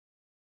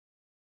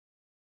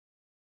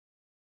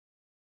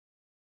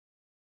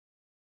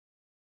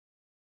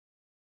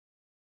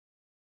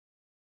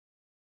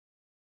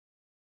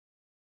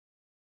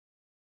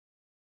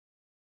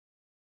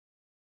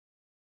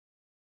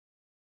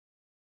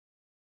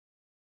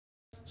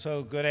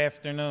So, good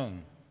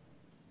afternoon.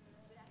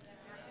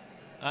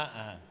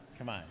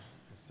 Come on.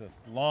 It's a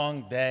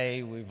long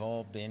day. We've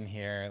all been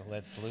here.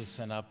 Let's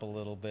loosen up a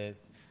little bit.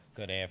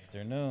 Good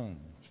afternoon.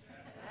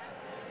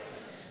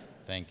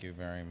 Thank you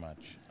very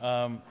much.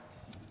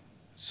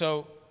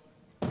 So,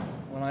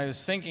 when I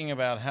was thinking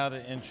about how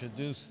to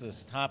introduce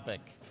this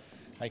topic,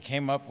 I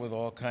came up with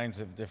all kinds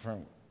of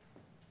different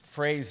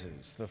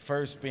phrases. The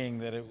first being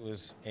that it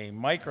was a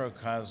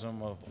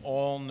microcosm of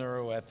all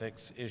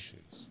neuroethics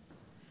issues.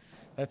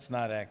 That's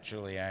not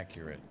actually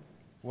accurate.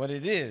 What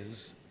it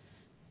is,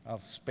 I'll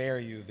spare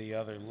you the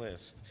other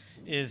list,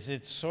 is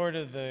it's sort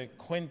of the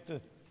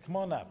come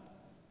on up,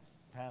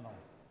 panel.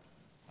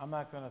 I'm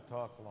not going to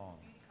talk long.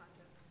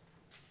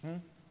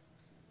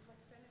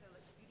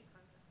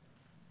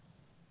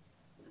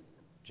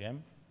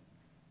 Jim?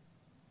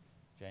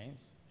 James?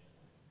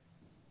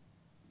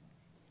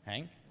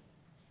 Hank?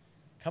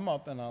 Come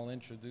up and I'll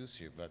introduce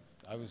you, but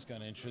I was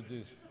going to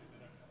introduce.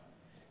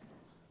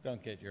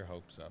 Don't get your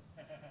hopes up.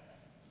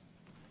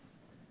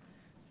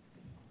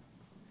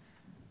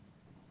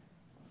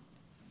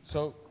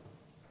 So,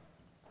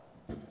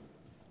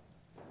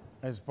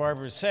 as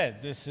Barbara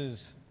said, this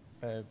is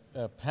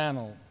a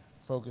panel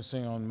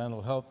focusing on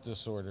mental health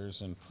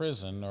disorders in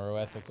prison,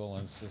 neuroethical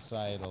and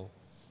societal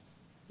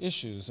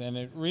issues, and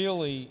it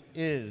really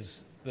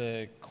is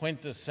the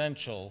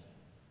quintessential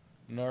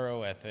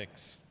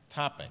neuroethics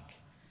topic.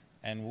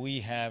 And we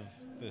have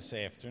this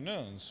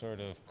afternoon sort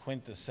of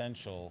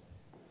quintessential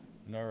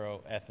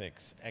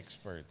neuroethics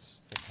experts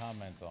to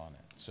comment on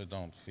it, so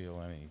don't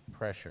feel any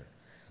pressure.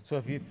 So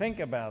if you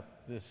think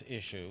about this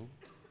issue,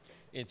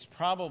 it's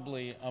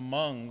probably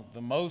among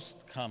the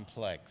most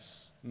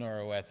complex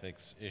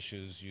neuroethics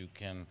issues you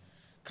can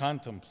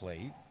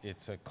contemplate.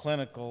 It's a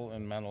clinical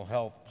and mental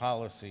health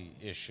policy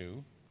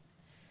issue.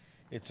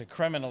 It's a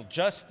criminal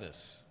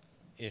justice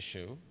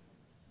issue.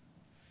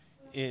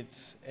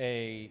 It's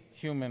a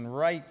human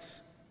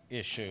rights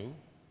issue.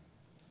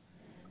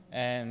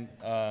 And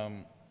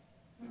on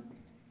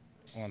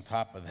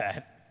top of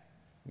that,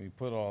 we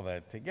put all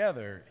that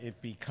together, it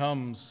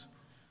becomes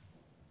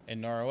a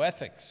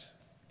neuroethics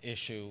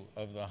issue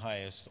of the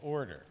highest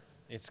order.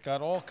 It's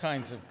got all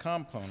kinds of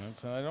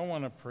components, and I don't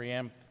want to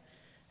preempt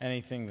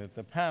anything that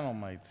the panel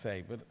might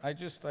say, but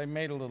I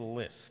made a little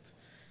list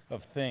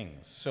of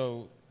things.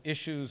 So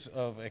issues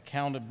of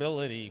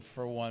accountability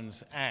for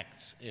one's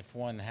acts if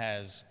one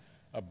has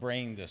a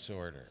brain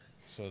disorder.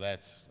 So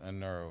that's a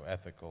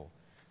neuroethical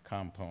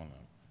component.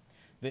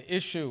 The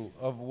issue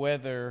of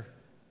whether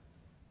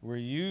we're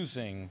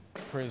using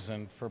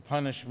prison for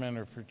punishment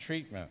or for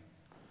treatment.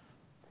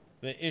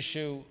 The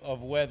issue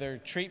of whether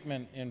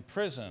treatment in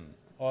prison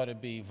ought to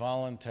be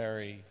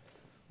voluntary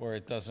or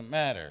it doesn't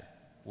matter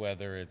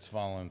whether it's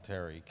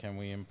voluntary. Can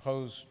we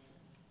impose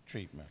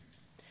treatment?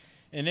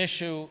 An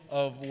issue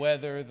of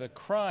whether the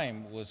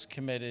crime was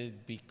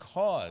committed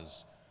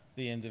because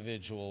the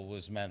individual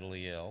was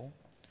mentally ill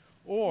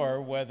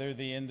or whether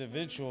the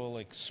individual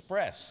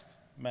expressed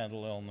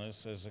mental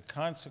illness as a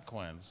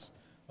consequence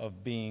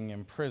of being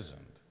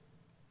imprisoned.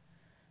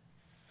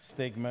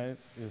 Stigma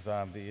is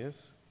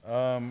obvious.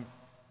 And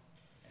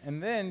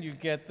then you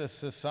get the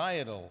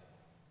societal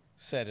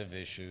set of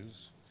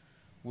issues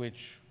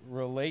which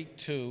relate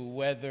to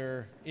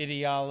whether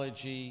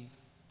ideology,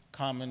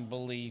 common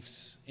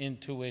beliefs,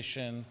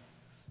 intuition,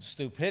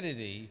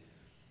 stupidity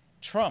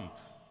trump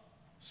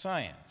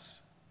science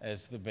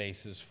as the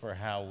basis for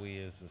how we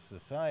as a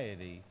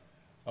society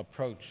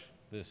approach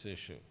this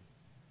issue.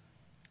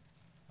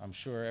 I'm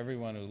sure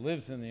everyone who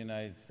lives in the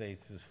United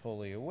States is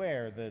fully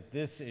aware that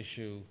this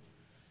issue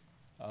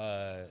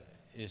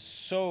is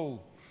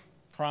so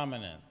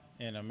prominent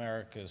in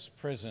America's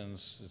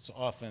prisons. It's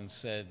often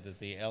said that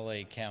the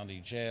LA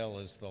County Jail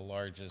is the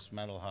largest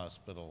mental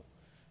hospital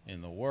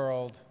in the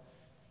world.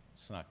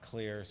 It's not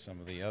clear. Some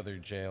of the other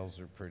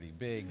jails are pretty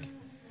big.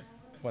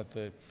 But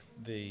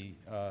the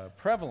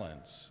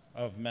prevalence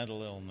of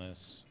mental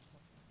illness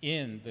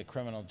in the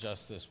criminal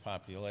justice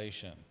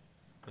population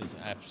is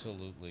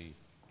absolutely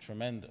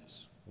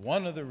tremendous.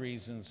 One of the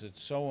reasons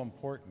it's so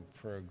important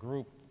for a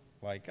group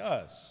like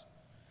us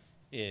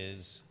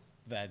is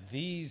that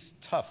these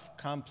tough,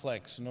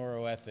 complex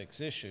neuroethics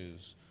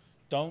issues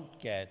don't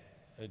get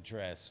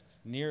addressed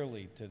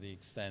nearly to the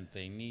extent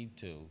they need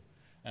to.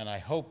 And I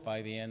hope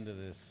by the end of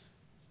this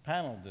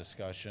panel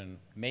discussion,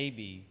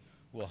 maybe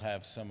we'll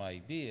have some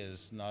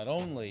ideas not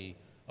only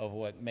of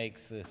what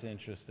makes this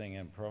interesting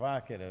and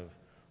provocative,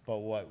 but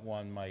what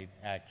one might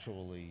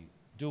actually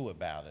do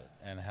about it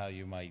and how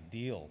you might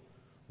deal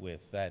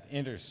with that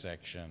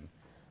intersection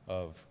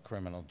of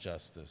criminal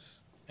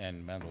justice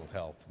and mental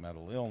health,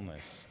 mental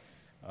illness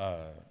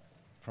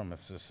from a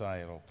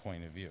societal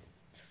point of view.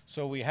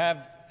 So we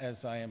have,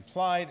 as I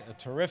implied, a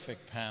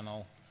terrific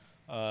panel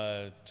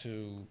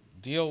to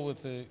deal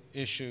with the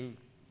issue.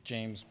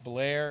 James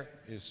Blair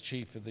is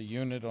chief of the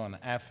unit on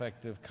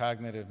affective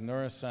cognitive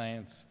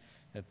neuroscience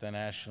at the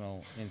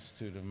National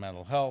Institute of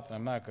Mental Health.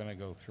 I'm not going to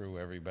go through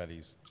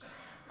everybody's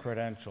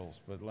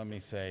credentials, but let me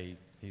say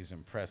he's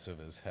impressive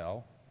as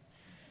hell.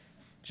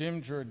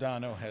 Jim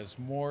Giordano has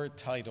more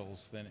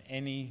titles than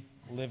any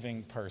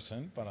living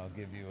person, but I'll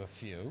give you a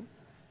few.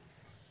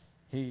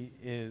 He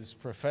is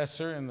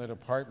professor in the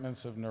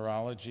departments of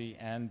neurology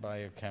and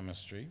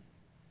biochemistry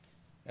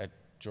at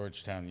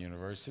Georgetown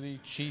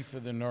University, chief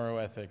of the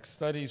Neuroethics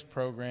Studies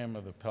program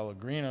of the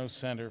Pellegrino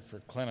Center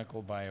for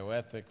Clinical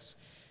Bioethics,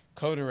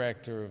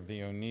 co-director of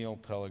the O'Neill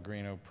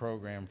Pellegrino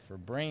Program for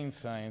Brain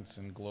Science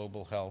and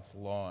Global Health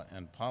Law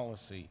and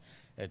Policy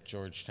at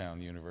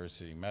Georgetown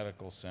University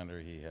Medical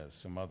Center. He has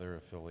some other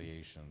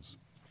affiliations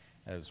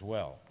as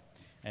well.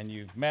 And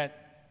you've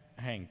met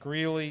Hank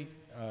Greely,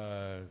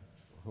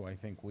 who I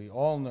think we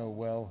all know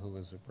well, who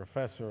is a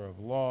professor of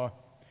law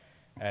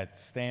at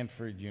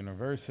Stanford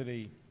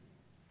University,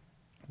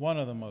 one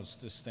of the most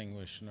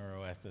distinguished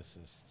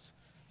neuroethicists,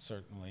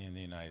 certainly in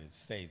the United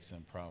States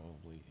and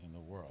probably in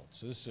the world.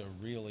 So this is a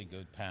really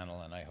good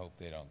panel, and I hope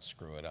they don't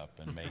screw it up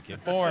and make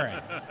it boring.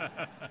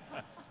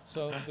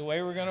 So the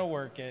way we're going to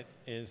work it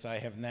is I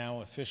have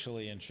now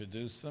officially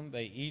introduced them.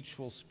 They each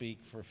will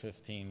speak for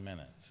 15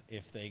 minutes.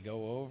 If they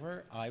go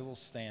over, I will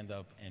stand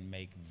up and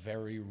make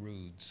very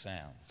rude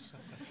sounds.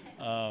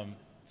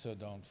 So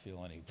don't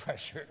feel any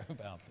pressure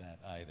about that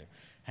either.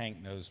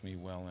 Hank knows me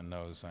well and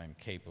knows I'm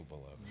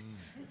capable of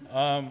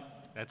it.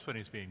 That's when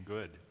he's being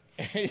good.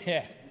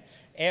 Yeah.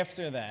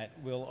 After that,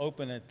 we'll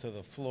open it to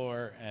the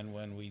floor, and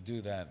when we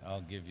do that,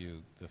 I'll give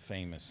you the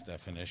famous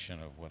definition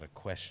of what a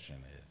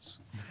question is.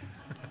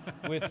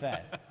 With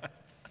that,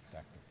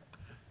 Dr.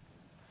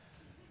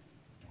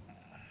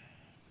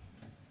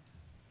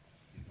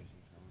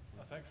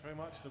 Well, thanks very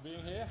much for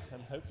being here,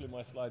 and hopefully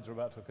my slides are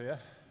about to appear.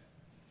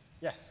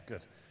 Yes,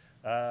 good.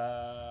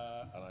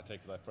 And I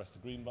take it I press the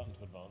green button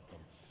to advance them.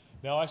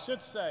 Now, I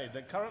should say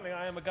that currently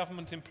I am a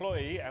government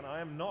employee, and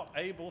I am not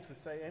able to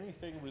say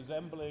anything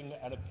resembling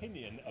an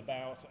opinion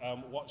about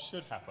what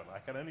should happen. I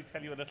can only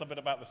tell you a little bit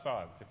about the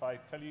science. If I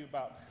tell you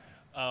about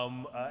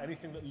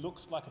anything that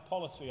looks like a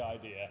policy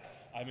idea,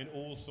 I'm in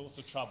all sorts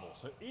of trouble.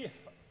 So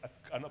if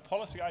a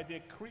policy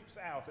idea creeps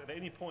out at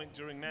any point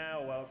during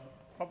now, well,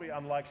 probably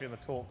unlikely in the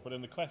talk, but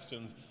in the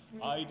questions,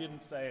 I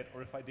didn't say it,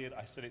 or if I did,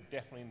 I said it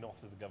definitely not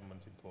as a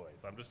government employee.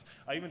 So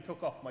I even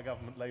took off my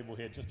government label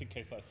here just in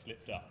case I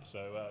slipped up.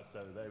 So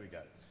there we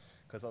go,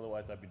 because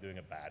otherwise I'd be doing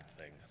a bad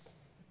thing.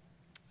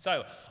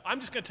 So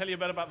I'm just going to tell you a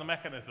bit about the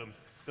mechanisms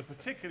that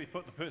particularly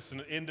put the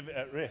person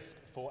at risk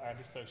for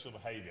antisocial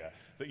behavior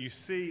that you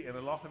see in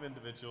a lot of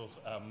individuals,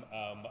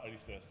 at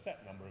least a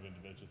set number of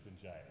individuals in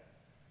jail.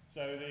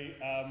 So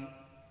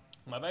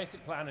my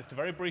basic plan is to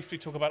very briefly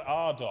talk about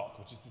RDoC,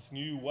 which is this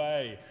new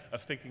way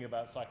of thinking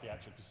about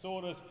psychiatric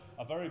disorders.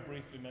 I'll very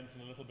briefly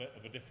mention a little bit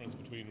of a difference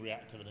between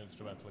reactive and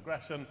instrumental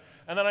aggression.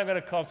 And then I'm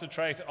going to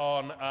concentrate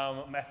on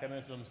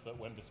mechanisms that,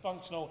 when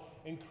dysfunctional,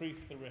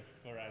 increase the risk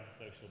for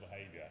antisocial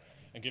behavior,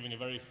 and giving a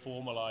very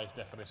formalized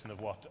definition of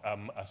what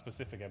a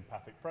specific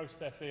empathic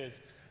process is,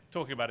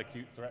 talking about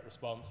acute threat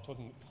response,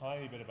 talking a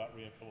tiny bit about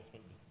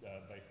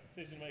reinforcement-based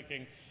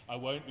decision-making. I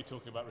won't be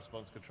talking about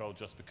response control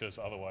just because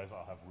otherwise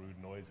I'll have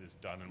rude noises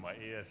done in my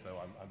ear,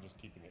 so I'm just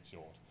keeping it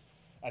short.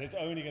 And it's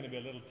only going to be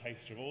a little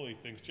taster of all these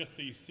things, just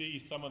so you see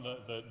some of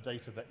the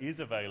data that is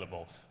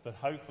available that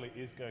hopefully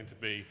is going to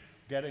be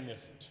getting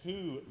us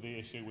to the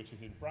issue, which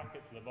is in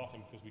brackets at the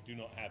bottom because we do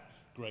not have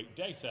great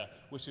data,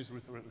 which is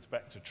with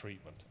respect to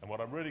treatment. And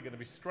what I'm really going to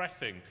be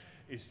stressing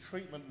is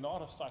treatment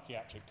not of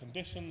psychiatric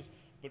conditions,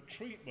 but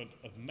treatment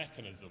of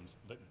mechanisms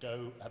that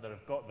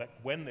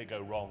when they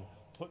go wrong,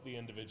 put the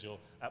individual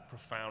at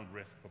profound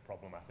risk for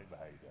problematic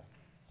behavior.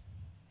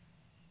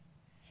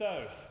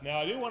 So, now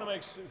I do want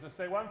to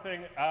say one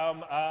thing.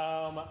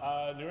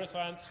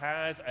 Neuroscience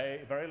has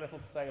very little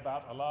to say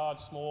about a large,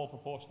 small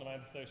proportion of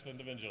antisocial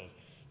individuals.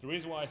 The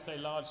reason why I say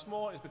large,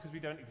 small is because we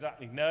don't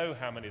exactly know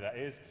how many that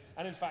is.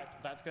 And in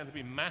fact, that's going to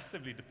be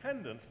massively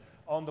dependent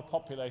on the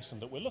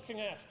population that we're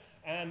looking at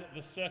and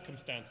the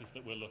circumstances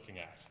that we're looking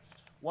at.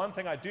 One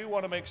thing I do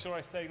want to make sure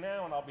I say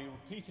now, and I'll be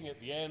repeating at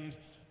the end,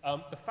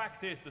 the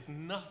fact is there's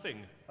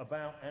nothing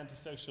about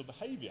antisocial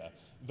behavior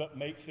that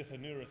makes it a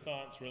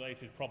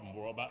neuroscience-related problem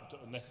or about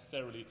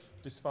necessarily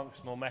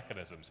dysfunctional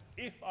mechanisms.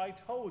 If I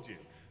told you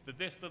that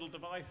this little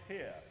device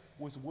here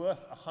was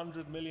worth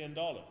 $100 million,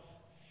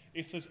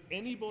 if there's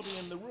anybody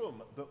in the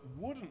room that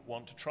wouldn't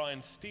want to try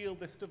and steal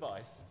this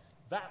device,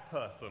 that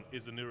person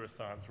is a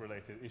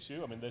neuroscience-related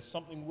issue. I mean, there's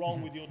something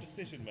wrong with your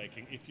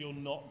decision-making if you're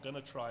not going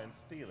to try and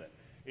steal it.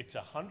 It's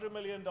 $100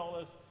 million.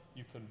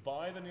 You can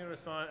buy the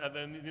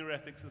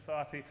Neuroethics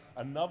Society,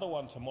 another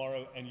one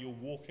tomorrow, and you're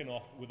walking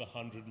off with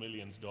 $100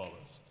 million.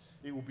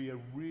 It will be a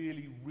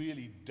really,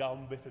 really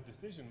dumb bit of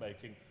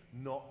decision-making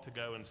not to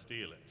go and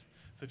steal it.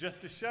 So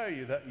just to show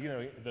you that,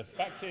 the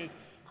fact is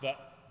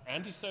that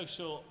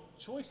antisocial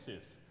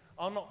choices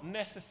are not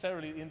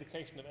necessarily the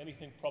indication of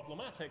anything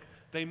problematic.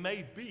 They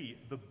may be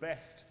the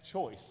best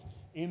choice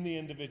in the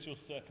individual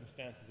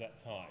circumstances at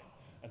that time.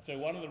 And so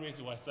one of the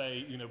reasons why I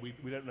say,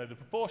 we don't know the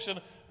proportion,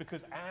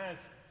 because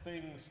as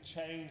things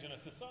change in a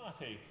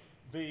society,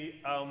 the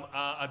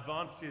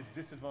advantages,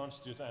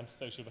 disadvantages,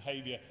 antisocial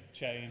behavior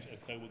change,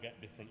 and so we'll get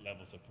different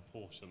levels of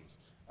proportions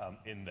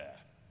in there.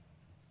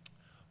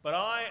 But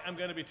I am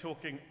going to be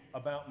talking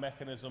about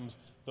mechanisms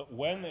that,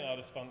 when they are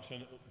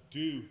dysfunctional,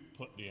 do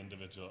put the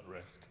individual at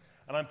risk.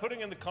 And I'm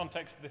putting in the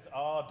context of this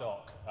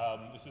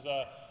RDoC. This is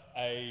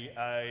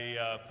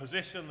a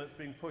position that's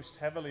being pushed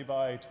heavily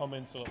by Tom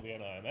Insel at the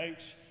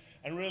NIMH.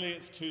 And really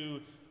it's to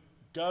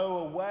go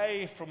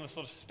away from the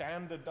sort of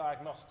standard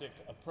diagnostic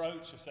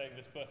approach of saying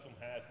this person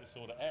has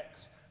disorder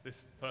X,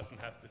 this person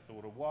has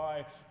disorder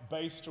Y,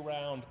 based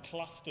around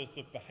clusters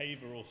of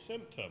behavioral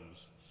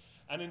symptoms,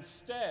 and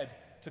instead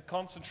to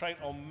concentrate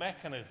on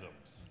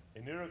mechanisms,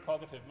 in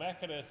neurocognitive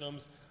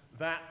mechanisms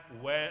that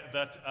when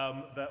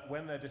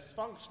they're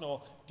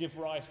dysfunctional give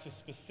rise to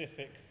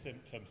specific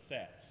symptom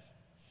sets.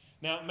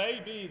 Now, it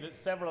may be that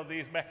several of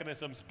these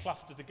mechanisms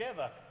cluster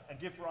together and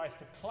give rise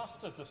to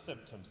clusters of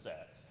symptom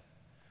sets.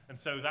 And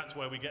so that's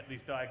where we get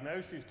these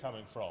diagnoses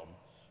coming from.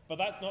 But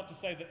that's not to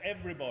say that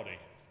everybody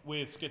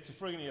with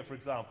schizophrenia, for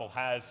example,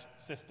 has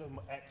system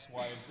X,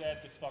 Y, and Z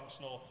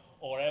dysfunctional,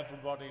 or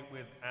everybody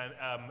with an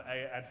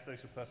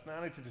antisocial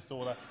personality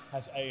disorder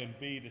has A and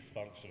B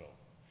dysfunctional.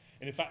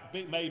 And in fact,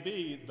 it may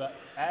be that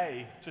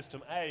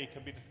system A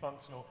can be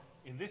dysfunctional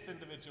in this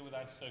individual with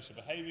antisocial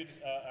behavior,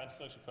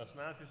 antisocial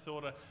personality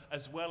disorder,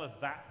 as well as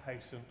that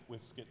patient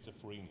with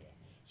schizophrenia.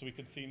 So we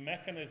can see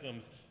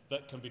mechanisms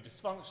that can be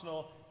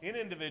dysfunctional in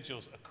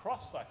individuals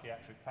across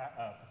psychiatric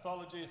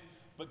pathologies,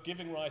 but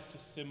giving rise to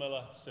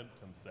similar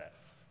symptom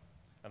sets.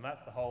 And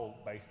that's the whole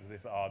basis of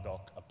this RDoC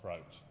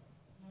approach.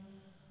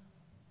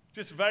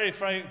 Just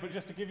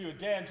just to give you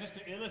again, just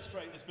to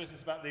illustrate this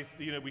business about these,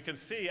 we can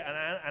see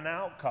an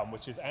outcome,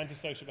 which is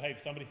antisocial behavior,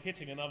 somebody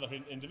hitting another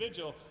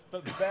individual,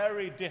 but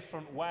very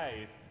different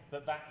ways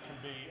that can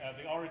be,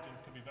 the origins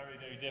can be very,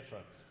 very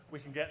different. We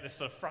can get this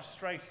sort of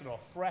frustration or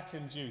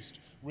threat-induced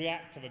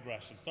reactive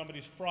aggression.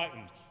 Somebody's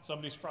frightened,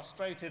 somebody's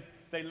frustrated,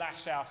 they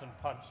lash out and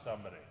punch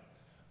somebody.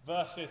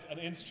 Versus an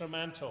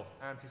instrumental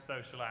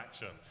antisocial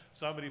action,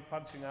 somebody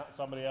punching out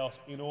somebody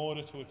else in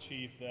order to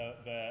achieve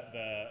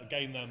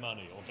gain their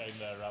money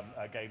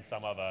or gain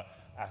some other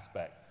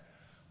aspect.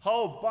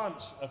 Whole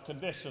bunch of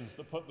conditions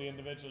that put the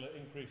individual at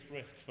increased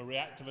risk for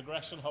reactive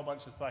aggression, whole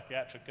bunch of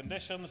psychiatric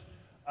conditions.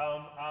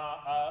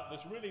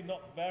 There's really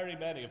not very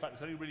many. In fact,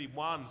 there's only really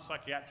one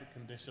psychiatric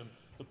condition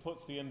that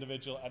puts the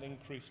individual at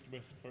increased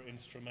risk for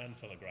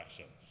instrumental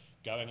aggression,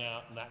 going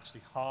out and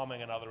actually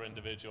harming another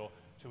individual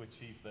to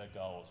achieve their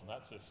goals. And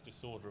that's this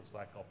disorder of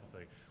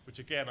psychopathy, which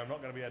again, I'm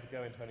not going to be able to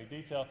go into any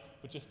detail,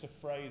 but just to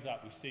phrase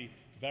up, we see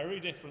very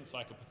different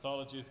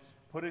psychopathologies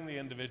putting the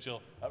individual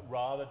at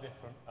rather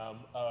different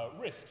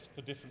risks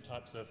for different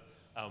types of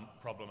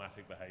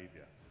problematic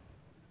behavior.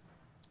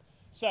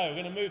 So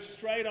we're going to move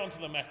straight on to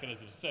the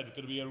mechanisms. As I said, it's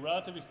going to be a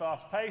relatively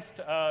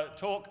fast-paced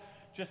talk,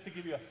 just to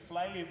give you a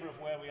flavor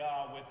of where we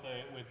are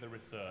with the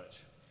research.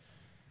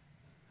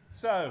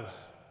 So,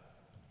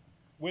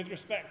 with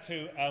respect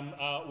to,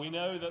 we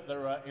know that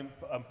there are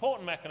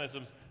important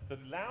mechanisms that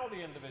allow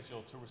the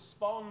individual to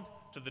respond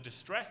to the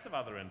distress of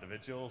other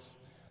individuals,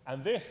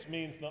 and this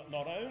means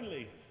not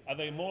only are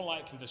they more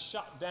likely to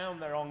shut down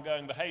their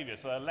ongoing behavior,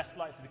 so they're less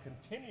likely to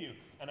continue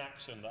an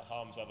action that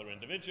harms other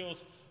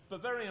individuals,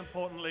 but very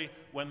importantly,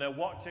 when they're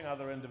watching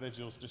other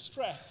individuals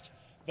distressed,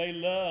 they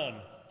learn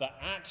that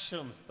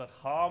actions that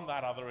harm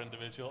that other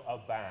individual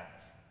are bad.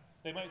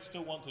 They might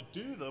still want to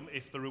do them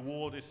if the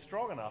reward is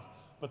strong enough,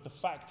 but the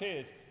fact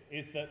is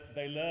that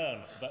they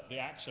learn that the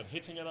action,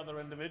 hitting another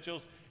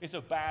individual, is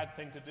a bad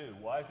thing to do.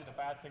 Why is it a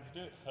bad thing to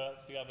do? It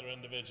hurts the other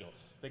individual.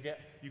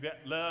 You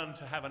learn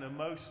to have an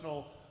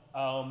emotional,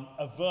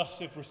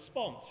 aversive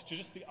response to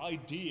just the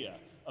idea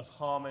of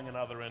harming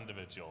another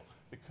individual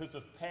because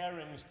of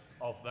pairings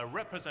of the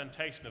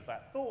representation of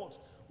that thought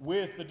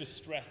with the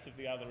distress of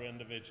the other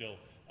individual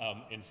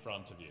in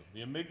front of you.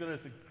 The amygdala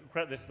is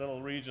this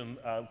little region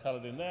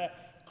colored in there,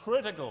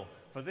 critical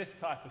for this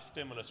type of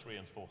stimulus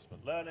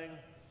reinforcement learning.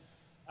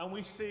 And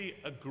we see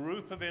a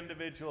group of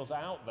individuals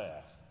out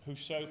there who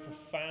show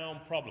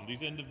profound problems.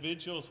 These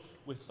individuals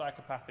with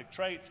psychopathic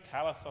traits,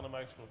 callous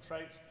unemotional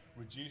traits,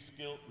 reduced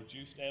guilt,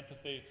 reduced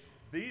empathy,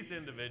 these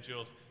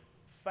individuals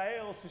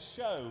fail to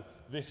show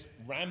this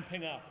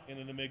ramping up in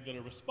an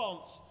amygdala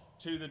response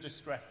to the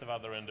distress of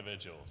other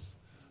individuals.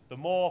 The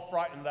more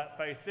frightened that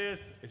face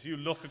is, as you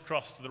look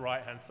across to the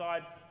right-hand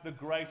side, the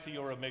greater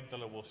your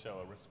amygdala will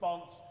show a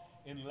response,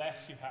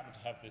 unless you happen to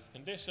have this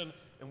condition,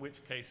 in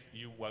which case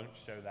you won't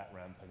show that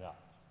ramping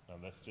up.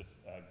 And that's just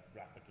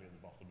graphically in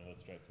the bottom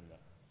illustrating that.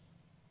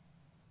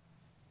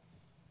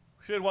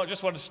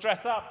 Just want to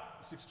stress up,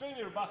 it's an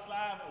extremely robust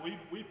lab.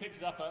 We picked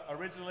it up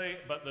originally,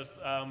 but there's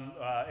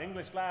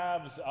English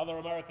labs, other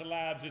American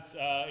labs.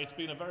 It's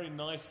been a very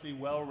nicely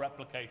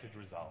well-replicated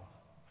result.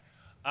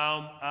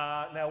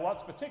 Now,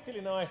 what's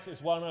particularly nice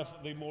is one of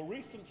the more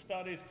recent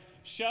studies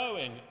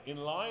showing, in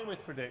line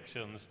with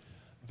predictions,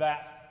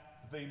 that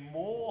the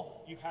more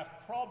you have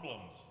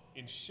problems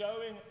in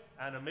showing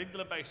an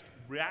amygdala-based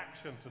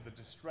reaction to the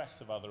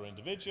distress of other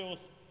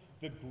individuals,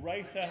 the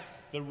greater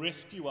the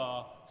risk you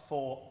are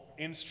for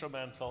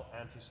instrumental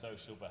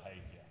antisocial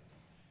behavior.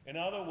 In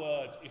other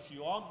words, if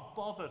you aren't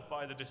bothered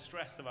by the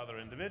distress of other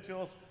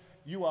individuals,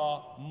 you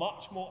are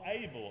much more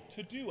able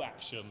to do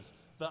actions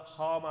that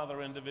harm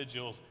other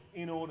individuals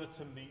in order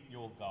to meet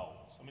your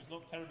goals. I mean, it's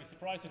not terribly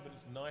surprising, but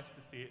it's nice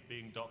to see it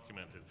being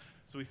documented.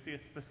 So we see a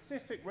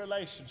specific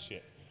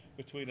relationship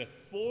between a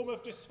form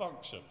of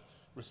dysfunction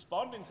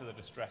responding to the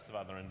distress of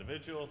other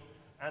individuals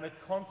and a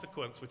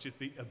consequence, which is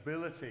the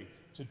ability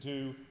to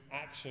do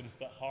actions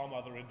that harm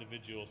other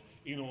individuals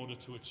in order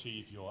to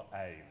achieve your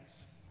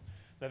aims.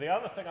 Now, the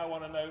other thing I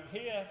want to note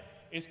here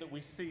is that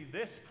we see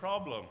this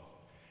problem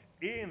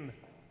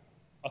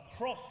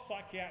across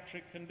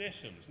psychiatric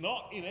conditions,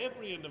 not in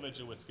every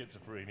individual with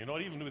schizophrenia,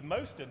 not even with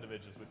most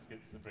individuals with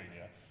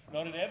schizophrenia,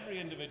 not in every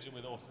individual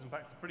with autism. In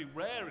fact, it's pretty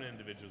rare in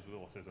individuals with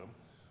autism.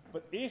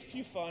 But if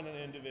you find an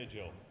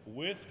individual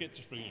with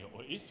schizophrenia,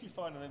 or if you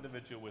find an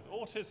individual with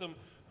autism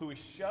who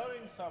is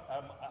showing some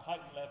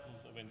heightened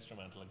levels of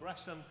instrumental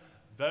aggression,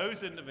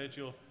 those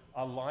individuals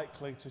are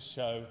likely to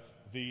show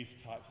these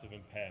types of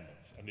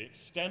impairments. And the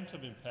extent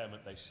of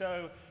impairment they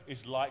show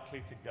is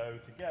likely to go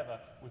together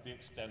with the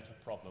extent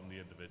of problem the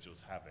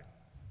individual's having.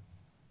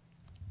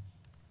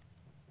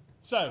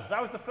 So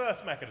that was the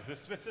first mechanism.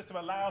 This system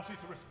allows you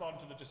to respond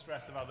to the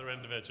distress of other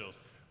individuals.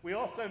 We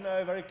also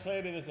know very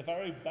clearly there's a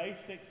very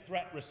basic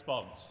threat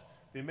response.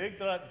 The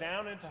amygdala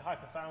down into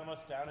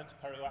hypothalamus, down into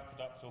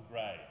periaqueductal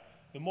gray.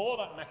 The more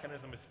that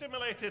mechanism is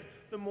stimulated,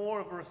 the more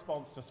of a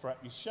response to threat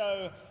you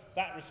show.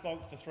 That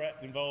response to threat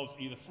involves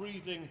either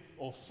freezing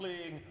or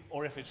fleeing,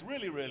 or if it's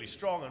really, really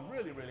strong and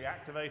really, really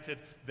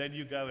activated, then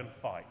you go and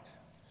fight.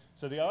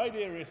 So the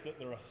idea is that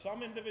there are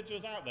some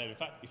individuals out there, in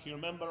fact, if you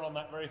remember on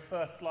that very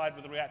first slide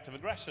with the reactive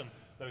aggression,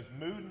 those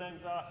mood and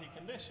anxiety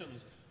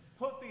conditions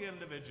put the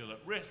individual at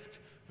risk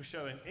for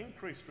showing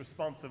increased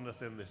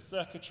responsiveness in this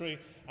circuitry,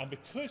 and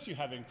because you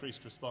have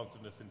increased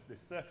responsiveness in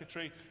this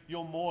circuitry,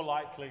 you're more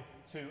likely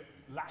to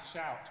lash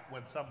out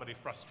when somebody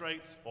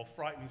frustrates or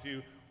frightens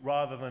you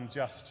rather than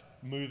just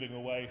moving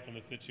away from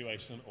the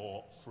situation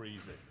or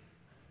freezing.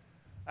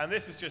 And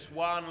this is just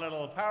one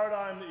little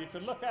paradigm that you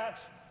could look at.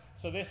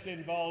 So this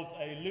involves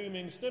a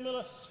looming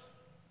stimulus.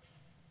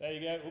 There you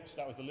go. Oops,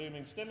 that was the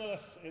looming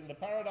stimulus in the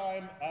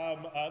paradigm.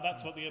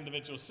 That's what the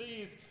individual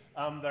sees.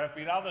 There have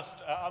been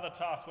other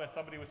tasks where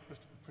somebody was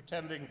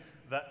pretending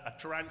that a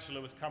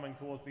tarantula was coming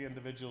towards the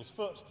individual's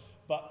foot,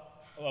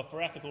 but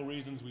for ethical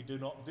reasons we do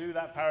not do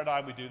that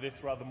paradigm. We do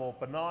this rather more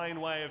benign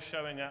way of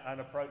showing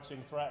an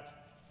approaching threat.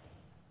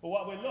 But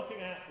what we're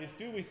looking at is,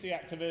 do we see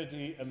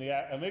activity in the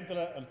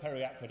amygdala and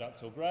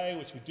periaqueductal gray,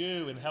 which we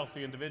do in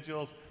healthy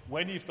individuals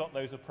when you've got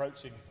those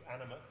approaching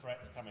animate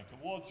threats coming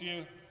towards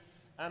you.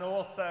 And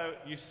also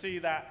you see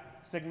that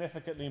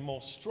significantly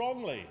more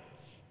strongly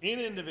in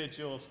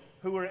individuals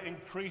who are at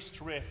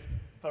increased risk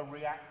for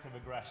reactive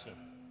aggression.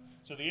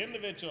 So the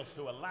individuals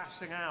who are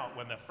lashing out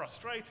when they're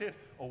frustrated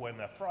or when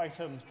they're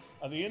frightened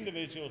are the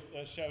individuals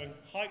that are showing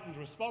heightened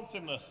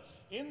responsiveness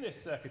in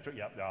this circuitry.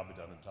 Yep, I'll be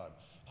done in time.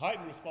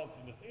 Heightened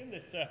responsiveness in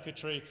this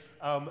circuitry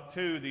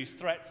to these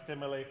threat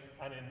stimuli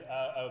and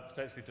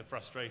potentially to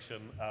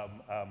frustration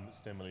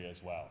stimuli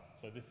as well.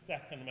 So this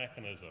second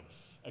mechanism,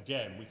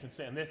 again, we can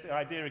see, and this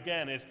idea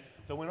again is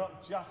that we're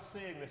not just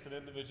seeing this in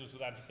individuals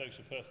with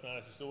antisocial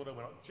personality disorder,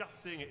 we're not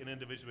just seeing it in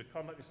individuals with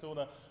conduct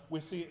disorder,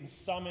 we see it in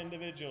some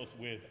individuals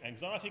with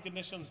anxiety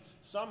conditions,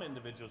 some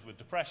individuals with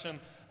depression,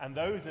 and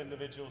those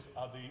individuals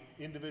are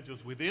the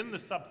individuals within the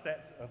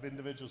subsets of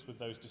individuals with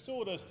those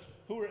disorders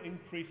who are at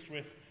increased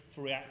risk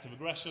for reactive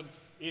aggression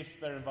if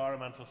their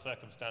environmental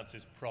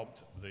circumstances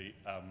prompt the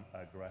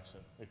aggression,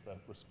 if they're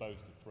exposed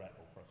to threat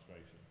or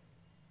frustration.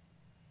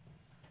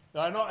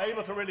 Now, I'm not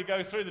able to really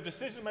go through the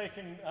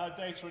decision-making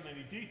data in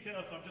any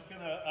detail, so I'm just going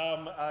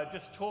to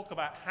just talk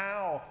about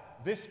how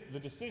the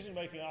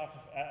decision-making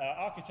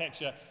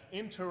architecture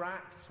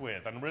interacts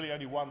with, and really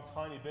only one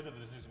tiny bit of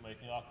the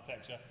decision-making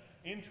architecture,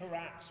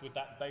 interacts with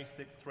that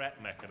basic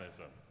threat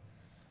mechanism.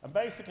 And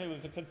basically,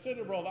 there's a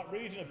considerable, that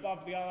region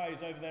above the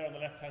eyes over there on the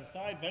left-hand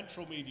side,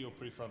 ventral medial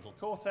prefrontal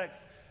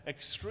cortex,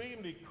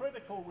 extremely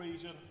critical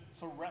region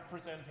for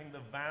representing the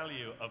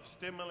value of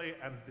stimuli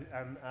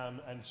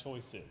and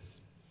choices.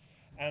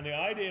 And the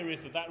idea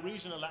is that that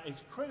region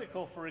is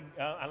critical for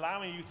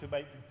allowing you to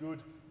make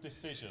good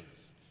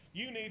decisions.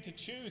 You need to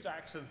choose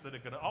actions that are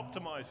going to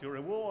optimize your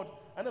reward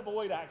and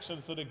avoid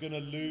actions that are going to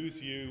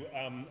lose you,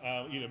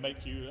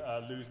 make you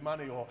lose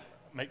money or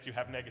make you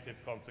have negative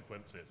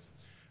consequences.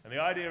 And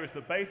the idea is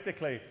that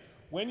basically,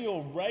 when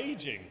you're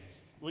raging,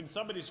 when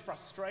somebody's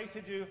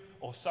frustrated you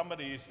or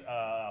somebody's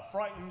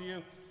frightened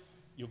you,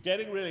 you're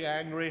getting really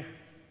angry.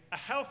 A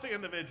healthy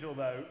individual,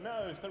 though,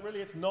 knows that really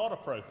it's not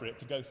appropriate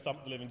to go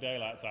thump the living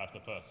daylights out of the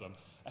person.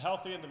 A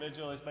healthy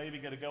individual is maybe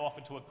going to go off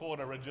into a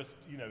corner and just,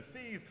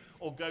 seethe,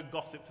 or go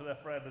gossip to their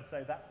friend and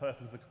say, that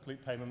person's a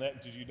complete pain in the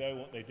neck, did you know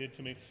what they did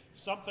to me?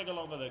 Something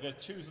along the line. They're going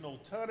to choose an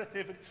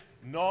alternative,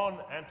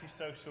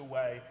 non-antisocial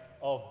way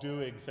of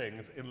doing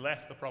things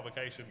unless the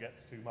provocation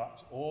gets too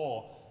much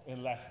or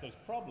unless there's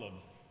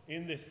problems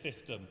in this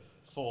system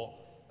for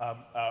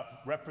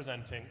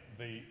representing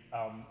the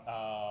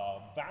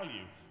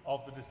value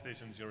of the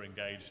decisions you're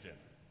engaged in.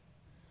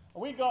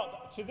 And we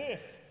got to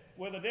this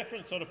with a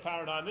different sort of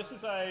paradigm. This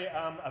is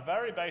a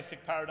very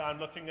basic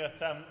paradigm looking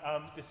at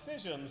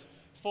decisions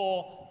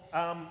for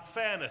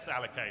fairness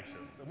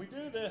allocations. And we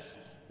do this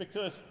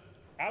because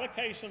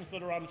allocations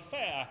that are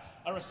unfair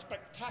are a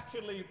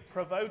spectacularly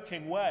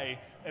provoking way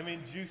of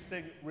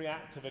inducing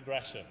reactive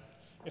aggression.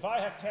 If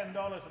I have $10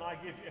 and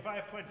if I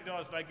have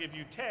 $20 and I give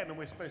you 10 and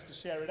we're supposed to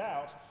share it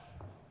out,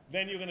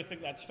 then you're going to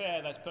think that's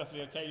fair, that's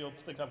perfectly okay, you'll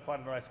think I'm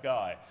quite a nice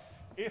guy.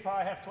 If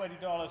I have $20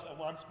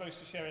 and I'm supposed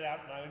to share it out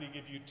and I only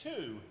give you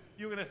 2,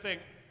 you're going to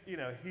think, you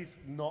know, he's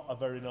not a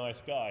very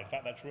nice guy. In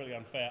fact, that's really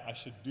unfair. I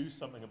should do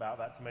something about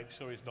that to make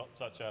sure he's not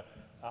such an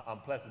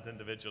unpleasant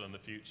individual in the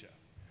future.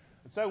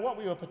 And so what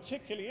we were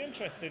particularly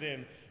interested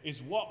in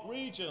is what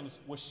regions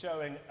were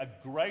showing a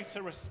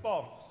greater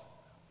response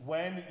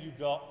when you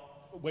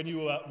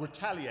were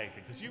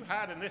retaliating. Because you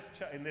had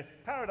in this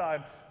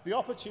paradigm the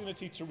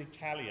opportunity to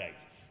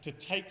retaliate, to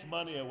take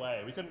money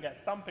away. We couldn't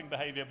get thumping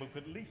behavior, but we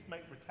could at least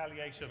make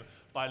retaliation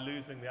by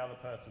losing the other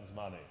person's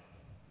money.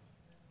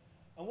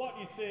 And what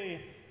you see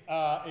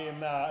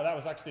that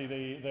was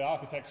actually the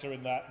architecture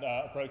in that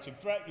approaching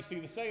threat. You see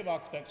the same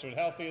architecture in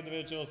healthy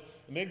individuals.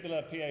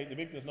 Amygdala, the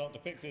amygdala is not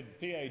depicted,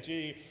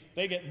 PAG,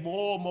 they get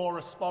more and more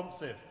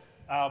responsive.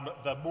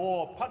 The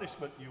more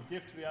punishment you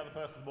give to the other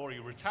person, the more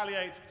you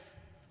retaliate.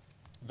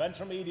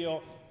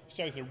 Ventromedial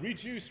shows a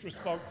reduced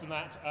response in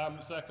that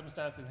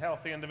circumstances in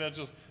healthy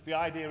individuals. The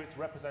idea it's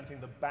representing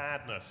the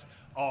badness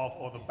of,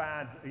 or the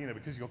bad, you know,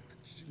 because you're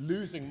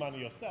losing money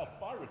yourself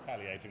by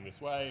retaliating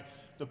this way,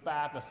 the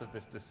badness of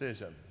this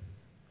decision.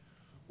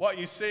 What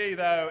you see,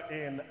 though,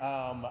 in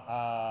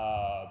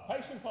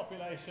patient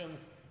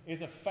populations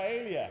is a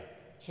failure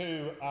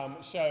to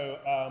show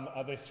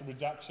this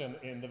reduction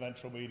in the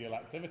ventromedial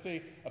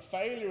activity, a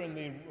failure in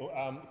the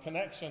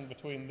connection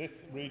between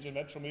this region,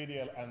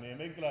 ventromedial, and the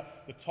amygdala,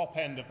 the top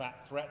end of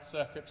that threat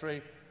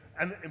circuitry,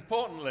 and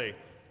importantly,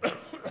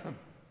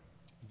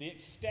 the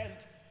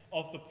extent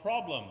of the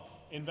problem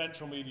in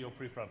ventromedial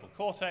prefrontal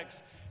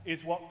cortex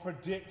is what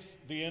predicts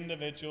the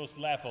individual's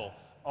level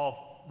of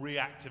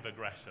reactive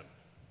aggression.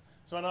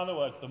 So in other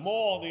words, the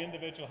more the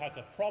individual has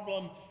a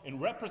problem in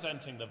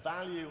representing the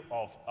value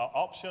of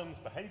options,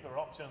 behavior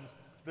options,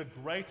 the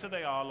greater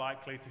they are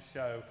likely to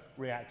show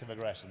reactive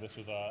aggression. This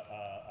was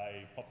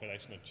a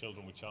population of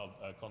children with child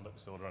conduct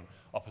disorder and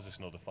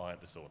oppositional defiant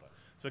disorder.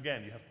 So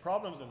again, you have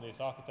problems in this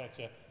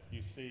architecture,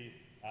 you see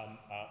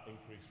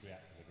increased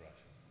reactive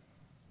aggression.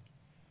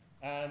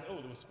 And, oh,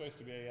 there was supposed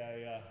to be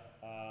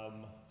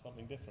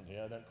something different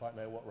here. I don't quite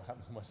know what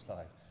happened to my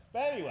slide.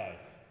 But anyway,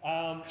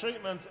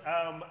 treatment,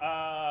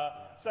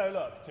 so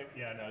look,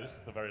 this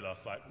is the very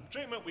last slide.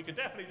 Treatment, we could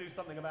definitely do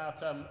something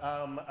about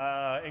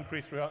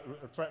increased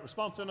threat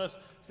responsiveness.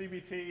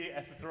 CBT,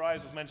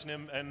 SSRIs was mentioned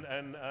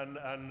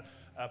in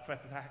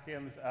Professor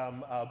Hakian's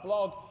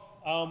blog,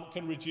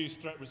 can reduce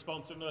threat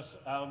responsiveness,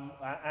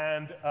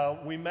 and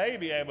we may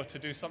be able to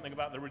do something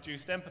about the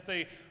reduced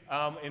empathy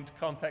in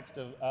context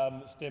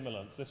of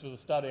stimulants. This was a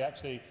study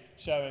actually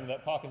showing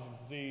that Parkinson's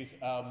disease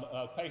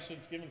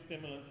patients given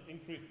stimulants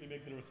increased the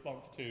amygdala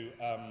response to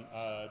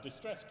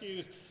distress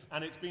cues,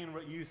 and it's been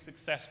used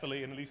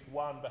successfully in at least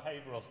one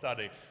behavioral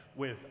study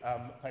with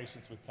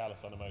patients with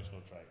callous unemotional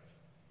traits.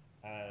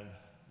 And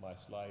my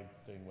slide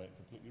thing went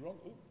completely wrong.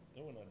 Ooh.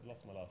 Oh, and I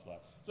lost my last slide.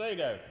 So there you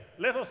go.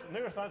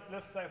 Neuroscience,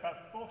 little to say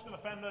about proportional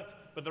offenders,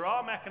 but there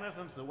are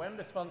mechanisms that, when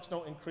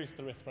dysfunctional, increase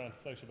the risk for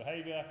antisocial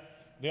behavior.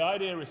 The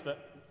idea is that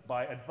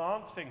by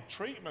advancing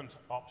treatment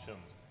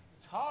options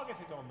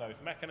targeted on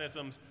those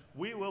mechanisms,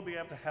 we will be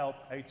able to help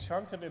a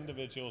chunk of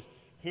individuals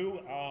who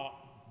are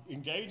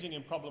engaging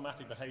in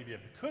problematic behavior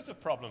because of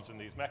problems in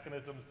these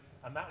mechanisms,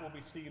 and that will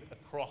be seen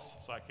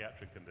across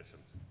psychiatric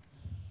conditions.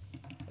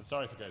 And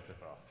sorry for going so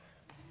fast.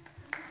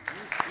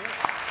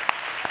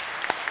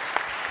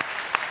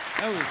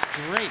 That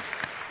was great.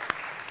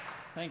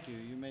 Thank you.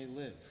 You may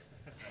live.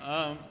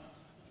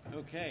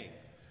 Okay.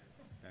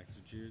 Back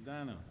to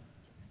Giordano.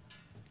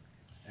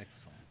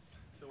 Excellent.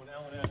 So when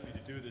Alan asked me to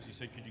do this, he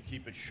said, could you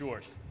keep it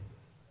short?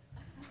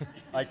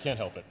 I can't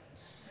help it.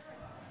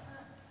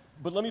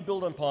 But let me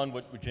build upon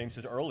what James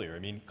said earlier. I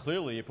mean,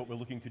 clearly, if what we're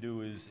looking to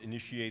do is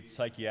initiate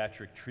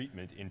psychiatric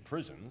treatment in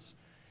prisons,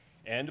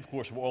 and of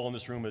course, we're all in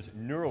this room as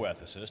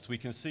neuroethicists, we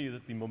can see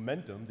that the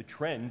momentum, the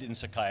trend in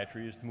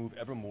psychiatry is to move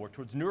ever more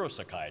towards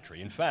neuropsychiatry.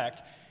 In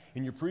fact,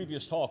 in your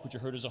previous talk, what you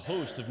heard is a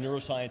host of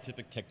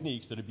neuroscientific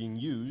techniques that are being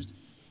used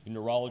in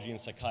neurology and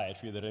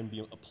psychiatry that are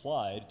being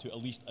applied to at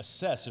least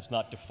assess, if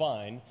not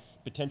define,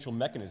 potential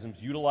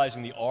mechanisms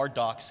utilizing the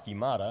RDoC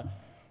schemata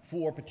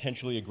for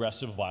potentially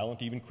aggressive,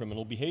 violent, even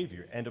criminal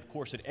behavior. And of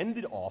course, it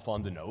ended off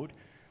on the note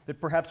that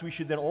perhaps we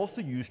should then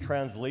also use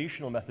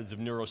translational methods of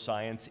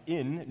neuroscience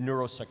in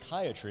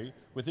neuropsychiatry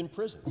within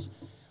prisons.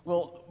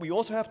 Well, we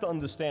also have to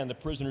understand that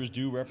prisoners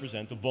do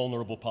represent a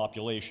vulnerable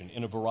population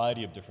in a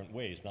variety of different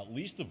ways, not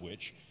least of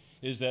which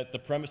is that the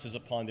premises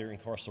upon their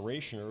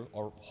incarceration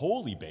are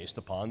wholly based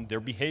upon their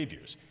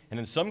behaviors, and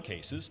in some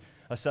cases,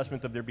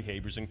 assessment of their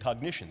behaviors and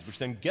cognitions, which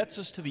then gets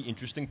us to the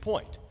interesting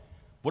point.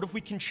 What if we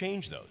can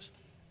change those?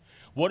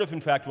 What if,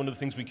 in fact, one of the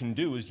things we can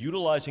do is,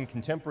 utilizing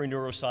contemporary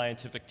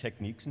neuroscientific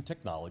techniques and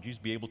technologies,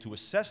 be able to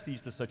assess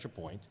these to such a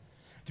point,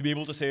 to be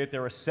able to say that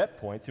there are set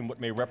points in what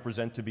may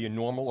represent to be a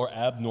normal or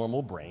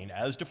abnormal brain,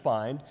 as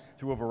defined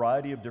through a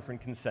variety of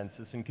different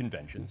consensus and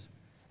conventions,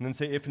 and then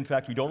say if, in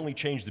fact, we don't only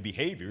change the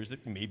behaviors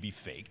that may be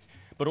faked,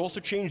 but also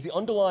change the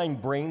underlying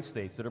brain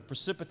states that are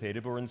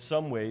precipitative or in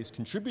some ways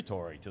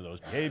contributory to those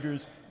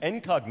behaviors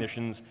and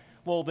cognitions,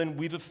 well, then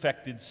we've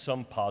affected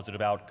some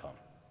positive outcome.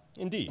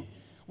 Indeed.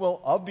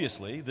 Well,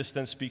 obviously, this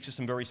then speaks to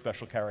some very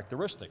special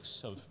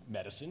characteristics of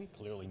medicine,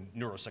 clearly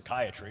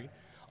neuropsychiatry,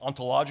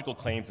 ontological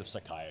claims of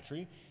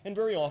psychiatry, and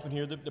very often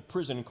here the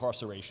prison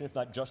incarceration, if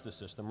not justice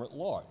system at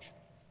large.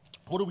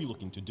 What are we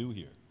looking to do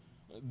here?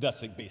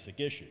 That's a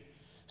basic issue.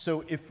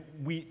 So if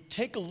we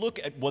take a look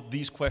at what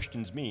these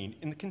questions mean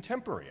in the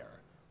contemporary era,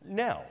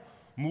 now,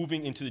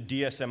 moving into the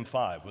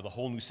DSM-5 with a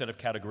whole new set of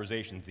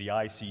categorizations, the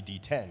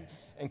ICD-10,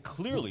 and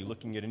clearly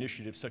looking at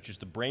initiatives such as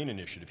the BRAIN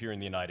Initiative here in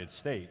the United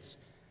States,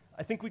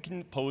 I think we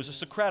can pose a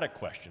Socratic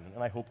question,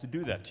 and I hope to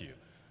do that to you.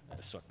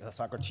 As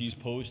Socrates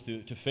posed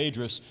to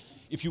Phaedrus,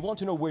 if you want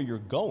to know where you're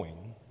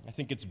going, I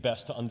think it's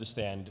best to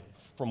understand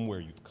from where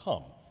you've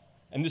come.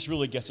 And this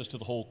really gets us to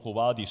the whole Quo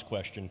Vadis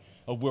question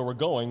of where we're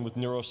going with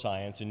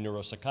neuroscience and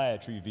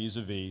neuropsychiatry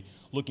vis-a-vis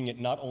looking at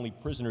not only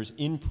prisoners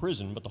in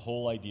prison, but the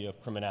whole idea of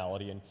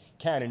criminality, and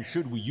can and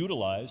should we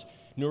utilize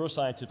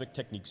neuroscientific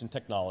techniques and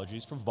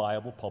technologies for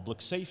viable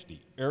public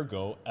safety,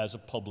 ergo as a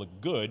public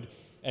good,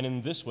 and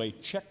in this way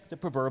check the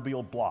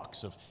proverbial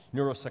blocks of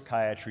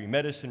neuropsychiatry,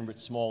 medicine writ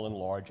small and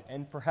large,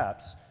 and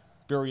perhaps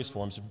various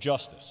forms of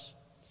justice.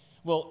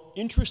 Well,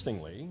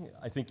 interestingly,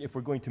 I think if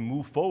we're going to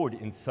move forward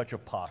in such a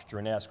posture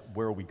and ask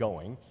where are we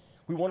going,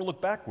 we want to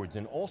look backwards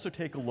and also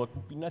take a look,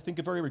 and I think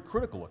a very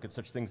critical look at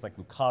such things like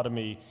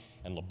leucotomy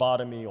and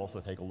lobotomy,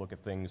 also take a look at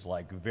things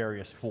like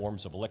various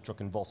forms of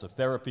electroconvulsive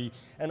therapy,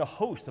 and a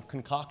host of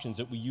concoctions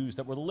that we use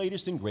that were the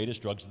latest and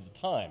greatest drugs at the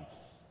time.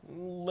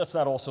 Let's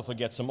not also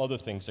forget some other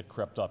things that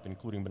crept up,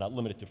 including but not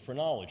limited to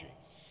phrenology.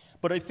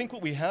 But I think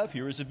what we have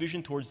here is a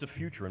vision towards the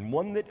future, and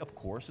one that, of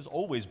course, is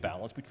always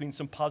balanced between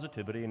some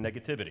positivity and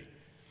negativity.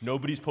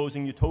 Nobody's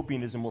posing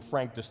utopianism or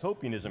frank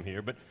dystopianism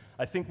here, but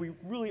I think we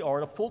really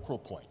are at a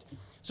fulcral point.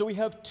 So we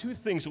have two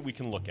things that we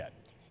can look at.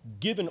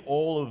 Given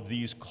all of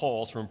these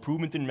calls for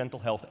improvement in mental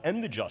health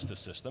and the justice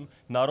system,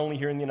 not only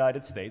here in the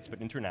United States,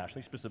 but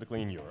internationally,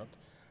 specifically in Europe,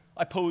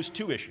 I pose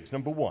two issues.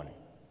 Number one,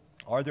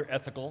 are there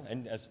ethical,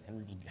 and as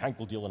Hank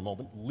will deal in a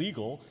moment,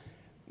 legal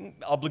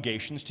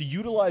obligations to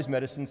utilize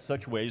medicine in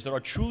such ways that are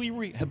truly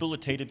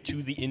rehabilitative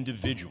to the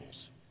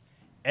individuals,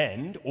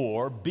 and,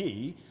 or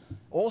B,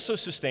 also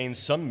sustain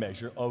some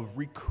measure of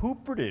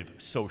recuperative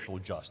social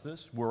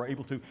justice, where we're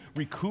able to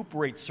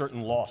recuperate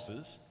certain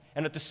losses,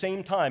 and at the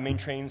same time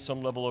maintain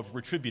some level of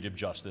retributive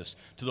justice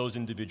to those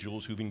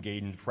individuals who've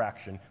engaged in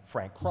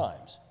frank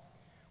crimes.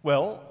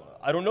 Well,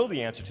 I don't know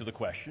the answer to the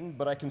question,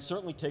 but I can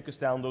certainly take us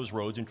down those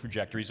roads and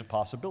trajectories of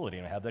possibility,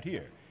 and I have that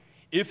here.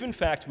 If, in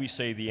fact, we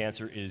say the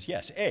answer is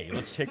yes, A,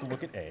 let's take a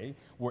look at A,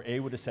 where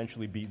A would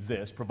essentially be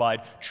this,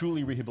 provide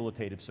truly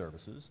rehabilitative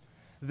services,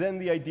 then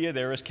the idea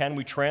there is, can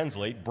we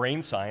translate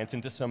brain science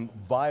into some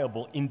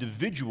viable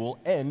individual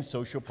and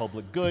social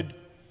public good?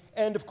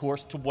 And, of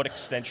course, to what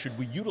extent should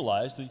we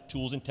utilize the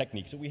tools and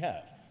techniques that we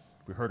have?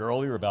 We heard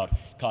earlier about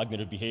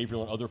cognitive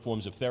behavioral and other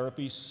forms of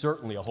therapy,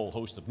 certainly a whole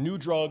host of new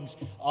drugs,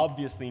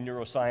 obviously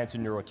neuroscience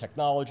and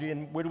neurotechnology,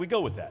 and where do we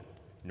go with that?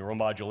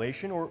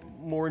 Neuromodulation or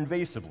more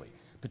invasively,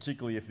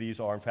 particularly if these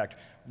are, in fact,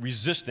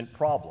 resistant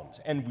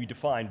problems. And we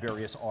define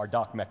various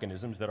RDoC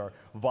mechanisms that are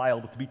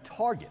viable to be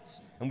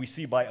targets. And we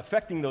see by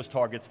affecting those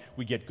targets,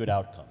 we get good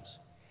outcomes.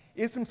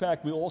 If, in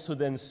fact, we also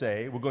then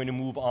say we're going to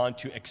move on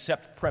to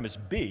accept premise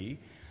B,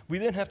 we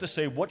then have to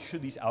say what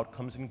should these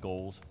outcomes and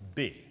goals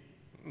be?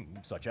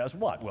 Such as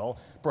what? Well,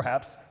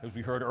 perhaps, as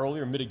we heard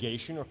earlier,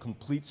 mitigation or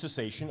complete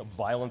cessation of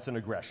violence and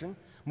aggression,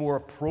 more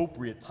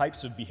appropriate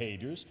types of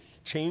behaviors,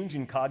 change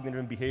in cognitive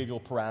and behavioral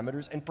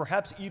parameters, and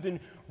perhaps even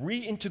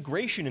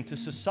reintegration into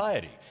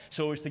society,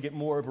 so as to get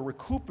more of a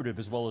recuperative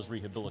as well as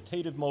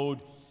rehabilitative mode,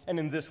 and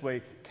in this way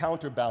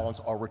counterbalance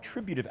our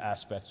retributive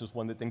aspects with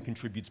one that then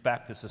contributes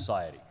back to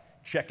society.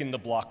 Check in the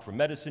block for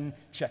medicine,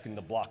 check in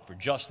the block for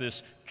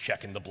justice,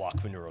 check in the block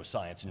for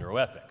neuroscience and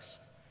neuroethics.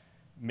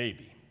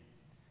 Maybe.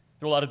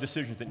 There are a lot of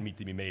decisions that need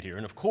to be made here,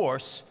 and of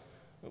course,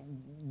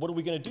 what are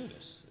we going to do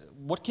this?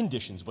 What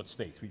conditions, what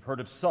states? We've heard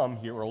of some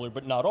here earlier,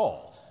 but not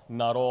all.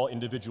 Not all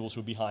individuals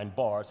who are behind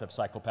bars have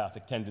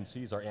psychopathic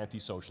tendencies, are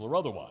antisocial or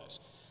otherwise.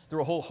 There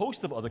are a whole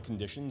host of other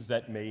conditions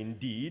that may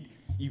indeed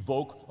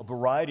evoke a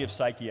variety of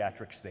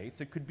psychiatric states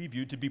that could be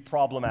viewed to be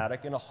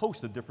problematic in a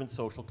host of different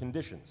social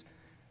conditions.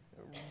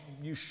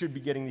 You should be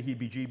getting the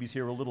heebie-jeebies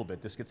here a little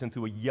bit. This gets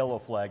into a yellow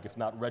flag, if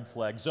not red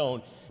flag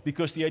zone,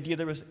 because the idea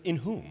there is in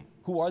whom?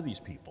 Who are these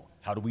people?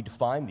 How do we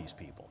define these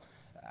people?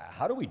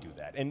 How do we do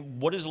that?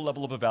 And what is the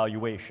level of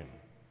evaluation?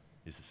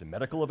 Is this a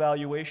medical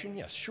evaluation?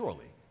 Yes,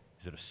 surely.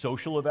 Is it a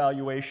social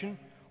evaluation?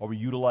 Are we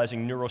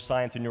utilizing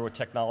neuroscience and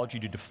neurotechnology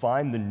to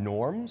define the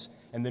norms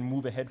and then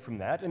move ahead from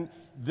that? And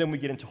then we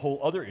get into whole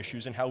other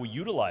issues and how we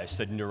utilize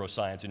said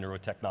neuroscience and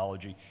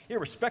neurotechnology,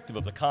 irrespective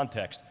of the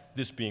context,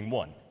 this being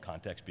one,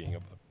 context being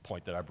a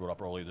point that I brought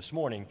up earlier this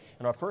morning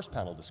in our first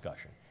panel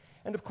discussion.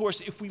 And of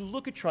course, if we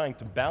look at trying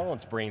to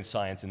balance brain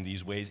science in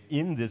these ways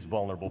in this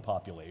vulnerable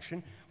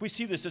population, we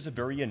see this as a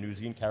very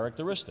Janusian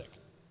characteristic.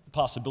 The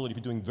possibility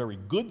for doing very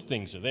good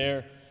things are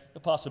there.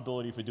 The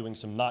possibility for doing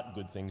some not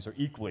good things are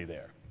equally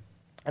there.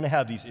 And I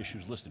have these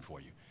issues listed for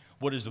you.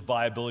 What is the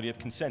viability of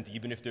consent,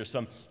 even if there's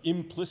some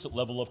implicit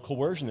level of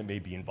coercion that may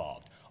be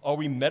involved? Are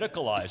we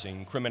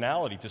medicalizing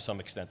criminality to some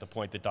extent, the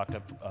point that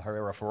Dr.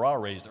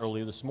 Herrera-Farrar raised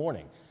earlier this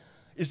morning?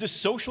 Is this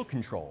social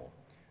control?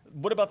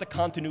 What about the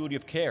continuity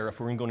of care? If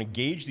we're going to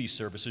engage these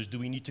services, do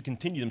we need to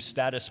continue them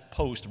status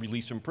post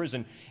release from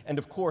prison? And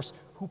of course,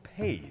 who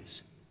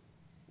pays?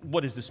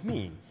 What does this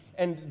mean?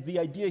 And the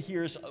idea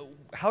here is,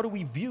 how do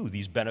we view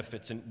these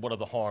benefits and what are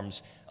the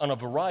harms on a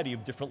variety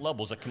of different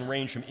levels that can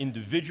range from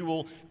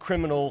individual,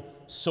 criminal,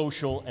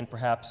 social, and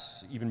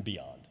perhaps even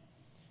beyond?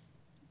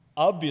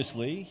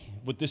 Obviously,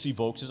 what this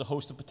evokes is a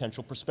host of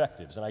potential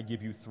perspectives, and I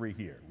give you three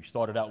here. We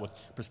started out with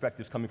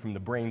perspectives coming from the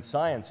brain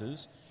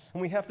sciences,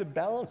 and we have to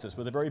balance this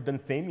with a very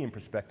Benthamian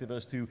perspective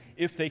as to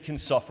if they can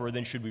suffer,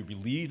 then should we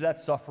relieve that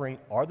suffering?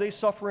 Are they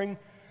suffering?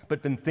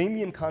 But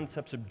Benthamian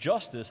concepts of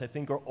justice, I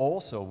think, are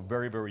also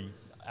very, very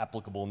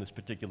applicable in this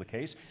particular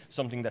case,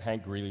 something that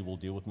Hank Greely will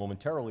deal with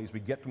momentarily as we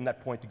get from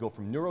that point to go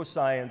from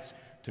neuroscience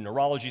to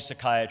neurology,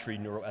 psychiatry,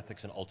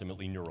 neuroethics, and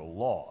ultimately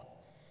neurolaw.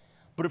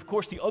 But of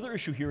course, the other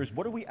issue here is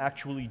what are we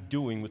actually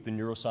doing with the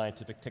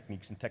neuroscientific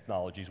techniques and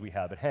technologies we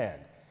have at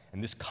hand?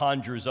 And this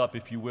conjures up,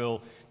 if you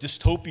will,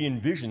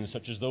 dystopian visions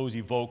such as those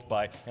evoked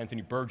by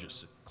Anthony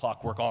Burgess,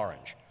 Clockwork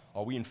Orange.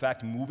 Are we in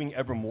fact moving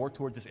ever more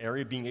towards this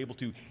area of being able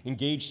to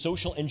engage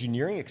social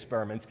engineering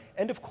experiments?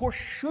 And of course,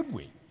 should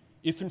we?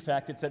 If in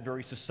fact it's that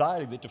very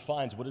society that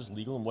defines what is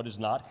legal and what is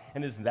not,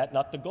 and is that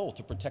not the goal,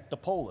 to protect the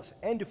polis?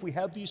 And if we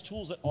have these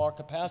tools at our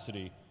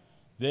capacity,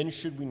 then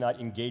should we not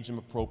engage them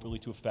appropriately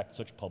to affect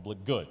such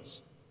public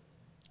goods?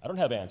 I don't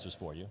have answers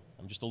for you.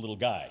 I'm just a little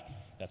guy.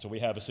 That's why we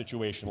have a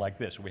situation like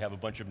this, where we have a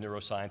bunch of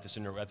neuroscientists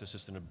and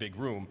neuroethicists in a big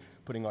room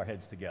putting our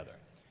heads together.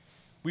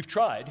 We've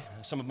tried.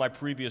 Some of my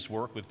previous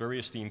work with very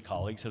esteemed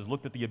colleagues has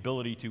looked at the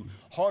ability to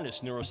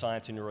harness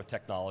neuroscience and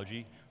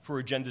neurotechnology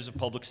for agendas of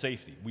public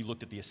safety. We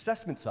looked at the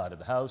assessment side of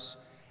the house,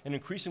 and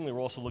increasingly we're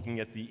also looking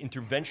at the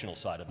interventional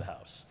side of the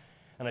house.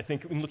 And I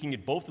think in looking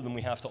at both of them,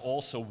 we have to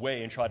also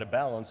weigh and try to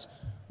balance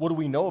what do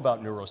we know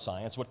about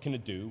neuroscience, what can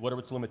it do, what are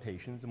its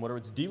limitations, and what are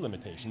its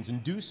delimitations,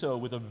 and do so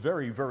with a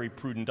very, very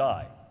prudent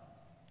eye.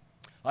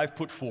 I've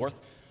put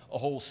forth a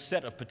whole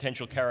set of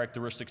potential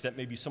characteristics that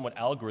may be somewhat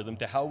algorithm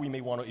to how we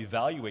may want to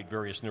evaluate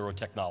various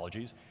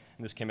neurotechnologies.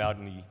 And this came out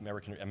in the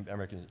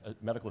American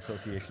Medical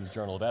Association's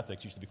Journal of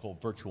Ethics. It used to be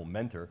called Virtual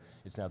Mentor.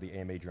 It's now the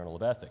AMA Journal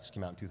of Ethics.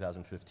 Came out in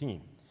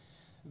 2015.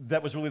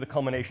 That was really the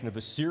culmination of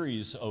a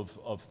series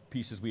of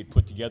pieces we had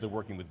put together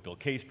working with Bill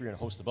Caseby and a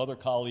host of other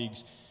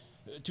colleagues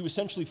to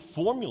essentially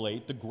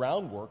formulate the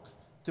groundwork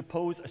to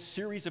pose a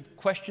series of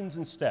questions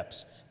and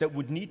steps that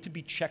would need to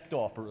be checked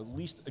off or at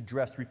least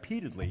addressed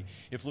repeatedly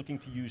if looking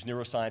to use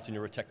neuroscience and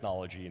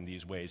neurotechnology in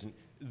these ways. And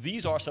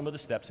these are some of the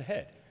steps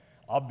ahead.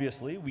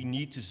 Obviously, we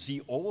need to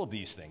see all of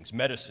these things,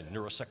 medicine,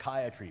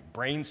 neuropsychiatry,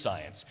 brain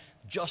science,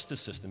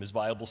 justice system as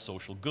viable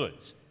social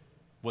goods.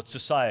 What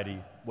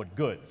society, what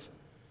goods?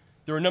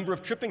 There are a number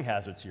of tripping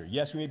hazards here.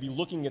 Yes, we may be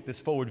looking at this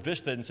forward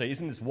vista and say,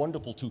 isn't this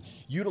wonderful to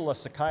utilize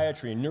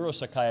psychiatry and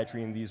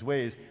neuropsychiatry in these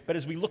ways? But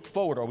as we look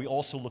forward, are we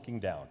also looking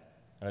down?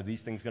 And are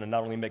these things going to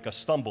not only make us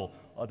stumble,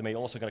 they may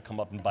also going to come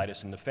up and bite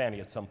us in the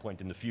fanny at some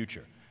point in the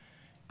future?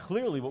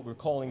 Clearly, what we're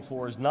calling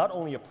for is not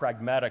only a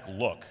pragmatic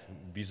look,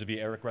 vis-a-vis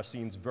Eric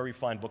Racine's very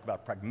fine book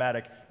about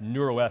pragmatic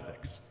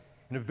neuroethics,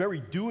 in a very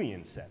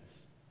Deweyan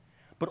sense,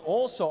 but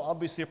also,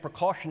 obviously, a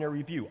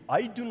precautionary view.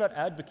 I do not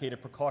advocate a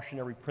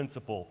precautionary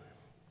principle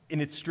in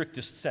its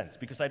strictest sense,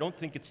 because I don't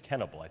think it's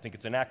tenable. I think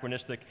it's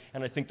anachronistic,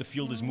 and I think the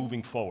field is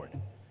moving forward.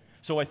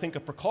 So I think a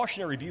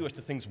precautionary view as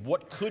to things,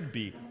 what could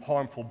be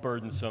harmful,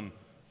 burdensome,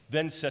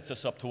 then sets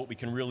us up to what we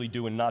can really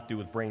do and not do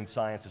with brain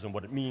sciences and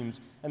what it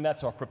means, and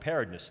that's our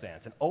preparedness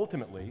stance. And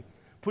ultimately,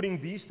 putting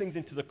these things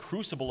into the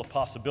crucible of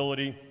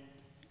possibility,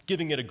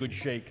 giving it a good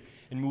shake,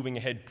 and moving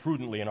ahead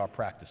prudently in our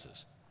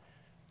practices.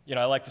 You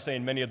know, I like to say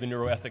in many of the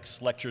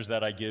neuroethics lectures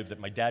that I give that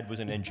my dad was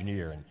an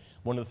engineer, and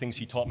one of the things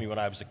he taught me when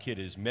I was a kid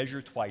is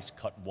measure twice,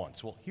 cut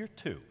once. Well, here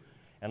too,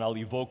 and I'll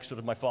evoke sort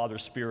of my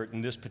father's spirit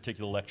in this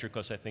particular lecture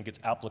because I think it's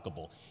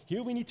applicable.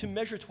 Here we need to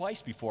measure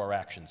twice before our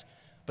actions.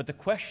 But the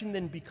question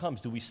then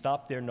becomes, do we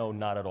stop there? No,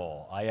 not at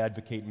all. I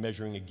advocate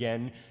measuring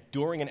again,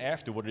 during and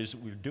after what it is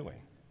that we're doing.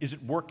 Is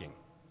it working?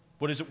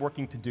 What is it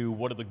working to do?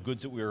 What are the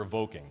goods that we are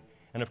evoking?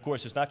 And of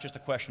course, it's not just a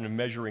question of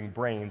measuring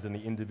brains and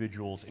the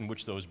individuals in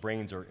which those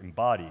brains are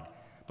embodied,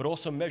 but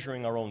also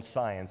measuring our own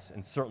science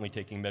and certainly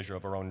taking measure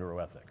of our own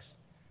neuroethics.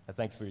 I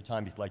thank you for your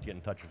time. If you'd like to get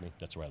in touch with me,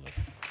 that's where I live.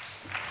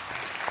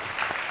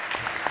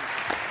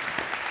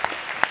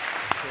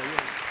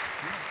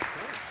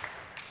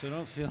 So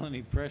don't feel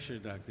any pressure,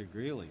 Dr.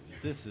 Greely.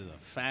 This is a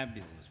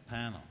fabulous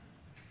panel.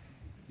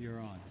 You're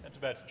on. That's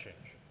about to change.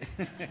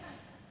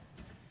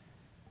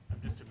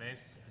 I'm just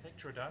amazed. I think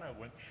Giordano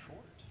went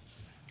short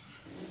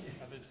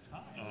of his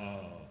time.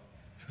 Oh.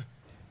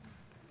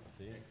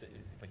 See,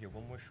 if I hear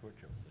one more short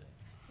joke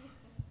today.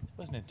 It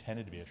wasn't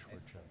intended to be a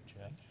short joke,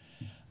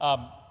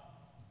 Chad.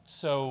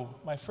 So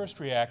my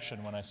first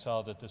reaction when I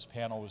saw that this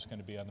panel was going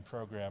to be on the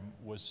program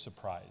was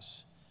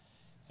surprise.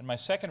 And my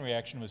second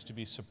reaction was to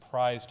be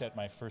surprised at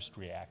my first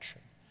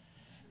reaction.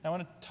 Now, I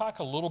want to talk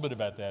a little bit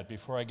about that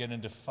before I get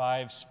into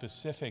 5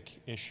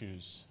 specific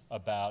issues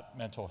about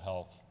mental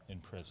health in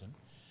prison.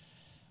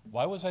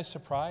 Why was I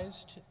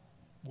surprised?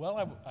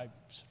 Well,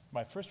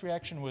 my first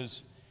reaction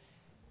was,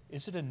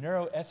 is it a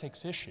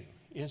neuroethics issue?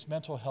 Is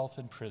mental health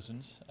in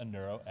prisons a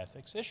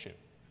neuroethics issue?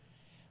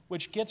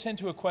 Which gets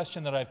into a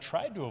question that I've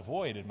tried to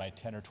avoid in my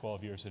 10 or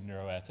 12 years in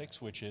neuroethics,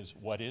 which is,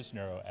 what is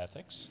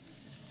neuroethics?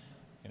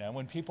 You know,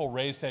 when people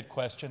raise that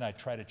question, I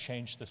try to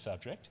change the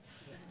subject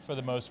for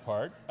the most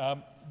part.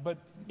 But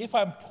if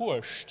I'm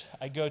pushed,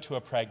 I go to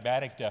a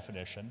pragmatic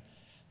definition.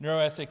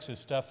 Neuroethics is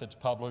stuff that's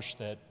published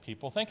that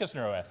people think is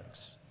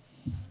neuroethics.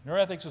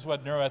 Neuroethics is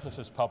what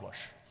neuroethicists publish,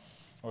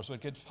 or so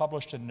it gets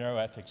published in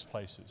neuroethics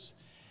places.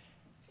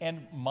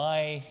 And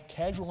my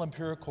casual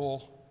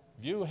empirical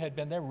view had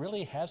been there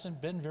really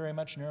hasn't been very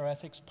much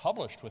neuroethics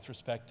published with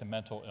respect to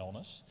mental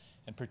illness,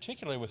 and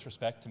particularly with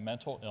respect to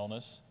mental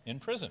illness in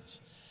prisons.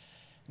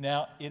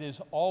 Now, it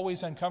is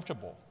always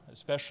uncomfortable,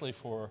 especially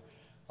for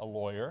a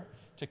lawyer,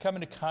 to come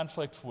into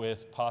conflict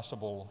with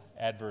possible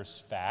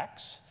adverse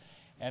facts.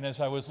 And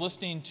as I was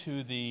listening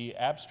to the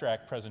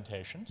abstract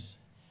presentations,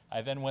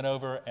 I then went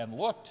over and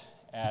looked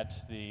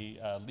at the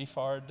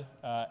Liefard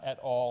et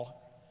al.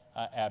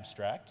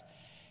 Abstract,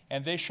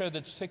 and they show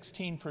that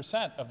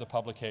 16% of the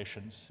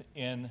publications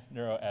in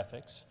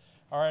neuroethics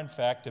are in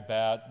fact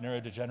about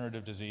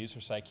neurodegenerative disease or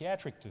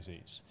psychiatric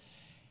disease.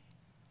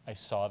 I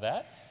saw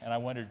that, and I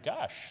wondered,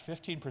 gosh,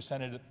 15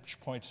 percentage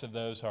points of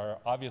those are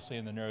obviously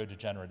in the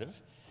neurodegenerative.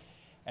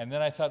 And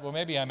then I thought, well,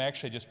 maybe I'm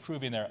actually just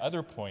proving their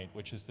other point,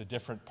 which is the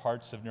different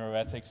parts of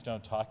neuroethics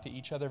don't talk to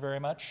each other very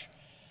much.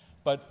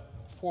 But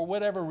for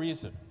whatever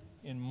reason,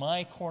 in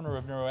my corner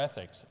of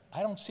neuroethics,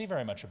 I don't see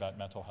very much about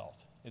mental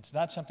health. It's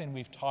not something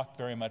we've talked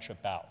very much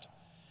about.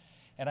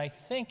 And I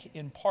think,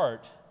 in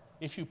part,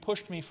 if you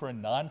pushed me for a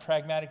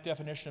non-pragmatic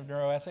definition of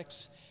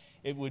neuroethics,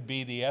 it would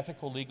be the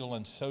ethical, legal,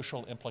 and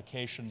social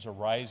implications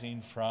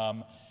arising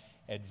from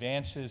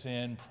advances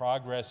in,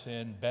 progress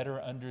in, better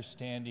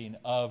understanding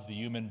of the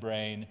human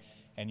brain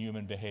and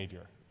human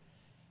behavior.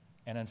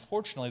 And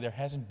unfortunately, there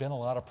hasn't been a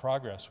lot of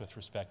progress with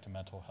respect to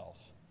mental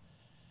health.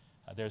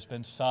 There's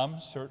been some,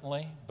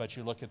 certainly, but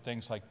you look at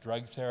things like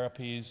drug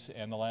therapies,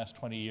 and the last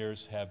 20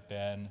 years have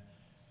been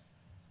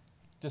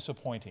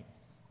disappointing,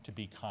 to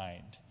be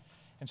kind.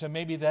 And so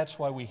maybe that's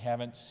why we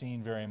haven't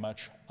seen very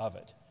much of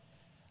it.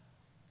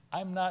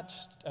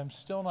 I'm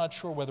still not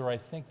sure whether I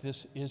think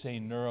this is a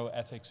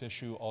neuroethics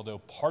issue, although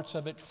parts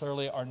of it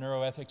clearly are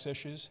neuroethics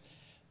issues,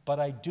 but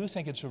I do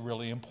think it's a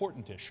really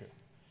important issue.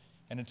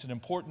 And it's an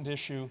important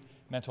issue.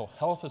 Mental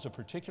health is a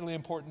particularly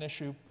important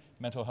issue.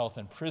 Mental health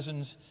in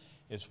prisons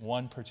is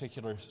one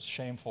particular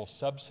shameful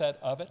subset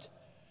of it.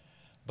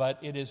 But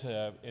it is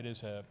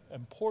an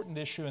important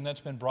issue, and that's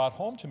been brought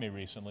home to me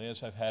recently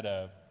as I've had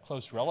a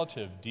close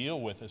relative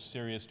deal with a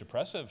serious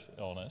depressive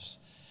illness.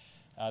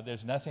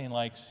 There's nothing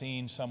like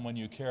seeing someone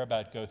you care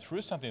about go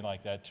through something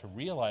like that to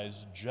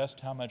realize just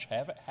how much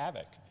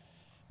havoc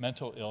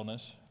mental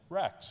illness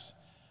wreaks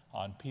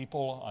on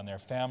people, on their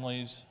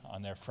families,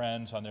 on their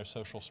friends, on their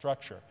social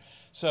structure.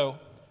 So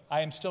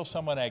I am still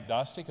somewhat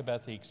agnostic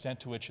about the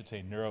extent to which it's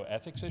a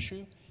neuroethics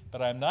issue,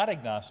 but I'm not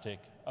agnostic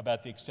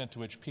about the extent to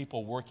which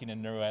people working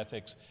in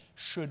neuroethics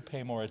should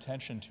pay more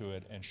attention to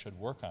it and should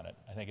work on it.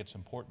 I think it's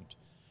important.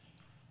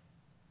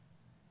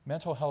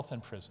 Mental health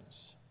in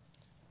prisons.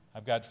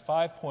 I've got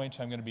 5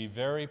 points. I'm going to be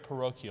very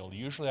parochial.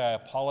 Usually I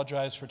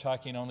apologize for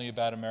talking only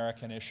about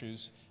American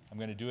issues. I'm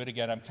going to do it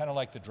again. I'm kind of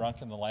like the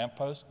drunk in the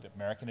lamppost. The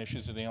American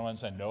issues are the only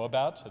ones I know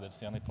about, so that's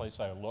the only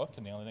place I look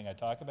and the only thing I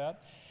talk about.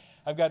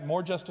 I've got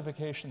more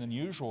justification than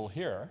usual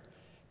here,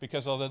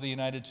 because although the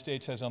United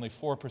States has only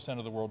 4%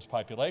 of the world's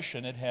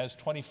population, it has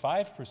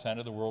 25%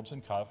 of the world's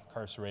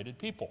incarcerated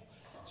people.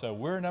 So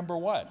we're number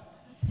one,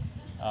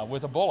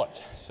 with a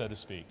bullet, so to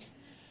speak.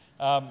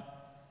 5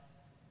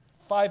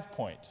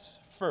 points.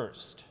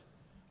 First,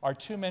 are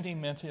too many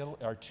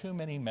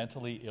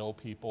mentally ill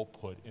people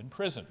put in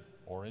prison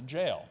or in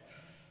jail?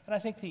 And I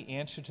think the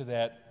answer to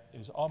that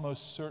is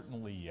almost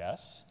certainly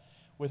yes,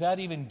 without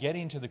even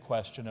getting to the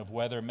question of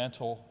whether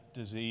mental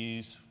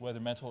disease,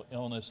 whether mental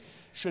illness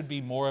should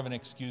be more of an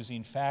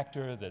excusing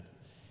factor that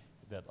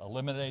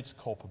eliminates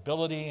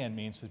culpability and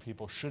means that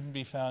people shouldn't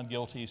be found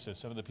guilty, so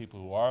some of the people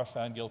who are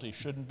found guilty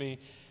shouldn't be.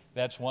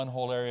 That's one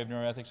whole area of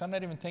neuroethics. I'm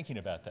not even thinking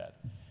about that.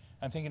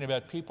 I'm thinking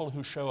about people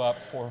who show up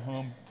for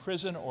whom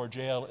prison or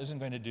jail isn't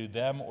going to do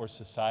them or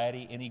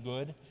society any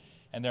good,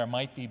 and there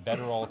might be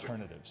better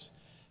alternatives.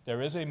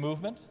 There is a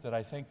movement that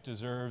I think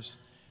deserves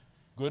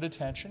good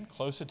attention,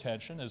 close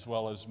attention, as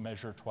well as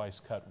measure twice,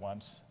 cut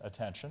once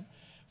attention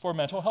for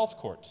mental health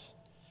courts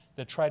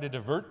that try to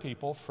divert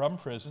people from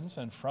prisons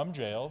and from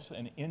jails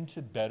and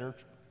into better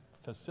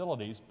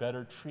facilities,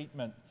 better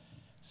treatment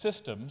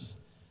systems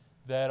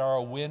that are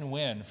a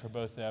win-win for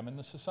both them and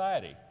the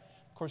society.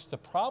 Of course, the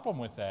problem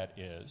with that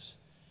is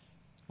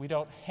we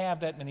don't have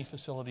that many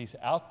facilities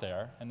out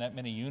there and that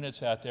many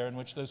units out there in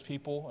which those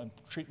people and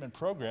treatment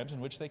programs in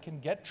which they can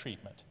get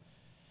treatment.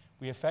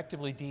 We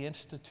effectively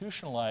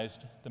deinstitutionalized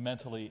the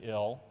mentally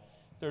ill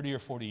 30 or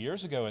 40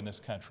 years ago in this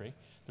country,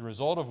 the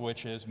result of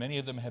which is many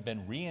of them have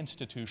been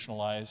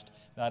reinstitutionalized,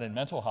 not in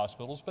mental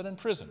hospitals, but in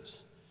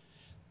prisons.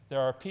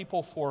 There are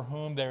people for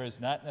whom there is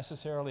not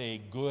necessarily a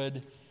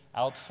good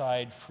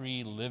outside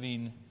free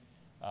living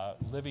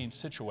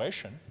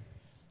situation,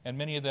 and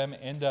many of them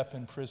end up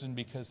in prison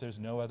because there's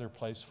no other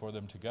place for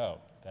them to go.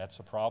 That's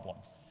a problem.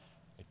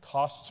 It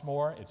costs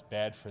more, it's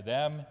bad for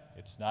them,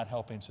 it's not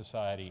helping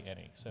society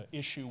any. So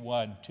issue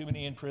one, too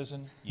many in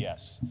prison?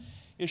 Yes.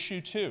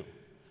 Issue two,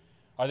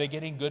 are they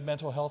getting good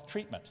mental health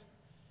treatment?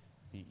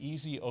 The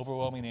easy,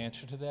 overwhelming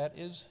answer to that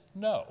is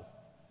no.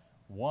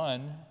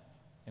 One,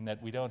 in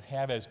that we don't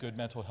have as good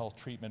mental health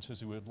treatments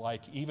as we would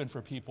like, even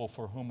for people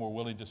for whom we're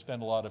willing to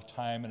spend a lot of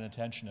time and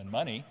attention and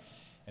money.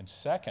 And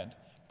second,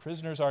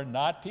 prisoners are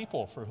not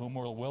people for whom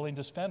we're willing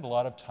to spend a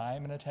lot of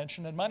time and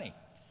attention and money.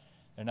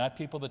 They're not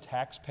people that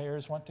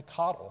taxpayers want to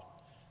coddle.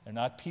 They're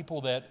not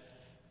people that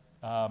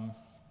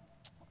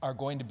are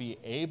going to be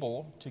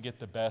able to get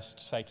the best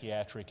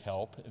psychiatric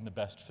help in the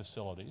best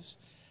facilities.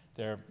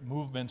 Their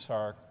movements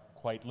are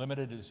quite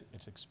limited.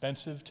 It's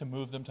expensive to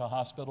move them to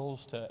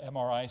hospitals, to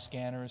MRI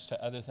scanners,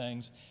 to other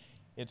things.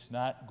 It's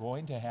not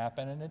going to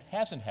happen, and it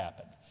hasn't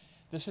happened.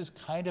 This is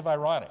kind of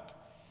ironic,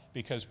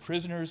 because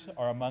prisoners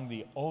are among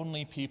the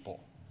only people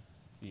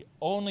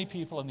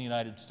in the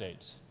United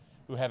States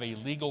who have a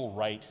legal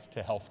right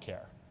to health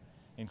care,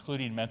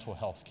 including mental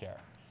health care.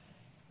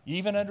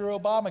 Even under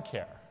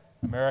Obamacare,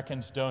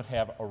 Americans don't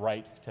have a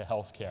right to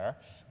health care,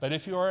 but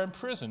if you are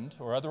imprisoned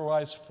or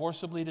otherwise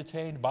forcibly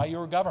detained by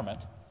your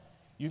government,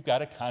 you've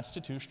got a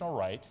constitutional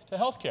right to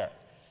health care.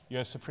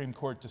 U.S. Supreme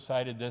Court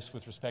decided this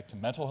with respect to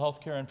mental health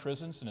care in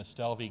prisons in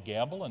Estelle v.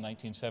 Gamble in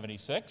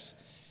 1976.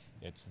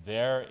 It's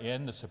there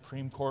in the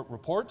Supreme Court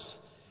reports.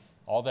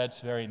 All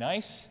that's very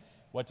nice.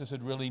 What does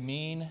it really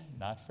mean?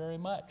 Not very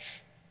much.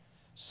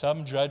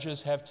 Some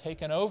judges have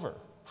taken over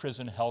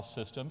prison health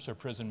systems or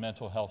prison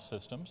mental health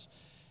systems,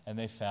 and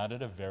they found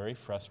it a very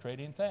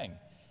frustrating thing.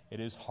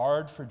 It is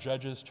hard for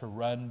judges to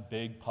run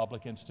big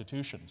public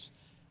institutions,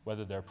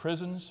 whether they're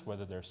prisons,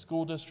 whether they're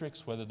school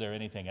districts, whether they're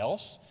anything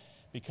else,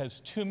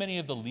 because too many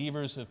of the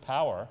levers of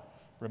power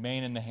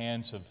remain in the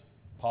hands of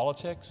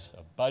politics,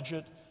 of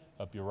budget,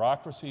 of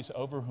bureaucracies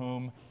over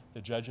whom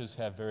the judges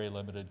have very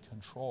limited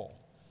control.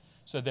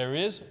 So there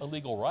is a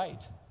legal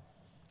right,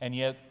 and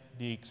yet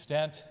the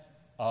extent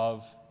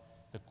of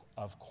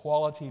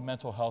quality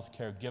mental health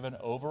care given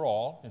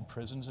overall in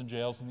prisons and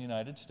jails in the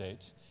United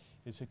States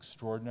is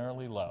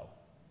extraordinarily low.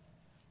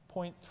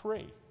 Point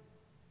three,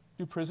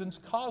 do prisons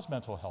cause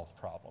mental health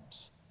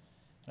problems?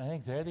 And I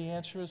think there the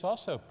answer is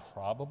also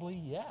probably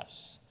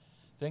yes.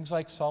 Things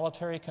like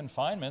solitary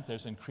confinement,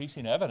 there's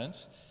increasing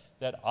evidence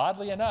that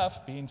oddly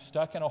enough, being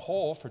stuck in a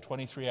hole for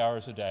 23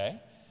 hours a day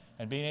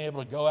and being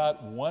able to go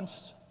out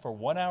once for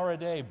 1 hour a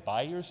day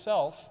by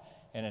yourself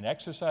in an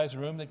exercise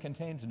room that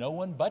contains no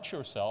one but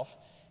yourself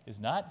is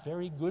not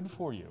very good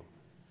for you.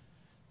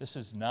 This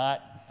is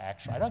not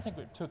actually, I don't think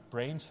it took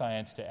brain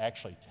science to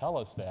actually tell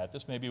us that.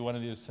 This may be one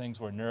of those things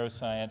where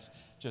neuroscience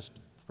just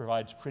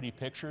provides pretty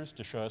pictures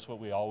to show us what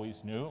we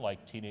always knew,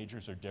 like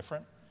teenagers are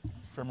different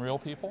from real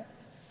people.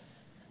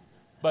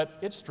 But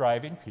it's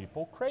driving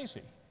people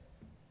crazy.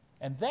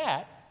 And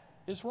that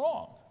is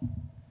wrong.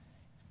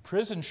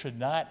 Prison should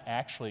not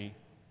actually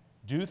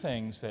do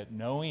things that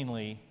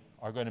knowingly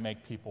are going to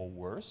make people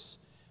worse,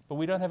 but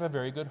we don't have a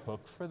very good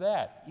hook for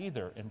that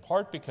either, in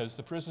part because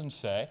the prisons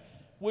say,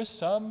 with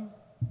some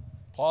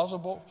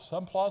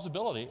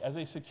plausibility as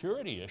a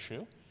security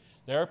issue,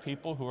 there are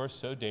people who are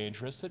so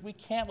dangerous that we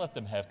can't let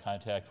them have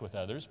contact with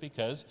others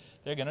because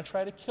they're going to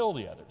try to kill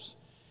the others.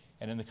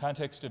 And in the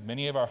context of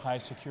many of our high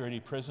security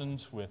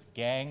prisons with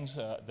gangs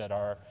that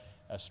are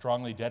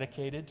strongly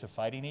dedicated to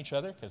fighting each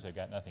other because they've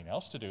got nothing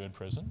else to do in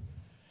prison,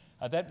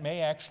 that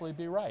may actually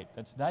be right.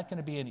 That's not going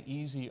to be an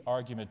easy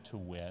argument to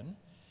win.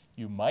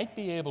 You might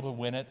be able to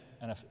win it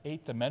on an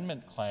Eighth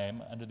Amendment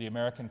claim under the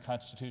American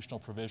constitutional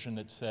provision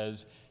that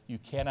says you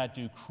cannot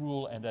do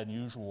cruel and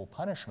unusual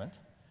punishment.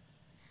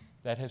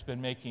 That has been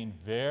making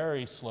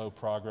very slow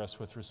progress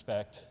with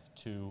respect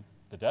to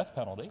the death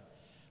penalty.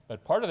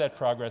 But part of that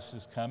progress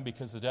has come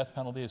because the death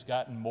penalty has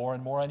gotten more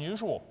and more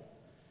unusual.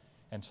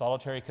 And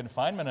solitary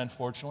confinement,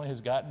 unfortunately,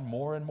 has gotten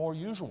more and more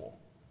usual.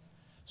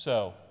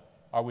 So,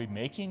 are we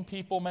making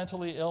people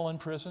mentally ill in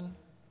prison?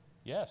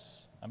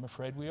 Yes, I'm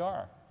afraid we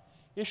are.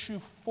 Issue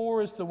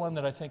 4 is the one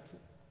that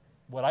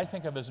what I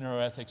think of as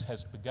neuroethics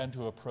has begun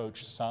to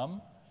approach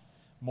some,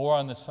 more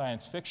on the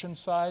science fiction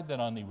side than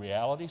on the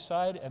reality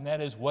side, and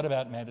that is, what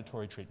about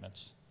mandatory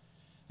treatments?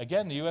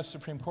 Again, the US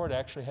Supreme Court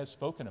actually has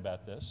spoken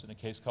about this in a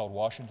case called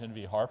Washington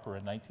v. Harper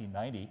in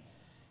 1990.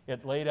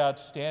 It laid out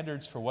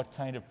standards for what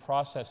kind of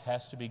process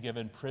has to be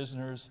given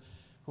prisoners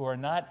who are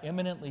not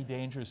imminently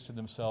dangerous to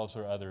themselves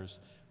or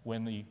others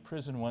when the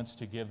prison wants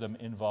to give them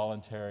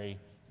involuntary,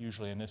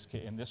 usually in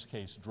this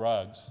case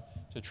drugs,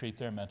 to treat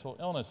their mental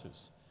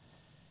illnesses.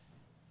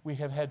 We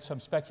have had some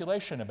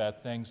speculation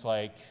about things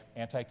like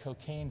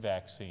anti-cocaine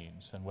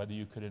vaccines and whether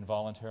you could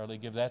involuntarily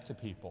give that to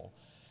people,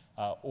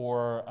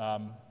 or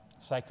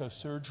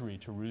psychosurgery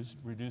to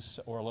reduce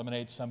or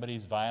eliminate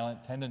somebody's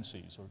violent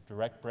tendencies, or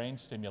direct brain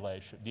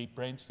stimulation, deep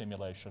brain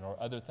stimulation, or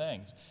other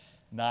things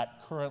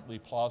not currently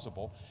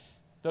plausible.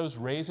 Those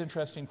raise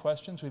interesting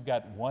questions. We've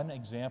got one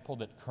example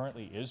that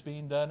currently is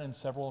being done in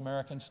several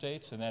American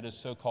states, and that is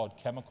so-called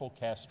chemical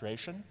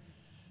castration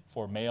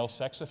for male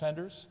sex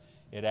offenders.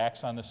 It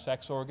acts on the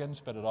sex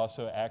organs, but it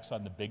also acts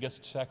on the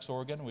biggest sex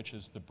organ, which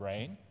is the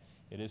brain.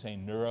 It is a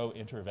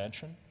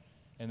neurointervention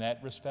in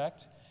that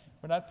respect.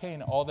 We're not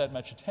paying all that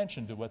much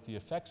attention to what the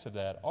effects of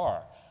that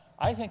are.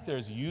 I think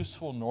there's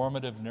useful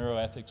normative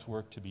neuroethics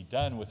work to be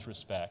done with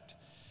respect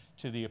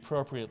to the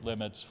appropriate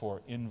limits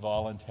for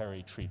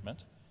involuntary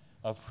treatment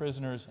of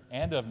prisoners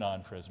and of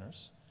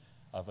non-prisoners,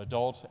 of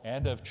adults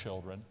and of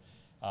children.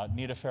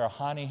 Nita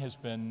Farahani has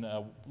been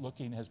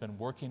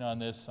working on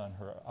this on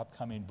her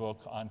upcoming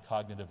book on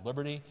cognitive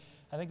liberty.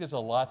 I think there's a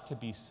lot to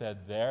be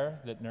said there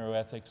that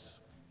neuroethics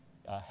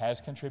has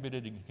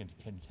contributed and can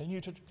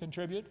continue to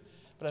contribute,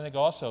 but I think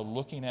also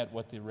looking at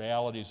what the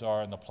realities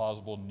are and the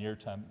plausible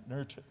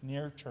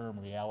near-term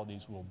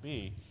realities will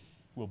be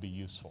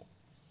useful.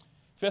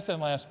 Fifth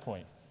and last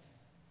point,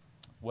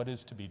 what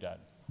is to be done?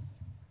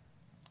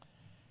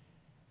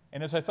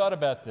 And as I thought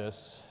about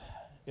this,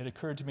 it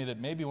occurred to me that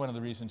maybe one of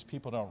the reasons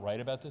people don't write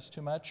about this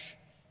too much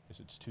is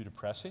it's too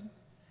depressing.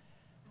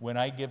 When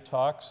I give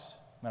talks,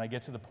 when I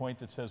get to the point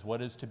that says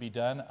what is to be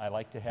done, I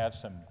like to have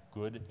some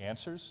good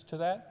answers to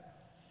that.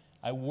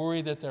 I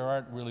worry that there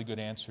aren't really good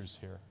answers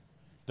here.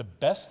 The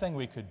best thing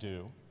we could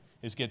do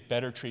is get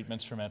better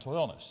treatments for mental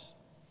illness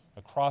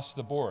across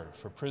the board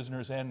for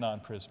prisoners and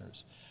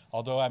non-prisoners.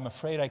 Although I'm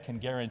afraid I can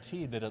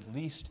guarantee that at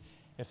least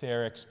if they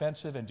are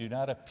expensive and do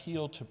not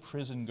appeal to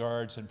prison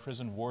guards and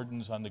prison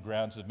wardens on the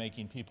grounds of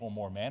making people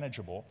more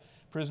manageable,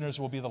 prisoners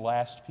will be the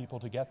last people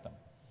to get them.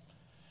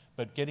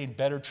 But getting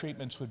better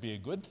treatments would be a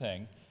good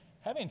thing.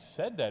 Having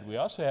said that, we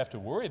also have to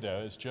worry,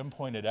 though, as Jim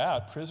pointed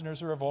out,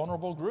 prisoners are a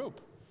vulnerable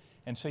group.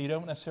 And so you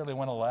don't necessarily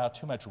want to allow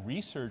too much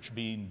research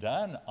being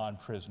done on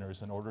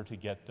prisoners in order to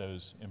get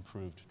those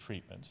improved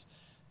treatments.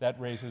 That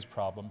raises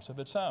problems of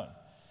its own.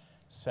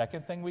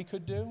 Second thing we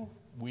could do,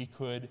 we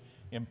could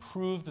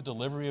improve the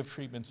delivery of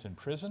treatments in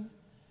prison,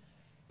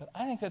 but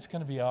I think that's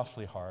going to be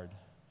awfully hard.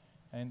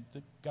 And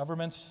the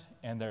governments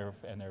and their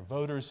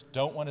voters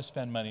don't want to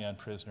spend money on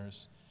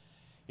prisoners.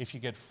 If you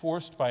get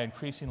forced by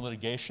increasing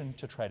litigation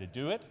to try to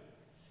do it,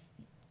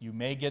 you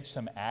may get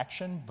some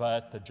action,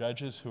 but the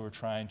judges who are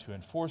trying to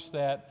enforce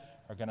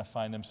that are going to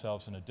find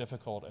themselves in a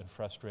difficult and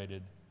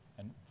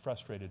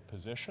frustrated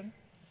position.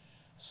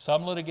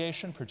 Some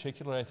litigation,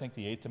 particularly I think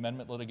the Eighth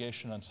Amendment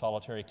litigation on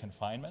solitary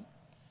confinement,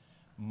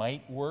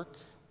 might work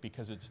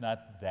because it's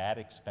not that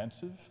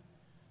expensive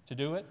to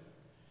do it.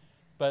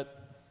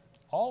 But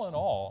all in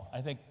all,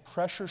 I think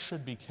pressure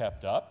should be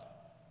kept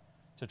up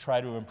to try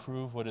to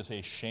improve what is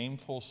a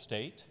shameful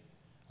state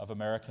of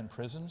American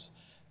prisons.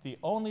 The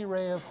only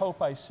ray of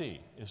hope I see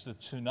is the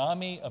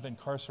tsunami of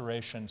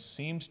incarceration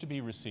seems to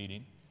be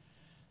receding.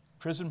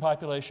 Prison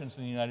populations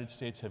in the United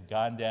States have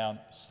gone down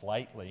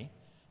slightly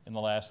in the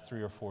last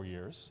 3 or 4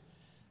 years.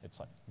 It's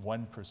like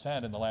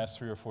 1% in the last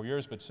 3 or 4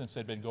 years, but since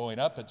they've been going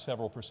up at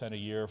several percent a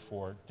year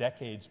for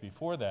decades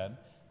before then,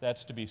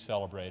 that's to be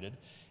celebrated.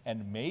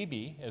 And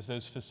maybe as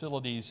those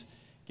facilities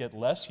get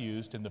less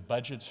used and the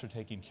budgets for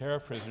taking care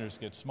of prisoners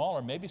get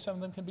smaller, maybe some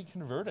of them can be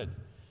converted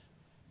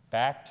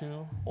back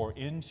to or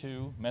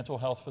into mental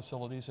health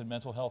facilities and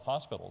mental health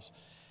hospitals.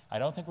 I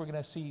don't think we're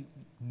going to see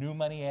new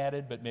money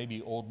added, but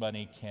maybe old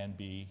money can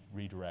be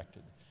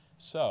redirected.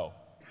 So,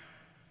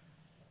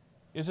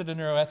 is it a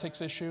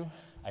neuroethics issue?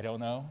 I don't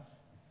know.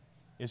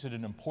 Is it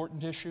an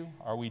important issue?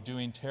 Are we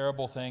doing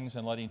terrible things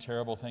and letting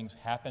terrible things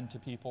happen to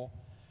people,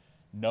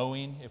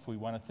 knowing, if we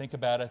want to think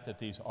about it, that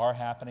these are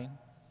happening,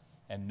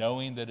 and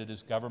knowing that it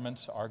is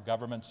our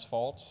government's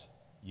faults?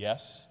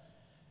 Yes.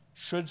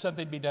 Should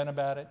something be done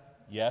about it?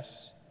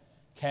 Yes.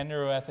 Can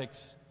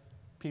neuroethics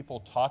people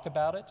talk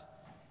about it?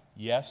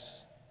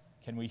 Yes.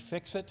 Can we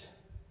fix it?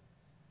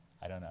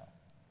 I don't know.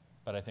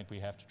 But I think we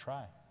have to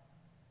try.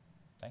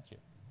 Thank you.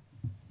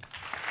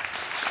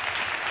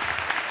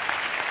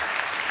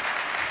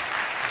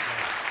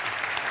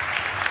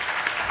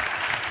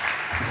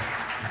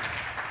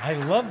 I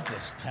love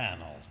this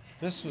panel.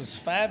 This was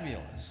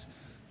fabulous.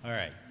 All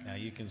right, now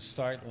you can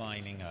start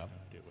lining up.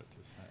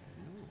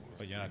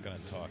 But you're not going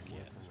to talk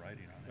yet.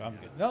 I'm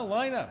good. No,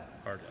 line up.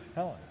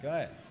 Helen, go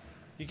ahead.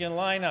 You can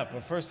line up,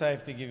 but first I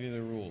have to give you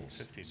the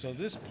rules. So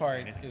this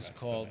part is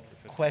called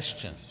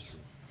questions,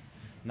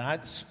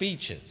 not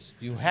speeches.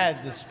 You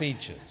had the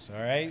speeches,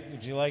 all right?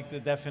 Would you like the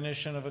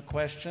definition of a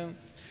question?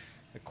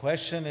 The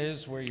question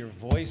is where your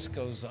voice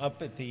goes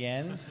up at the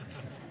end,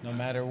 no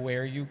matter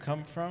where you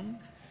come from.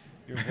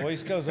 Your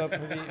voice goes up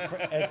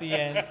at the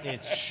end.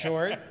 It's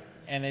short,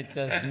 and it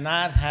does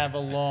not have a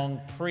long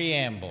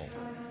preamble.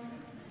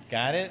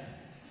 Got it?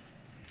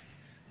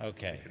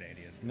 Okay.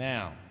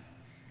 Now,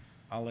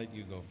 I'll let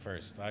you go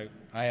first.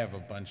 I have a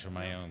bunch of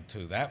my own,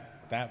 too.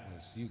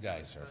 You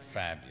guys are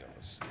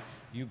fabulous.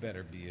 You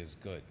better be as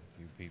good,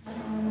 you people.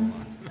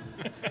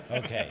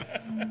 Okay,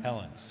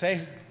 Helen,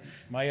 say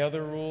my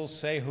other rules,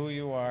 say who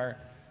you are,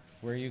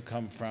 where you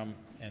come from,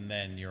 and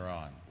then you're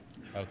on.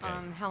 Okay.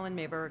 Helen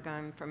Mayberg,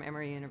 I'm from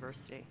Emory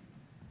University.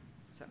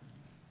 So,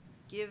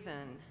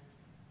 given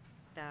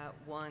that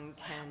one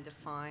can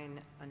define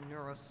a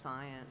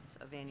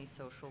neuroscience of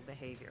antisocial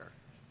behavior,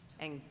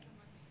 and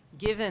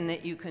given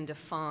that you can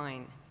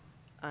define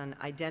an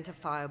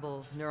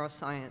identifiable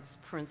neuroscience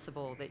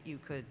principle that you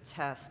could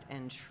test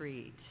and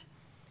treat,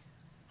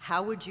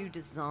 how would you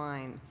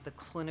design the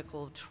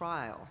clinical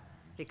trial?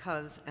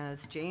 Because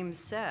as James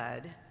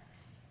said,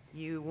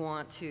 you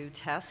want to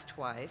test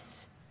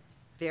twice,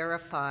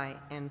 verify,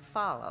 and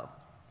follow.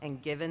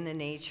 And given the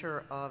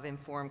nature of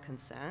informed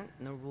consent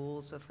and the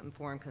rules of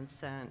informed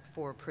consent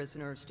for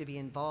prisoners to be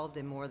involved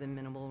in more than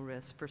minimal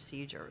risk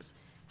procedures,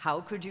 how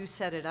could you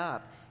set it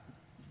up?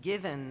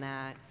 Given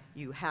that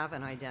you have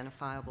an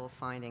identifiable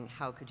finding,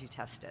 how could you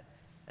test it?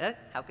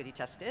 How could you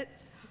test it?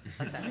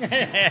 What's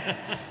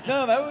that?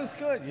 No, that was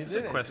good. You There's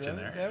did a question it.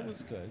 there. That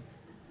was good.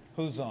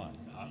 Who's on?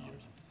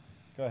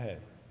 Go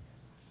ahead.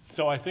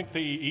 So I think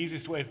the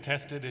easiest way to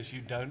test it is you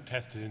don't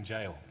test it in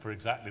jail for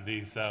exactly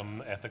these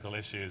ethical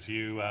issues.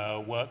 You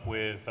work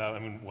with,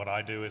 what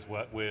I do is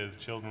work with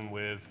children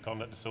with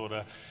conduct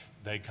disorder.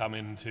 They come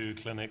into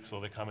clinics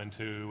or they come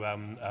into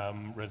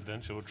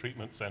residential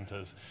treatment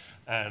centers.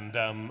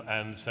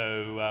 And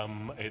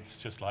so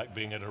it's just like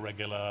being at a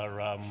regular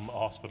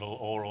hospital,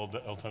 or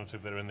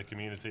alternative, they're in the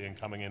community and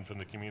coming in from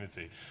the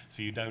community.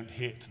 So you don't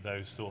hit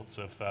those sorts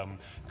of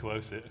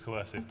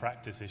coercive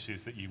practice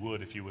issues that you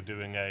would if you were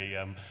doing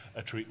a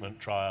treatment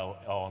trial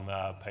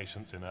on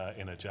patients in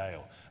a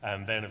jail.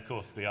 And then, of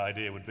course, the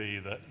idea would be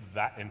that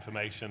that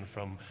information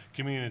from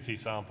community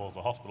samples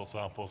or hospital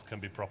samples can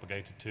be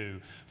propagated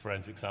to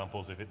forensic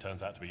samples if it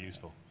turns out to be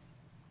useful.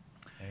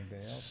 Anybody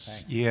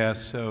else? Yeah,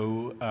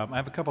 so I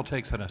have a couple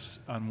takes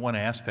on one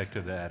aspect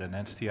of that, and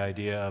that's the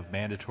idea of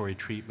mandatory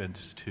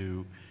treatments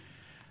to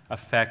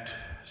affect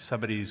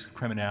somebody's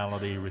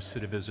criminality,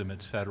 recidivism,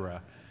 et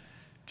cetera.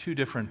 Two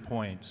different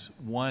points.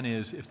 One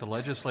is if the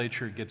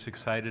legislature gets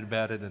excited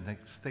about it and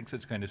thinks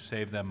it's going to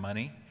save them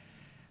money,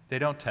 they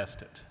don't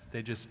test it.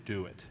 They just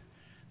do it.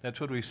 That's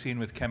what we've seen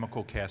with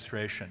chemical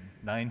castration.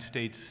 9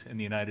 states in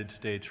the United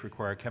States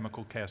require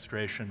chemical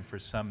castration for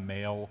some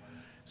male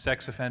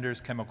sex offenders.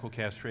 Chemical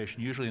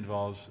castration usually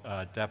involves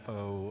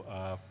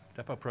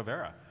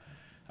Depo-Provera,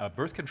 a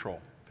birth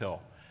control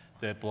pill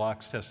that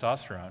blocks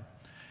testosterone.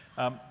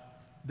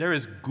 There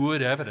is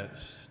good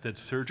evidence that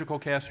surgical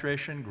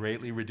castration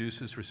greatly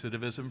reduces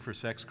recidivism for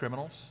sex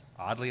criminals.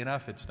 Oddly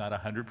enough, it's not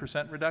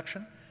 100%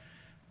 reduction,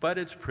 but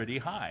it's pretty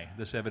high.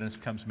 This evidence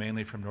comes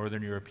mainly from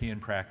Northern European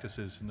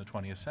practices in the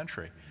 20th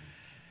century.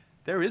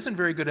 There isn't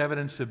very good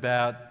evidence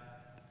about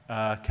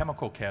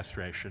chemical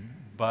castration,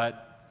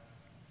 but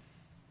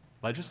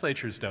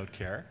legislatures don't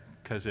care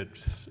because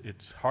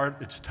it's hard,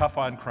 it's tough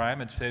on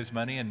crime, it saves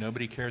money, and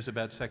nobody cares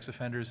about sex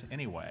offenders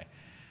anyway.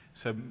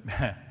 So,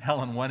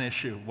 Helen,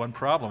 one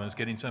problem is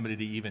getting somebody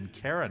to even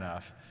care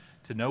enough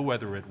to know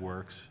whether it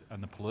works on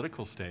the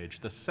political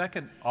stage. The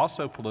second,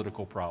 also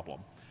political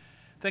problem.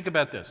 Think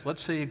about this.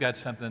 Let's say you've got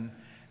something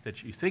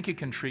that you think you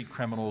can treat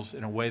criminals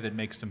in a way that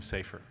makes them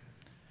safer.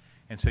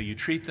 And so you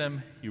treat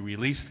them, you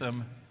release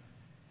them,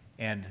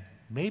 and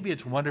maybe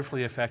it's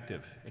wonderfully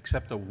effective,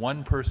 except the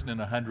 1 person in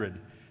 100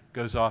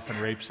 goes off and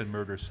rapes and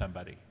murders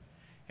somebody.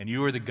 And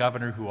you are the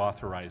governor who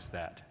authorized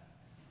that.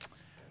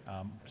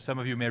 Some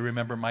of you may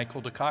remember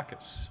Michael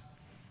Dukakis,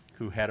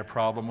 who had a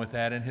problem with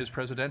that in his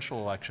presidential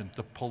election.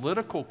 The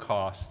political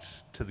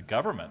costs to the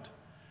government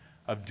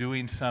of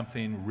doing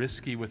something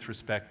risky with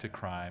respect to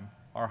crime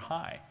are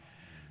high.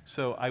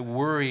 So I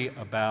worry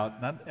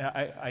about,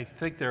 I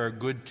think there are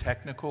good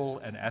technical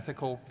and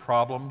ethical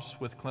problems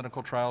with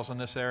clinical trials in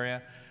this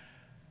area.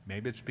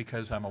 Maybe it's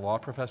because I'm a law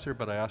professor,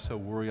 but I also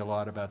worry a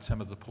lot about some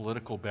of the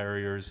political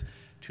barriers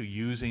to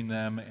using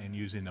them and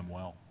using them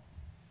well.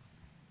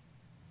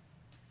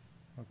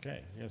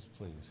 Okay, yes,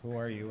 please. Who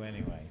are you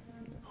anyway?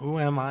 Who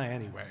am I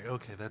anyway?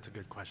 Okay, that's a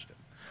good question.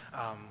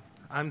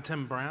 I'm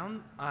Tim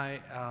Brown. I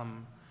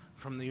am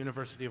from the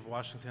University of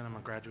Washington. I'm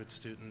a graduate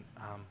student.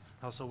 I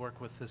also work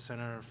with the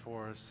Center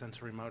for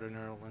Sensory Motor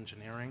Neural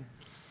Engineering,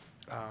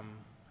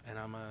 and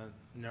I'm a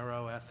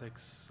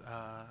neuroethics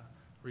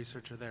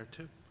researcher there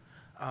too.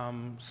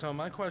 So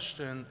my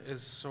question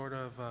is sort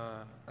of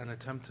an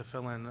attempt to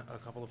fill in a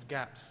couple of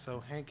gaps.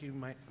 So Hank, you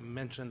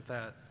mentioned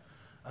that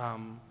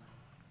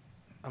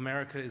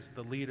America is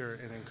the leader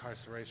in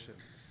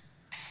incarcerations.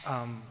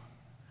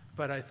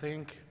 But I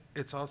think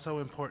it's also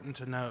important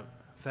to note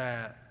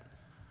that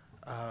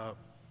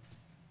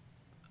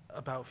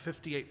about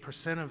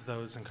 58% of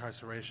those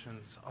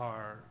incarcerations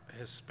are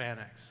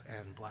Hispanics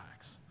and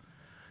blacks.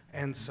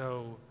 And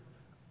so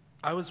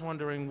I was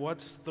wondering,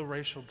 what's the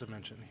racial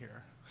dimension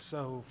here?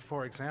 So,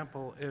 for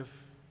example,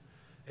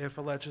 if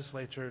a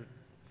legislature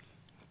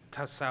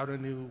tests out a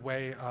new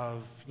way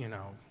of,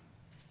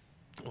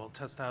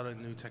 test out a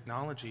new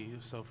technology.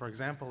 So, for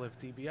example, if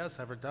DBS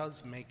ever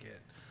does make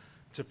it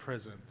to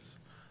prisons,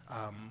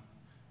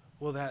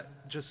 will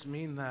that just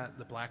mean that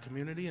the black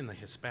community and the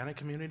Hispanic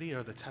community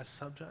are the test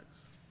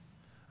subjects?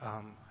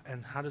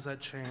 And how does that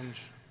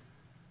change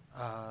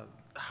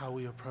how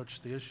we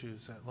approach the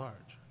issues at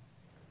large?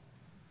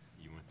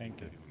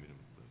 Thank you.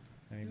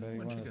 Anybody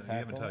want to tackle? You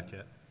haven't talked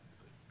yet.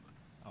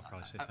 I'll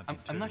probably say something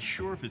too. I'm not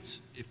sure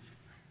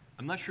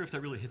I'm not sure if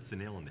that really hits the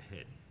nail on the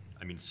head.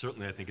 I mean,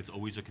 certainly I think it's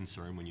always a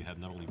concern when you have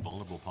not only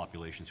vulnerable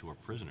populations who are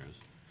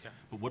prisoners,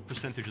 but what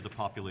percentage of the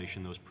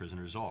population those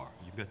prisoners are.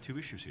 You've got two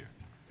issues here.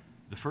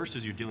 The first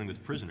is you're dealing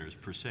with prisoners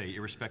per se,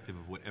 irrespective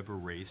of whatever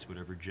race,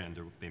 whatever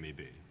gender they may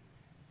be.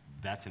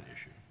 That's an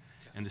issue.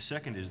 And the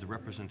second is the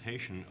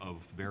representation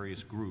of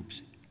various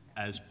groups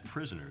as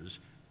prisoners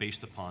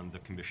based upon the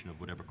commission of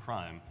whatever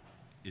crime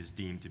is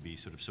deemed to be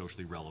sort of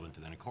socially relevant to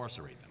then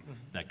incarcerate them.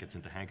 That gets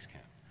into Hank's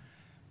camp.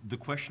 The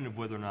question of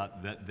whether or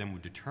not that then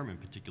would determine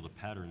particular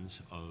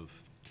patterns of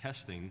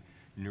testing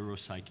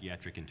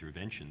neuropsychiatric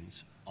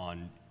interventions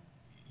on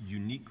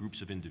unique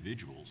groups of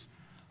individuals,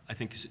 I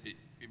think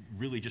it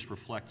really just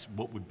reflects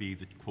what would be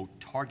the, quote,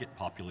 target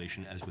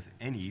population, as with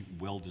any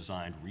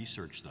well-designed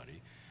research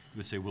study. You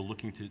would say we're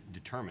looking to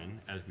determine,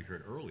 as we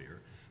heard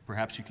earlier,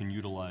 perhaps you can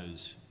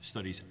utilize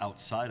studies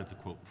outside of the,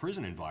 quote,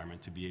 prison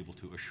environment to be able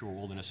to assure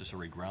all the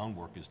necessary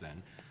groundwork is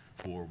then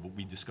for what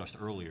we discussed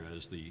earlier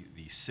as the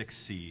 6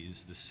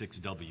 C's, the 6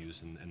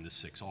 W's, and the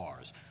 6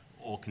 R's,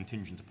 all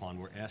contingent upon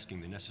we're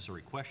asking the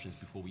necessary questions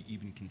before we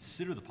even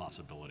consider the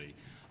possibility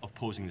of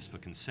posing this for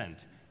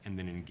consent and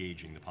then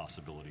engaging the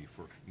possibility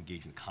for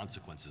engaging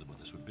consequences of what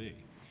this would be.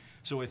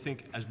 So I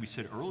think, as we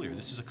said earlier,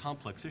 this is a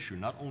complex issue,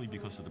 not only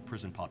because of the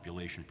prison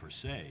population per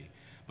se,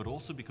 but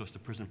also because the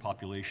prison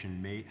population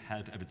may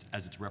have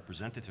as its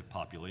representative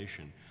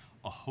population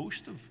a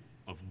host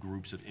of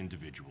groups of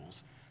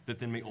individuals that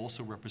then may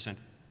also represent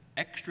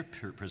extra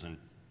prison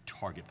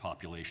target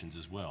populations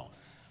as well.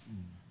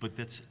 But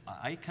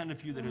I kind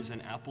of view that as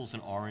an apples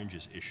and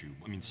oranges issue.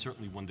 I mean,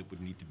 certainly one that would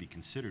need to be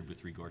considered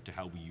with regard to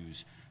how we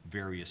use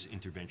various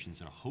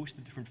interventions in a host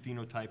of different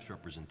phenotypes,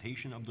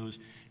 representation of those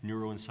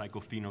neuro and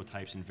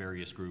psychophenotypes in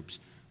various groups,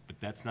 but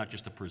that's not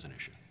just a prison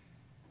issue.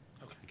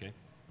 Okay?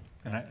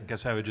 And I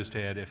guess I would just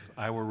add, if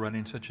I were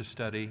running such a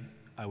study,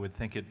 I would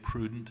think it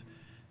prudent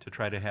to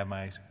try to have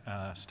my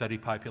study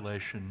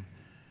population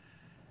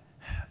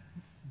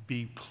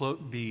be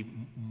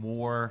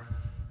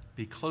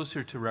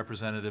closer to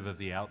representative of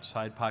the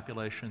outside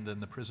population than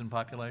the prison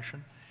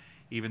population,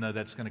 even though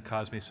that's going to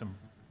cause me some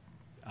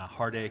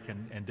heartache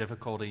and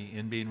difficulty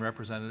in being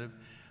representative.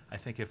 I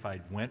think if I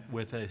went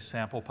with a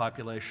sample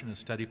population, a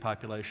study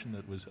population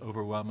that was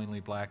overwhelmingly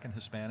black and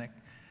Hispanic,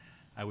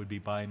 I would be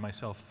buying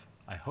myself,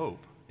 I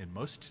hope, in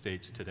most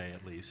states today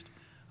at least,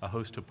 a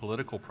host of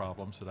political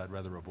problems that I'd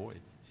rather avoid.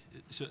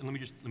 So let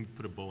me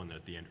put a bow on that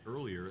at the end.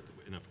 Earlier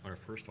in our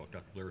first talk,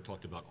 Dr. Blair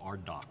talked about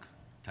RDoC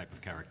type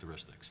of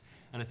characteristics.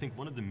 And I think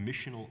one of the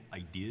missional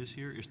ideas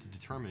here is to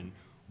determine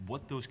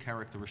what those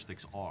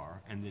characteristics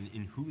are and then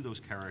in who those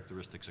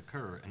characteristics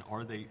occur, and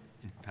are they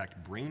in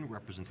fact brain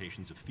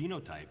representations of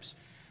phenotypes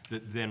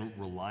that then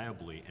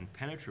reliably and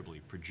penetrably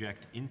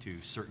project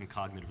into certain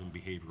cognitive and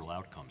behavioral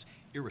outcomes,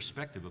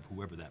 irrespective of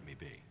whoever that may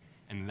be.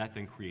 And that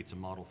then creates a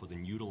model for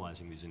then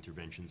utilizing these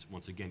interventions,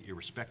 once again,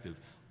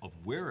 irrespective of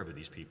wherever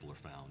these people are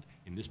found.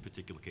 In this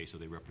particular case, are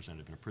they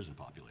representative in a prison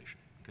population?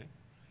 Okay?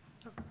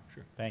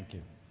 Sure. Thank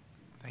you.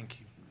 Thank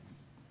you.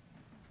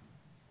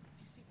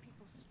 You see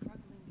people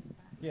struggling in the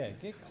back. Yeah,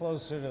 get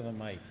closer to the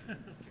mic,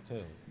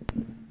 too.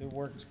 It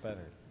works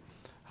better.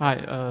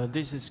 Hi,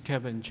 this is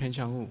Kevin Chen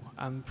Xiangwu.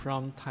 I'm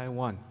from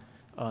Taiwan,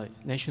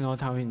 National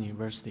Taiwan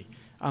University.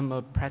 I'm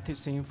a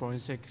practicing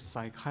forensic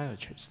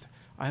psychiatrist.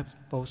 I have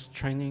both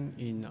training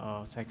in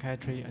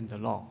psychiatry and the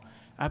law.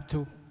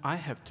 I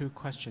have two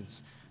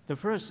questions. The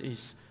first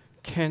is,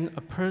 can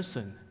a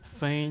person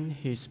feign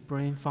his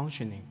brain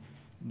functioning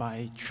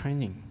by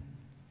training?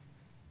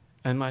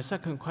 And my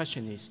second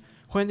question is,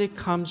 when it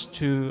comes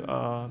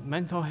to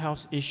mental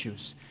health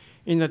issues,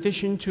 in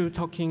addition to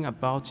talking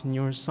about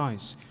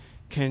neuroscience,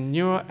 can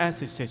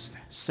neuroethicists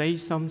say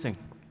something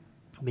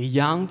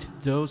beyond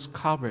those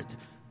covered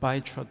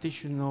by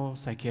traditional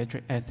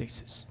psychiatric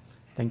ethics?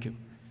 Thank you.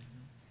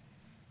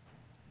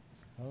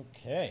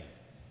 Okay.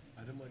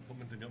 I don't mind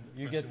commenting on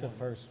You get the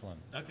first one.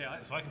 Okay,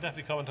 so I can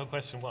definitely comment on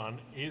question one.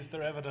 Is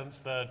there evidence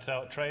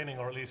that training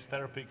or at least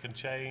therapy can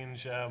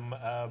change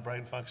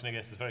brain functioning?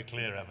 Yes, there's very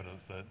clear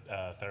evidence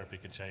that therapy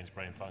can change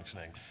brain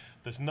functioning.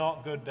 There's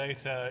not good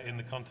data in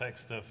the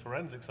context of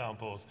forensic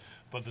samples,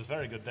 but there's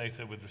very good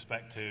data with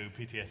respect to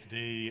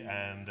PTSD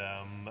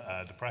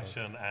and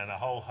depression and a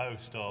whole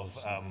host of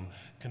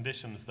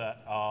conditions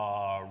that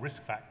are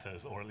risk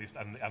factors, or at least,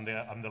 and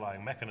the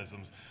underlying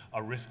mechanisms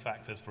are risk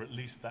factors for at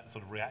least that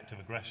sort of reactive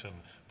aggression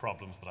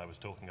problems that I was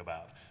talking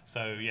about.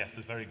 So yes,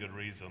 there's very good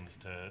reasons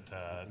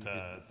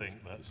to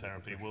think that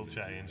therapy will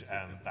change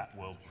and that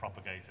will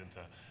propagate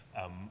into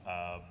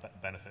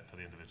benefit for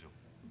the individual.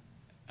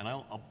 And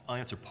I'll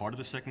answer part of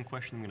the second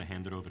question. I'm going to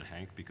hand it over to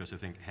Hank, because I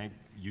think Hank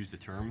used a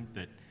term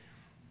that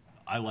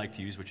I like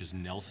to use, which is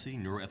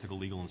NELSI, Neuroethical,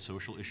 Legal, and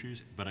Social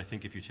Issues. But I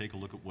think if you take a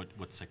look at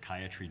what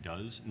psychiatry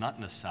does, not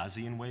in a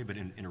Sazian way, but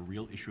in a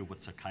real issue of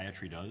what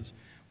psychiatry does,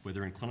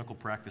 whether in clinical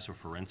practice or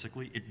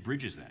forensically, it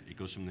bridges that. It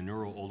goes from the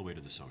neuro all the way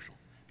to the social,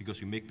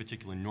 because we make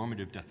particular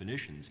normative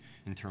definitions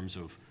in terms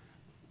of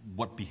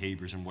what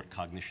behaviors and what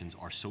cognitions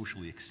are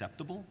socially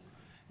acceptable,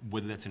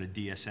 whether that's in a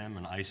DSM,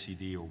 an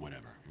ICD, or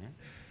whatever. Right?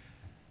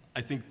 I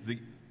think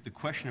the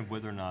question of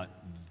whether or not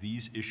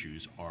these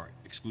issues are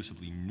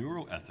exclusively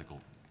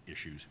neuroethical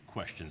issues,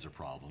 questions, or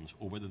problems,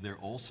 or whether they're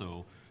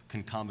also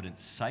concomitant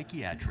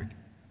psychiatric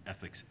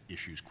ethics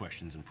issues,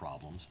 questions, and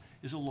problems,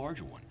 is a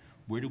larger one.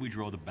 Where do we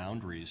draw the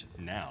boundaries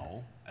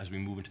now, as we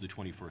move into the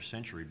 21st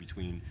century,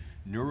 between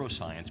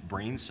neuroscience,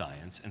 brain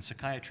science, and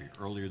psychiatry?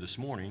 Earlier this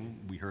morning,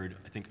 we heard,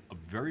 I think, a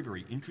very,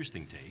 very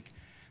interesting take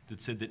that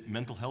said that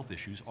mental health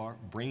issues are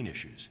brain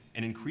issues.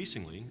 And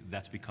increasingly,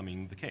 that's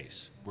becoming the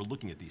case. We're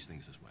looking at these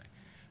things this way.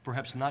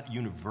 Perhaps not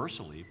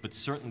universally, but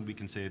certainly we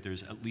can say that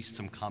there's at least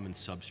some common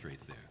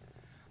substrates there.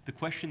 The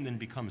question then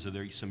becomes, are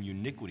there some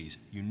uniquities,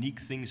 unique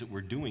things that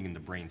we're doing in the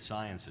brain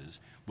sciences,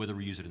 whether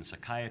we use it in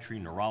psychiatry,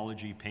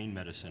 neurology, pain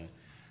medicine,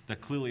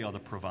 that clearly are the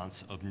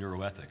province of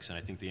neuroethics? And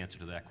I think the answer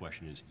to that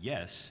question is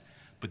yes,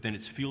 but then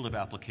its field of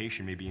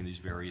application may be in these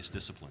various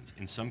disciplines.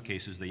 In some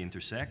cases, they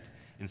intersect.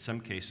 In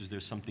some cases,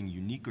 there's something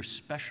unique or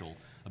special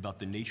about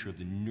the nature of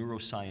the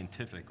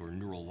neuroscientific or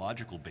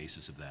neurological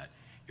basis of that,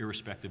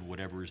 irrespective of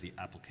whatever is the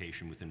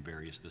application within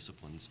various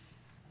disciplines,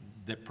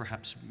 that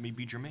perhaps may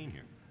be germane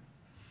here.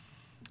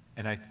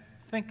 And I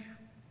think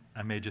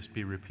I may just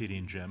be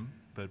repeating Jim,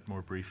 but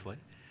more briefly.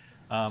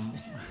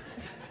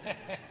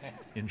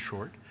 In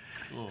short.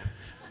 Cool.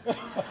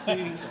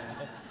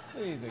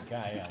 Leave the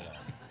guy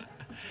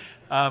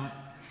alone.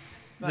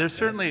 There's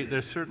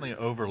certainly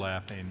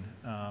overlapping,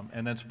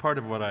 and that's part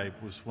of what I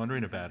was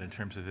wondering about in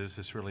terms of, is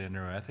this really a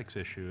neuroethics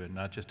issue and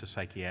not just a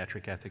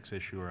psychiatric ethics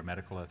issue or a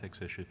medical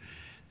ethics issue?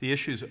 The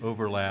issues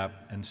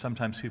overlap, and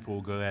sometimes people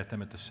will go at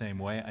them at the same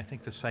way. I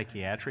think the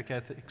psychiatric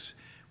ethics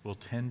will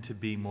tend to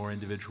be more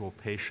individual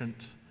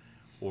patient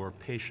or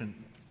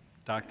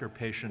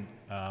doctor-patient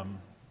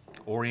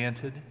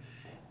oriented.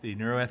 The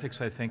neuroethics,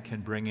 I think,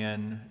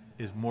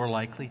 is more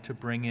likely to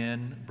bring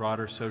in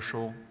broader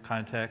social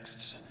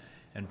contexts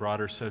and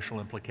broader social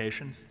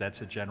implications.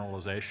 That's a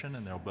generalization,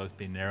 and there'll both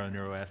be narrow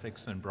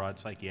neuroethics and broad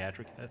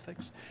psychiatric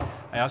ethics.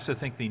 I also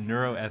think the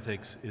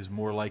neuroethics is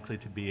more likely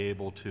to be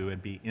able to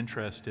and be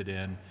interested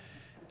in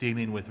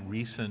dealing with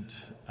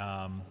recent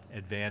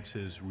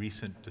advances,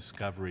 recent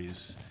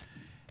discoveries,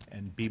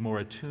 and be more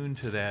attuned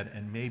to that,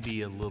 and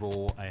maybe a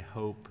little, I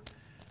hope,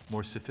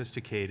 more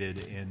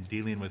sophisticated in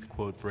dealing with,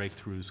 quote,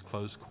 breakthroughs,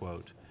 close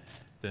quote,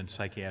 than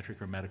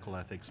psychiatric or medical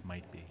ethics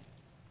might be.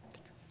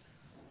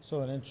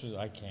 So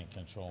I can't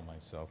control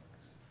myself.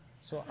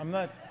 So I'm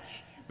not.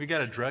 We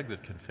got a drug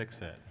that can fix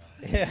that.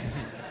 Yeah.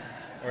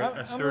 Or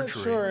a surgery. I'm not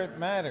sure it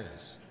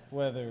matters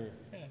whether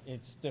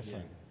it's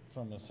different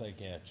from a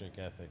psychiatric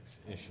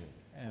ethics issue.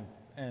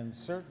 And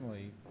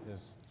certainly,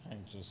 as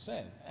Hank just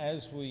said,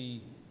 as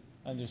we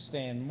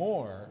understand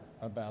more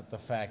about the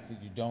fact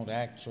that you don't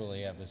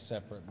actually have a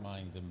separate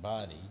mind and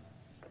body,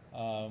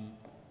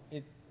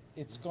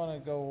 it's going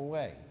to go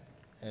away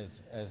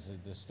as a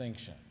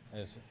distinction.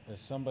 As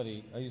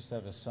somebody, I used to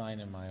have a sign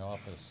in my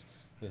office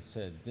that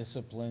said,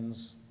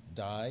 "Disciplines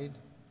died."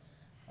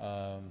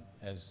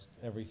 As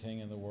everything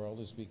in the world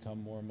has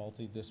become more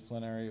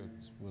multidisciplinary, it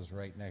was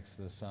right next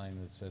to the sign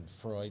that said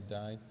Freud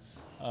died,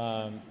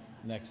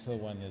 next to the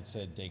one that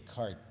said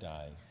Descartes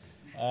died.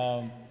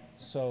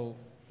 So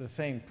the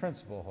same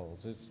principle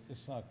holds.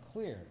 It's not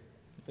clear.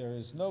 There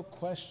is no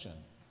question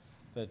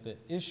that the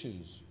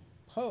issues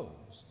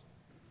posed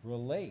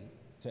relate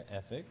to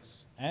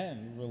ethics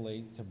and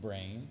relate to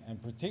brain,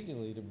 and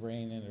particularly to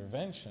brain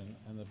intervention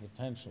and the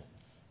potential.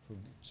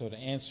 So to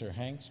answer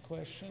Hank's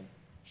question,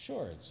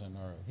 sure,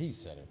 he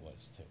said it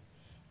was too.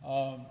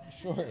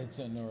 Sure, it's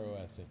a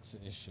neuroethics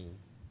issue,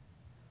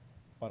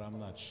 but I'm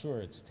not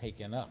sure it's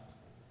taken up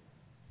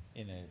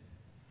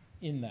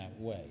in that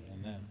way,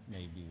 and that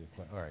may be the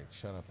question. All right,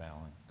 shut up,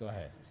 Alan. Go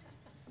ahead.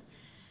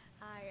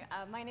 Hi,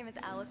 my name is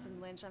Allison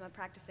Lynch. I'm a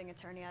practicing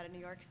attorney out of New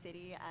York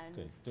City. And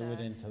Good. Do it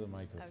into the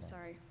microphone. Oh,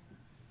 sorry.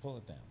 Pull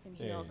it down. In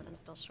heels, and I'm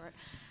still short.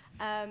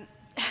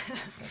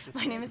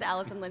 My name is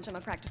Allison Lynch. I'm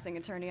a practicing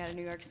attorney out of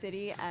New York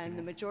City, and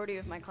the majority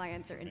of my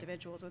clients are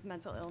individuals with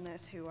mental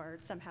illness who are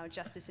somehow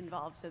justice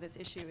involved, so this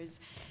issue is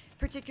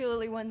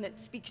particularly one that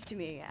speaks to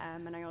me,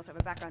 and I also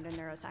have a background in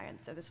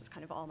neuroscience, so this was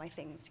kind of all my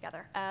things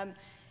together.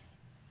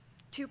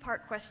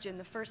 Two-part question.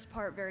 The first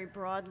part, very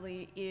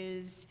broadly,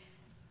 is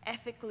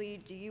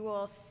ethically, do you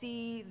all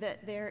see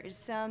that there is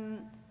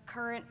some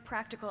current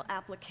practical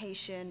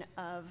application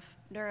of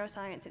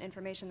neuroscience and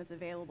information that's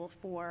available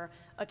for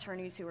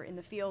attorneys who are in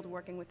the field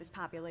working with this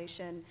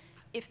population?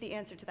 If the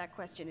answer to that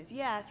question is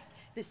yes,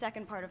 the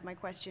second part of my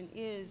question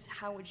is,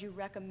 how would you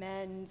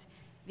recommend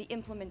the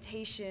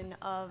implementation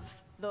of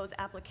those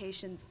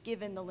applications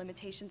given the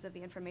limitations of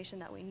the information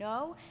that we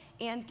know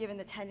and given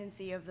the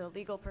tendency of the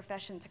legal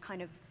profession to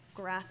kind of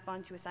grasp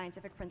onto a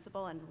scientific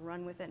principle and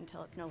run with it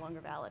until it's no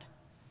longer valid?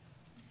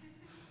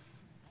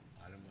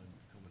 I don't mind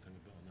commenting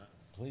a bit on that.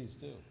 Please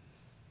do.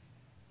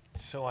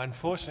 So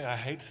unfortunately, I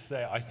hate to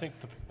say, I think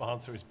the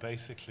answer is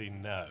basically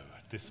no.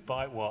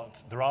 Despite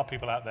what, there are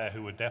people out there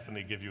who would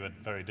definitely give you a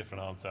very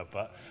different answer,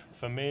 but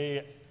for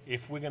me,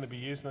 if we're going to be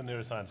using the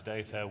neuroscience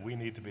data, we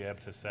need to be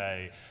able to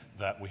say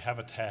that we have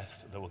a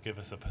test that will give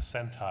us a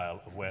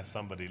percentile of where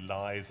somebody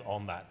lies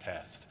on that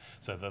test.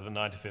 So that the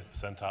 95th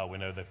percentile, we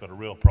know they've got a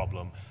real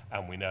problem,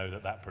 and we know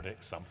that that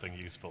predicts something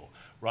useful.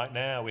 Right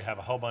now, we have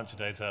a whole bunch of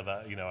data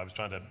that, I was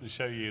trying to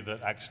show you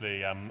that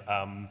actually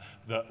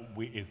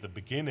is the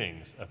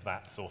beginnings of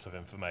that sort of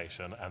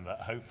information, and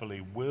that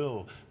hopefully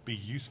will be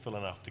useful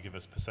enough to give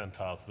us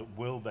percentiles that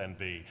will then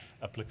be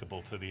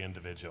applicable to the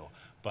individual.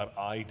 But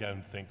I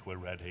don't think we're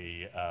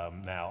ready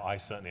now. I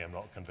certainly am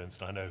not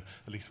convinced. I know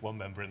at least one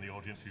member in the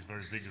audience who's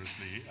very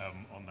vigorously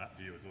on that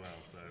view as well.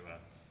 So,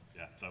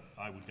 yeah, so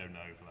I would go no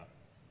for that.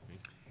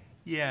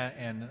 Yeah,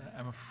 and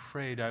I'm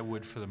afraid I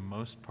would for the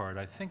most part.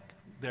 I think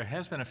there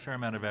has been a fair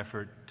amount of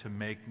effort to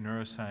make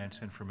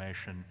neuroscience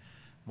information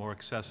more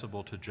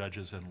accessible to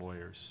judges and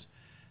lawyers.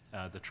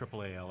 The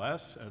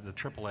AAAS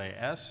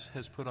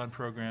has put on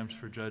programs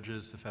for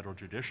judges. The Federal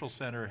Judicial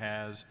Center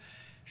has.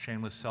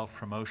 Shameless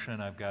self-promotion.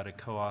 I've got a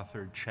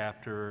co-authored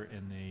chapter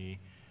in the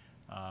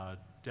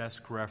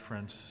desk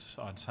reference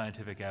on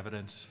scientific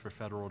evidence for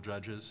federal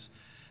judges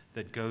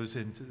that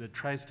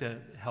tries to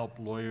help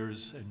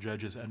lawyers and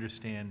judges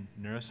understand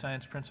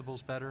neuroscience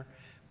principles better,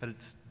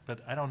 but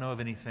I don't know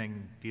of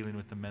anything dealing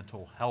with the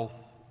mental health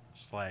 /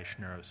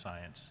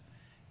 neuroscience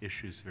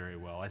issues very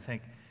well. I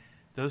think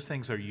those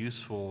things are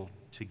useful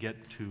to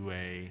get to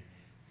a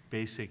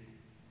basic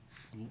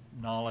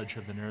knowledge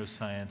of the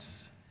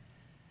neuroscience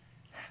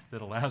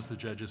that allows the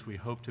judges, we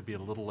hope, to be a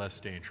little less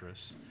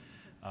dangerous.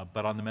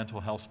 But on the mental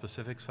health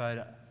specific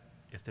side,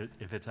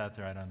 if it's out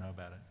there, I don't know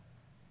about it.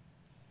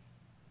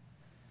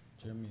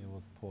 Jim, you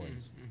look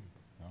poised.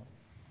 No?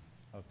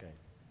 Okay.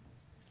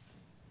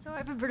 So I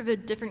have a bit of a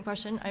different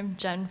question. I'm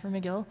Jen from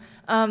McGill.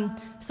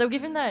 So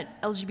given that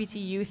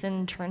LGBT youth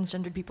and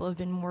transgendered people have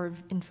been more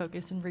in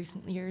focus in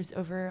recent years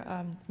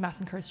over mass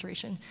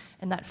incarceration,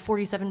 and that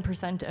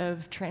 47%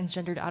 of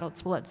transgendered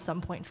adults will at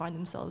some point find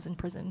themselves in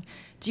prison,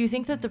 do you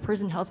think that the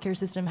prison healthcare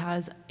system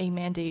has a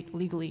mandate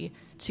legally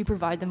to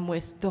provide them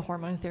with the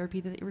hormone therapy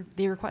that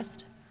they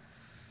request?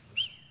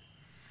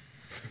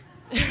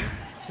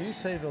 Can you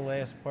say the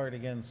last part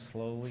again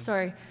slowly?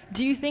 Sorry.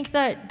 Do you think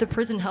that the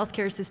prison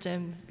healthcare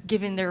system,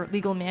 given their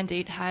legal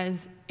mandate,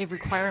 has a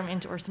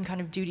requirement or some kind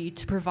of duty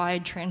to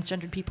provide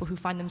transgendered people who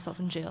find themselves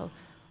in jail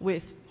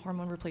with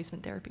hormone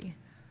replacement therapy?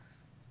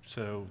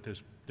 So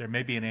there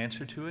may be an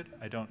answer to it.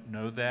 I don't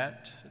know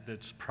that.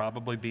 That's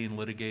probably being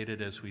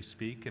litigated as we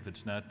speak. If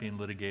it's not being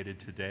litigated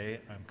today,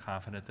 I'm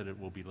confident that it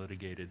will be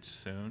litigated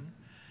soon.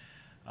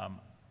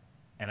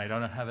 And I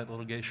don't know how that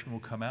litigation will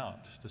come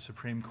out. The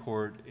Supreme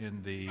Court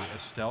in the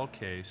Estelle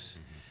case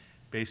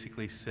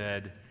basically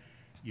said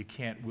you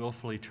can't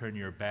willfully turn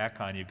your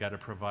back on, you've got to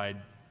provide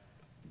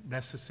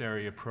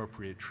necessary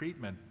appropriate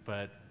treatment,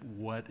 but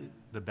what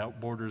the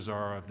borders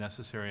are of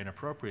necessary and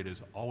appropriate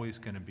is always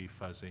going to be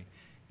fuzzy,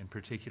 and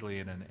particularly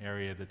in an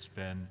area that's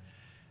been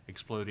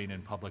exploding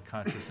in public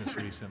consciousness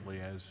recently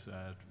as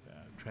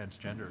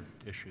transgender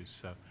issues.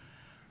 So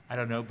I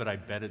don't know, but I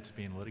bet it's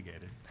being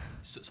litigated.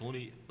 So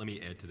let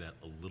me add to that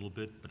a little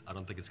bit, but I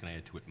don't think it's going to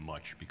add to it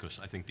much, because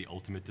I think the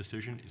ultimate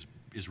decision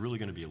is really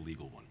going to be a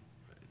legal one,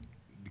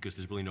 because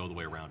there's really no other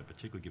way around it,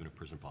 particularly given a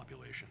prison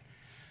population.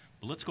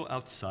 But let's go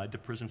outside the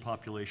prison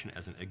population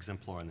as an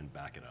exemplar and then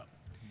back it up.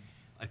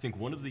 I think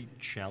one of the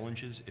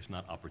challenges, if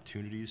not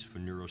opportunities, for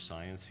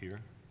neuroscience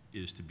here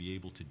is to be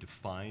able to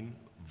define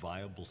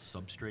viable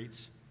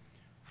substrates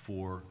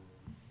for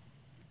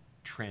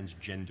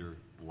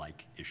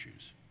transgender-like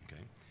issues.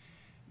 Okay?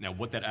 Now,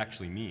 what that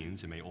actually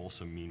means, it may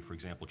also mean, for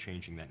example,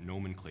 changing that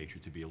nomenclature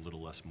to be a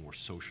little less more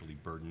socially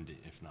burdened,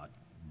 if not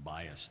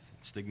biased,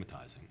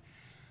 stigmatizing.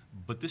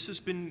 But this has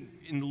been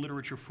in the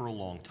literature for a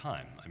long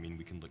time. I mean,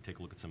 we can take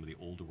a look at some of the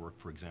older work,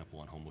 for example,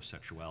 on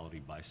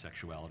homosexuality,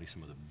 bisexuality,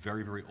 some of the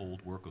very, very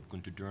old work of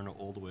Giordano,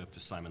 all the way up to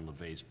Simon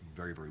LeVay's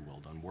very, very well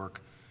done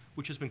work,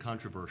 which has been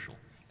controversial.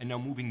 And now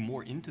moving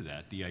more into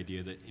that, the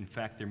idea that, in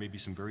fact, there may be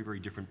some very, very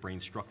different brain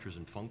structures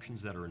and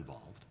functions that are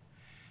involved,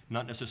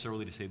 not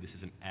necessarily to say this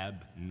is an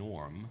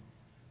abnorm,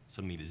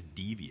 something that is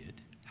deviant.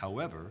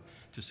 However,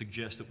 to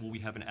suggest that, well, we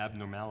have an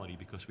abnormality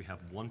because we have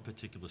one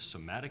particular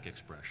somatic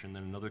expression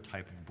and another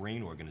type of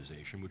brain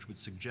organization, which would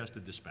suggest a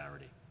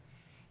disparity.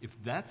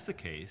 If that's the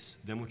case,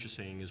 then what you're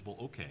saying is, well,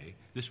 okay,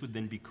 this would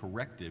then be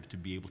corrective to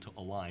be able to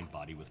align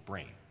body with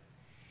brain.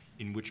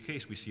 In which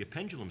case, we see a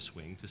pendulum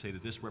swing to say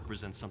that this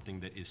represents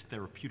something that is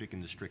therapeutic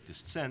in the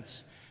strictest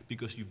sense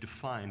because you've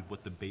defined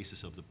what the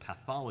basis of the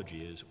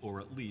pathology is, or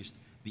at least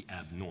the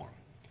abnorm.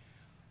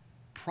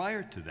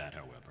 Prior to that,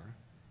 however,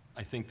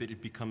 I think that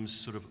it becomes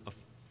sort of a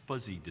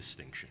fuzzy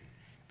distinction,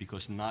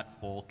 because not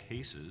all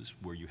cases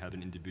where you have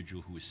an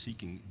individual who is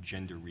seeking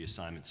gender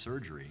reassignment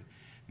surgery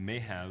may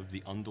have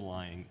the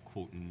underlying,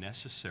 quote,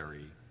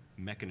 necessary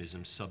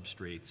mechanisms,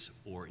 substrates,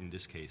 or in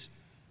this case,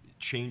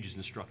 changes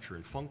in structure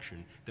and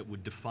function that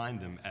would define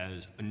them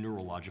as a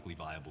neurologically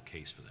viable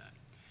case for that.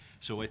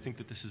 So I think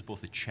that this is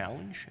both a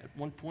challenge at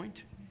one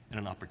point and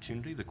an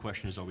opportunity. The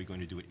question is, are we going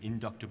to do it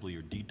inductively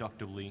or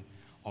deductively?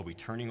 Are we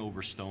turning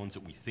over stones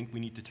that we think we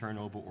need to turn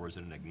over, or is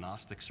it an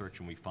agnostic search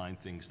and we find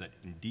things that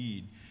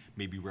indeed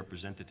may be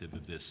representative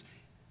of this?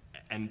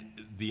 And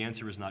the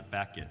answer is not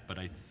back yet, but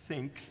I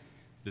think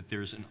that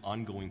there's an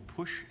ongoing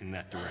push in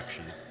that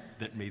direction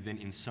that may then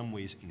in some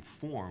ways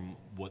inform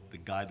what the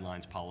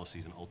guidelines,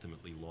 policies, and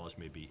ultimately laws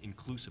may be,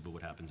 inclusive of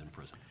what happens in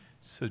prison.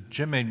 So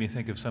Jim made me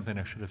think of something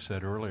I should have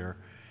said earlier.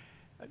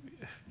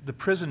 The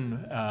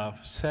prison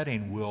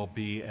setting will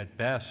be, at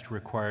best,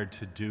 required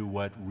to do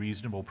what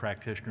reasonable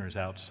practitioners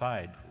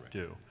outside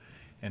do.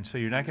 And so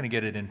you're not going to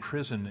get it in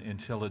prison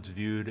until it's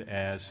viewed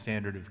as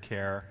standard of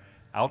care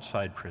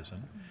outside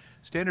prison.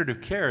 Standard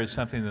of care is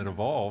something that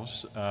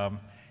evolves.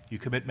 You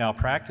commit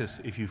malpractice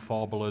if you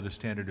fall below the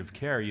standard of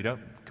care. You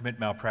don't commit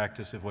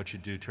malpractice if what you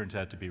do turns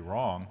out to be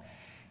wrong.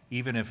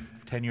 Even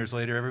if 10 years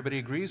later everybody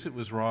agrees it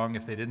was wrong,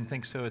 if they didn't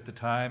think so at the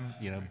time,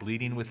 you know,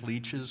 bleeding with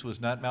leeches was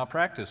not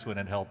malpractice when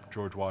it helped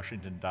George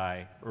Washington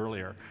die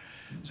earlier.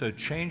 So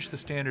change the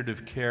standard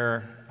of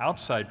care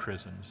outside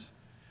prisons,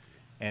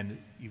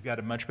 and you've got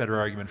a much better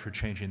argument for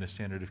changing the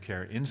standard of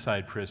care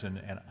inside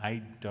prison, and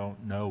I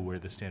don't know where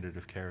the standard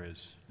of care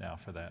is now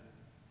for that.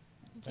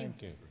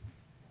 Thank you.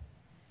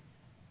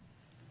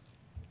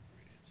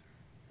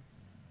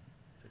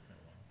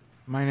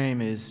 My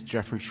name is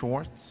Jeffrey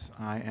Schwartz.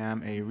 I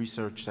am a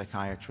research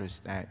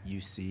psychiatrist at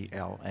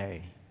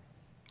UCLA.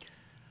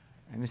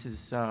 And this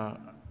is a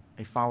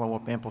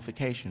follow-up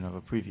amplification of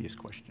a previous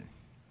question.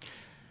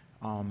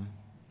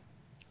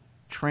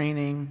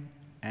 Training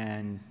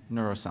and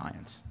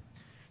neuroscience.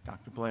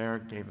 Dr. Blair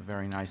gave a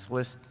very nice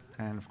list,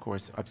 and of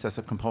course,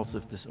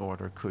 obsessive-compulsive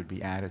disorder could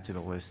be added to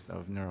the list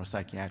of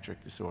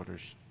neuropsychiatric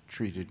disorders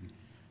treated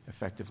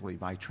effectively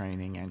by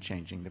training and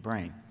changing the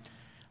brain.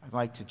 I'd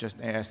like to just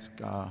ask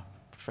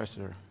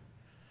Professor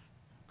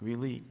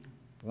Greely,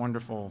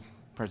 wonderful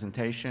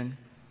presentation.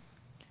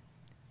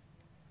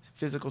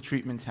 Physical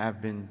treatments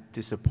have been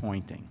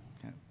disappointing.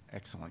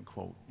 Excellent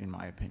quote, in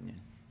my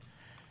opinion.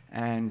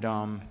 And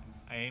I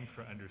aim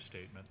for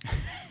understatement.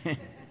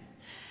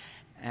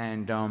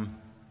 And a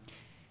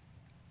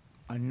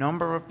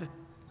number of the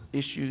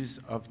issues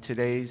of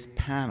today's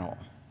panel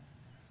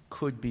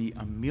could be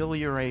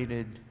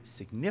ameliorated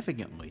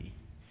significantly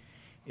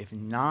if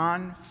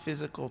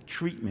non-physical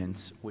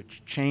treatments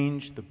which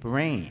change the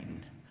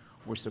brain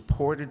were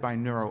supported by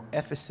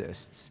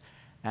neuroethicists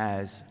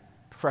as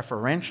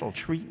preferential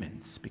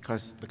treatments,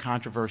 because the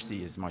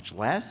controversy is much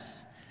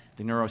less,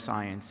 the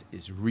neuroscience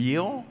is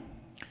real.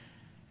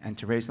 And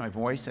to raise my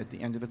voice at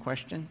the end of the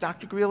question,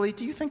 Dr. Greely,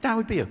 do you think that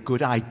would be a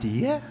good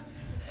idea?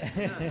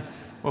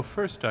 Well,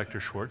 first, Dr.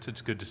 Schwartz, it's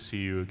good to see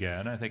you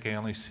again. I think I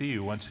only see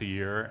you once a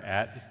year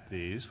at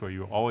these, where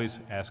you always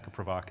ask a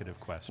provocative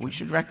question. We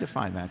should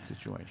rectify that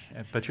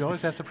situation. But you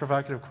always ask a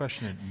provocative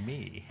question at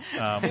me.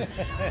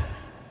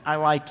 I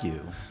like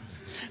you.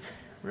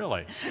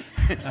 Really?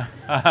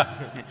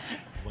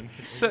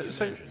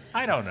 So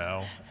I don't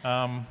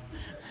know.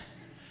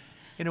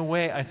 In a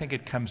way, I think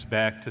it comes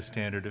back to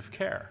standard of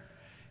care.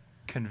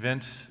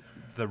 Convince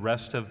the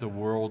rest of the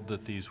world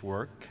that these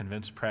work,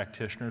 convince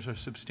practitioners, a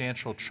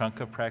substantial chunk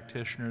of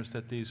practitioners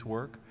that these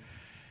work,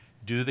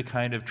 do the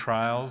kind of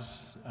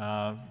trials,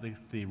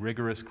 the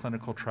rigorous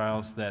clinical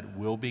trials that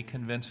will be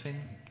convincing,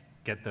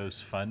 get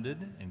those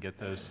funded and get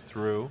those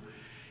through.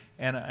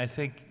 And I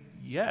think,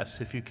 yes,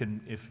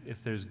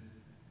 if there's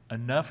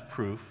enough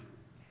proof,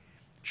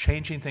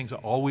 changing things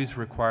always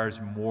requires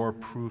more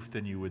proof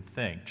than you would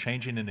think.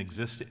 Changing an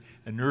existing,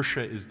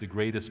 inertia is the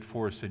greatest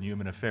force in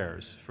human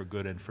affairs, for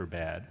good and for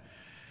bad.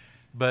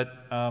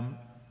 But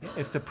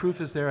if the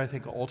proof is there, I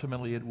think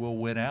ultimately it will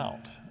win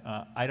out.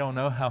 I don't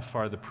know how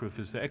far the proof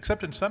is there,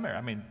 except in some areas.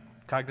 I mean,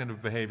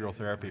 cognitive behavioral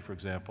therapy, for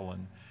example,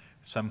 in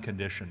some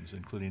conditions,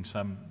 including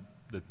some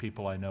that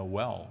people I know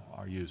well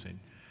are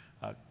using,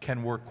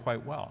 can work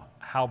quite well.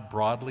 How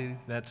broadly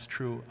that's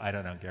true, I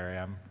don't know, Gary.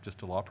 I'm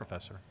just a law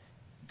professor.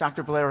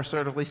 Dr. Blair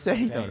assertively said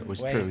he thought it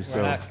was true.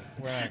 We're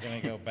not going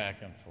to go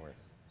back and forth.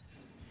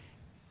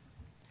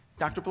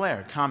 Dr.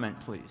 Blair, comment,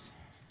 please.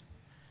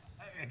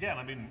 again,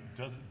 I mean,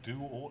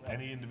 do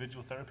any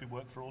individual therapy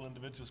work for all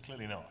individuals?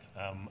 Clearly not.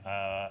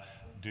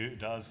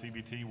 Does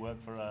CBT work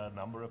for a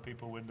number of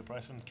people with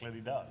depression?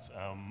 Clearly does.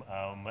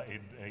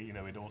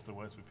 It also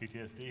works with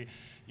PTSD.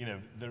 You know,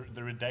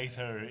 the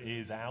data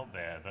is out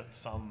there that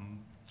some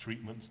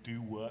treatments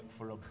do work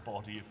for a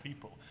body of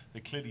people.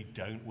 They clearly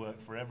don't work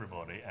for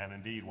everybody, and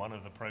indeed one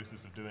of the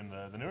process of doing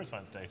the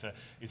neuroscience data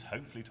is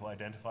hopefully to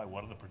identify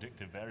what are the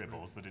predictive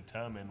variables that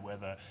determine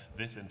whether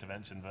this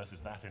intervention versus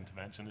that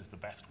intervention is the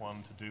best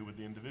one to do with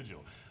the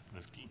individual.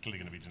 There's clearly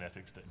going to be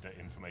genetics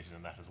information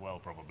in that as well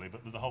probably,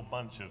 but there's a whole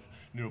bunch of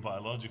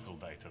neurobiological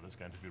data that's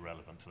going to be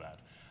relevant to that.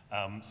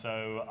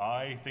 So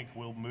I think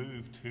we'll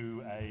move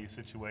to a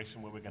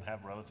situation where we can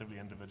have relatively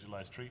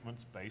individualized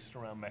treatments based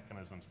around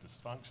mechanisms of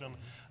dysfunction,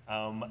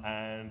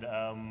 and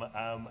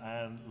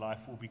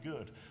life will be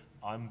good.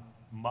 I'm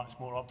much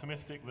more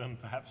optimistic than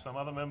perhaps some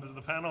other members of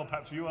the panel,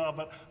 perhaps you are,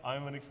 but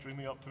I'm an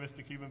extremely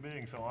optimistic human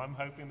being, so I'm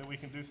hoping that we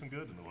can do some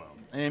good in the world.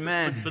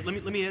 Amen. But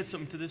let me add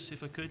something to this,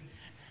 if I could.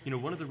 You know,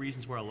 one of the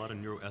reasons why a lot of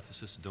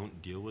neuroethicists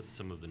don't deal with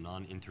some of the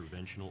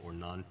non-interventional or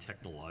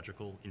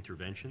non-technological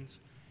interventions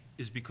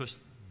is because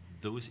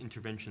those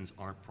interventions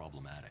aren't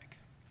problematic.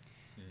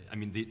 I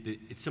mean,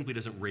 it simply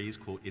doesn't raise,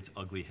 quote, its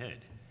ugly head.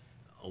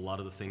 A lot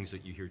of the things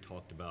that you hear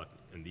talked about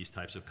in these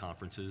types of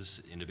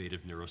conferences,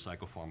 innovative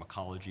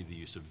neuropsychopharmacology, the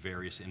use of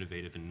various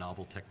innovative and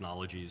novel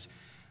technologies,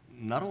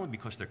 not only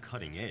because they're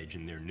cutting edge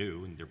and they're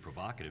new and they're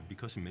provocative,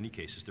 because in many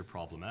cases they're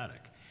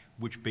problematic,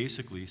 which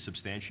basically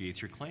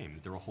substantiates your claim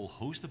that there are a whole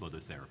host of other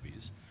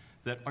therapies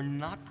that are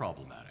not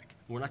problematic.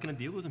 We're not going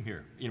to deal with them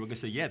here. You know, we're going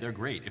to say, yeah, they're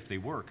great if they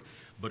work.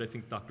 But I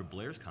think Dr.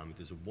 Blair's comment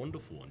is a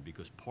wonderful one,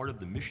 because part of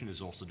the mission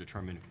is also to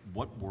determine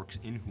what works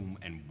in whom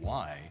and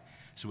why,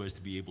 so as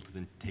to be able to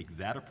then take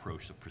that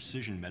approach, the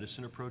precision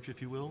medicine approach,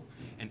 if you will,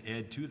 and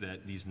add to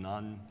that these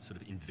non-sort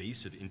of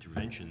invasive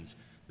interventions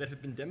that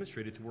have been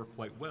demonstrated to work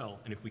quite well.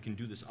 And if we can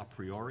do this a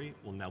priori,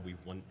 well, now we've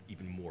won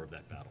even more of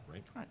that battle,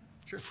 right? Right.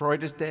 Sure.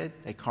 Freud is dead,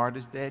 Descartes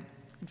is dead,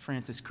 and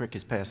Francis Crick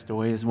has passed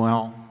away as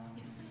well.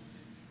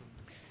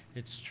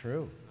 It's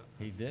true.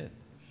 He did.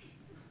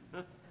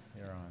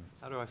 You're on.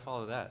 How do I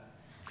follow that?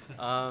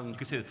 You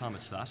could say that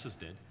Thomas Sass is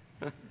dead.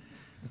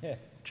 Yeah.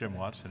 Jim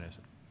Watson is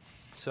it?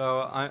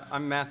 So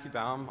I'm Matthew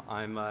Baum.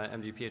 I'm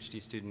an MD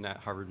PhD student at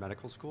Harvard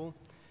Medical School.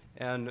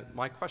 And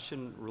my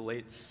question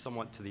relates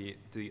somewhat to the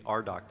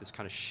RDoC, this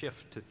kind of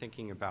shift to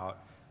thinking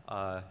about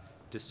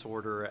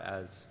disorder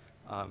as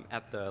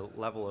at the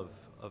level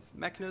of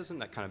mechanism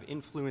that kind of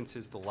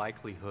influences the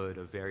likelihood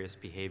of various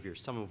behaviors,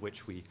 some of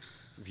which we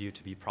view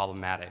to be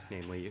problematic,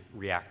 namely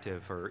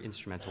reactive or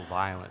instrumental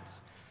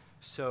violence.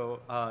 So,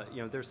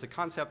 there's the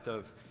concept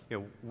of,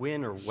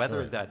 when or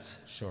whether that's...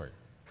 Short.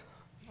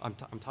 I'm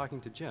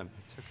talking to Jim.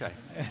 It's okay.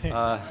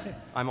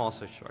 I'm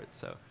also short,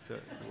 so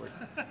it works.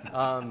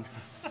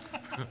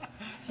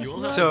 He's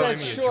not that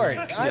short.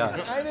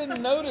 I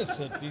didn't notice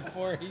it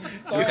before he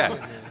started.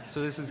 Okay,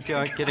 so this is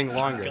getting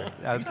longer.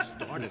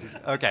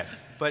 Okay,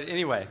 but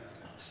anyway,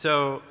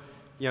 so,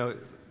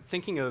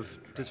 thinking of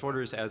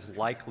disorders as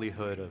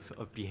likelihood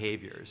of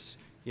behaviors,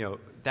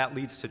 that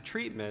leads to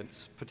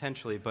treatments,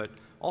 potentially, but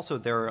also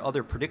there are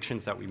other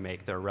predictions that we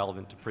make that are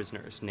relevant to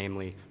prisoners,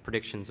 namely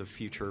predictions of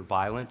future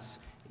violence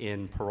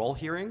in parole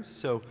hearings.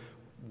 So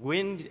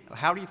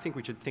how do you think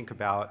we should think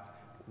about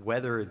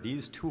whether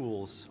these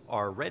tools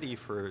are ready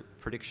for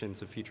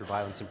predictions of future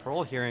violence in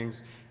parole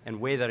hearings and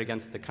weigh that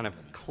against the kind of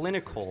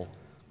clinical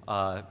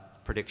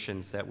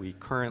predictions that we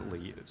currently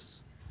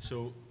use?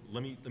 So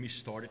let me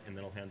start it, and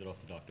then I'll hand it off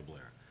to Dr.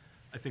 Blair.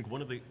 I think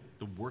one of the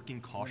working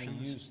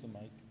cautions... Use the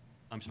mic.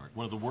 I'm sorry.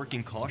 One of the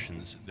working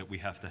cautions that we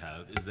have to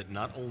have is that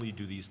not only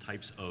do these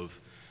types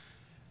of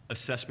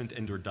assessment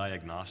and or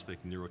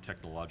diagnostic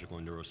neurotechnological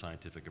and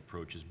neuroscientific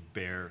approaches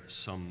bear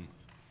some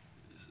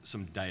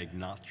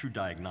true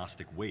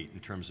diagnostic weight in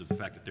terms of the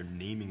fact that they're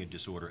naming a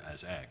disorder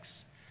as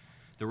X,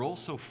 they're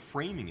also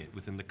framing it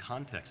within the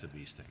context of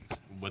these things,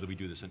 whether we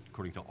do this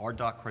according to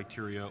RDoC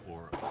criteria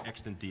or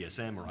extant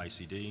DSM or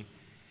ICD.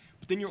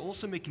 But then you're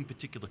also making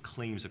particular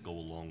claims that go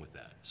along with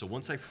that. So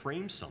once I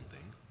frame something,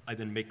 I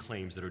then make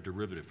claims that are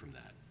derivative from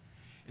that.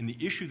 And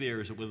the issue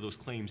there is that whether those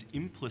claims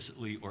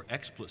implicitly or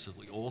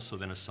explicitly also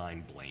then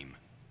assign blame.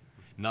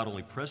 Not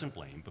only present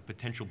blame, but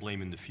potential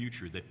blame in the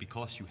future, that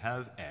because you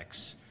have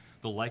X,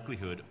 the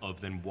likelihood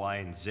of then Y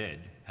and Z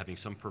having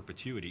some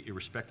perpetuity,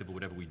 irrespective of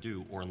whatever we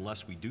do, or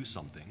unless we do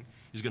something,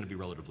 is going to be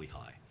relatively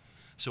high.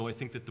 So I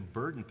think that the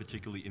burden,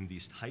 particularly in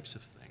these types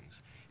of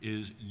things,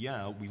 is,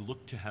 yeah, we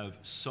look to have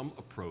some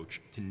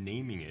approach to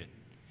naming it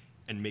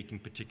and making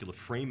particular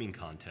framing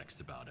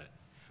context about it,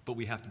 but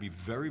we have to be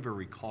very,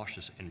 very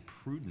cautious and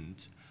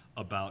prudent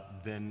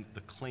about then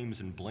the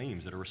claims and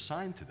blames that are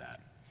assigned to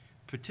that,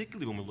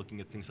 particularly when we're looking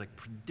at things like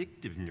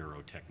predictive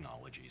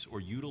neurotechnologies or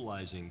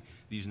utilizing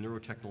these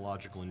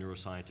neurotechnological and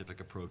neuroscientific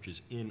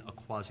approaches in a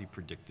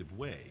quasi-predictive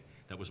way.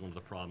 That was one of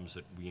the problems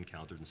that we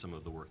encountered in some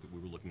of the work that we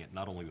were looking at,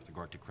 not only with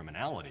regard to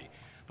criminality,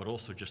 but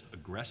also just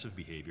aggressive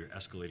behavior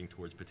escalating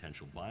towards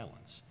potential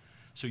violence.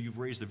 So you've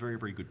raised a very,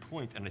 very good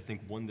point, and I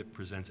think one that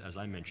presents, as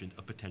I mentioned,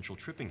 a potential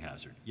tripping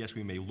hazard. Yes,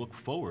 we may look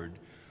forward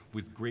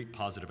with great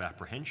positive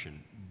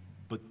apprehension,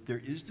 but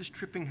there is this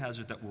tripping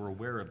hazard that we're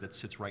aware of that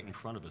sits right in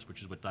front of us,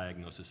 which is what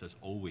diagnosis has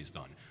always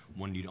done.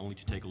 One need only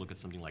to take a look at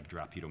something like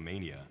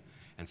drapetomania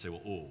and say,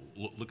 well, oh,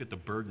 look at the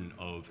burden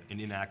of an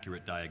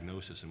inaccurate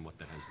diagnosis and what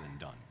that has then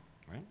done,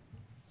 right?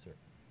 Sir.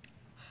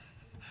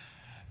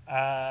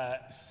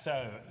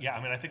 Yeah,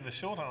 I mean, I think the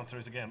short answer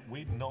is, again,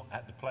 we're not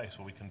at the place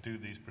where we can do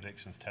these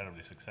predictions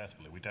terribly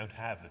successfully. We don't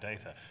have the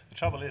data. The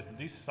trouble is that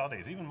these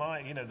studies, even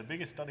the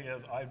biggest study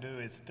I do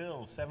is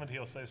still 70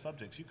 or so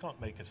subjects. You can't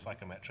make a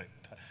psychometric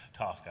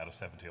task out of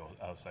 70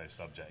 or so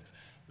subjects.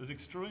 There's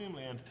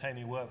extremely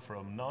entertaining work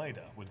from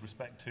NIDA with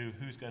respect to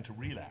who's going to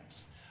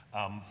relapse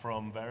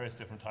from various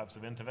different types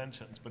of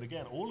interventions. But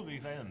again, all of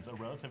these ends are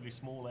relatively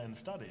small end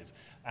studies,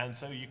 and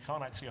so you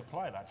can't actually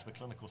apply that to the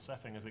clinical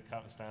setting as it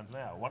stands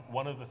now.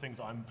 One of the things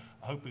I'm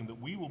hoping that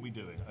we will be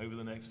doing over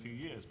the next few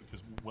years,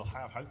 because we'll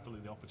have hopefully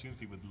the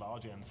opportunity with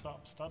large end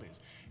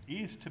studies,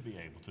 is to be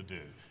able to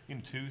do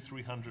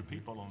 200-300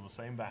 people on the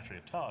same battery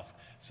of tasks,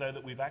 so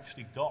that we've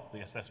actually got the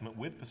assessment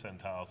with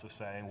percentiles of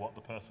saying what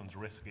the person's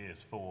risk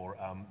is for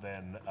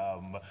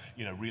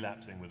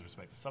relapsing with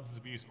respect to substance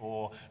abuse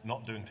or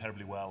not doing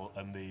terribly well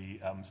and the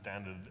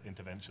standard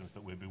interventions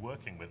that we'll be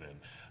working within.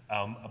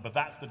 But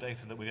that's the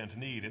data that we're going to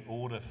need in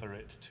order for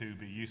it to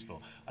be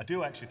useful. I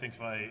do actually think,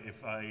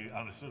 if I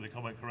understood the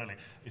comment correctly,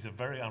 it's a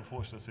very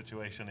unfortunate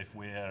situation if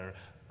we're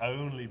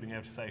only being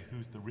able to say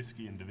who's the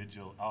risky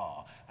individual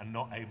are and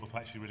not able to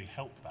actually really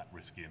help that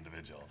risky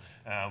individual.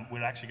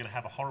 We're actually going to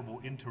have a horrible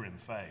interim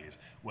phase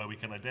where we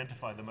can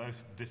identify the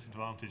most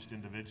disadvantaged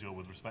individual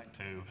with respect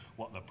to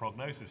what the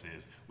prognosis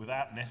is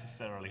without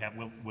necessarily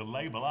we'll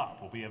label up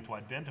or be able to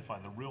identify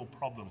the real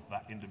problems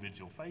that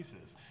individual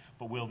faces,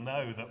 but we'll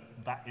know that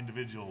that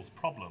individual's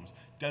problems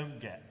don't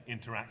get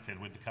interacted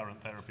with the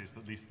current therapies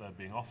that at least they're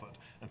being offered.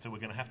 And so we're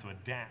going to have to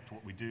adapt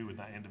what we do with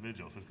that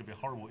individual. So there's going to be a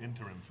horrible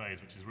interim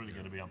phase, which is really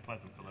going to be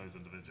unpleasant for those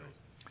individuals.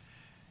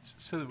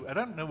 So I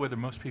don't know whether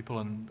most people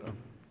in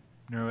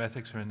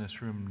neuroethics or in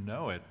this room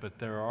know it, but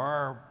there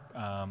are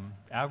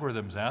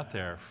algorithms out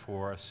there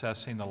for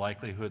assessing the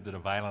likelihood that a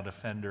violent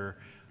offender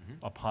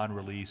upon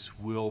release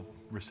will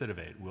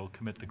recidivate, will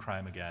commit the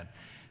crime again.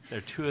 There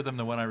are two of them.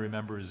 The one I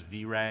remember is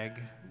VRAG,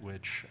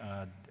 which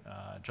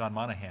John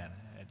Monahan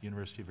at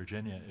University of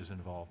Virginia is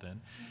involved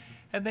in.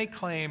 And they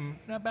claim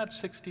about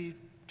 62%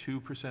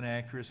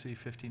 accuracy,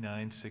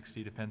 59,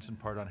 60, depends in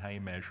part on how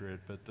you measure it,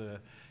 but the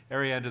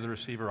area under the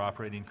receiver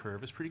operating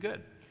curve is pretty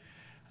good.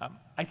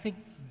 I think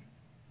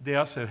they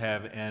also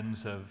have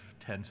ends of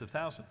tens of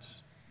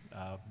thousands,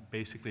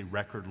 basically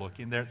record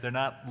looking. They're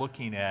not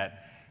looking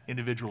at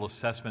individual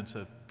assessments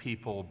of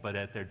people, but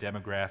at their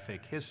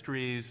demographic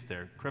histories,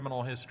 their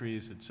criminal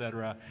histories, et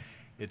cetera.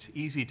 It's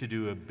easy to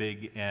do a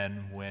big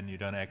N when you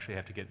don't actually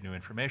have to get new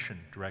information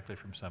directly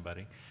from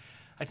somebody.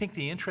 I think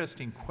the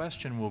interesting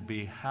question will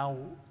be how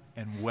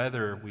and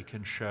whether we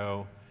can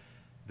show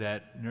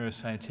that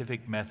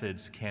neuroscientific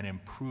methods can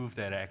improve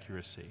that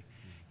accuracy.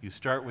 You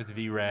start with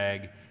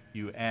VRAG,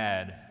 you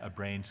add a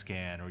brain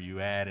scan, or you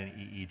add an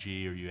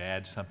EEG, or you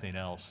add something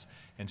else,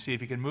 and see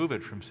if you can move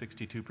it from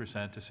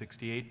 62% to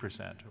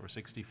 68%, or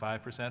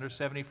 65%, or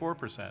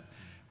 74%,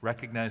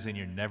 recognizing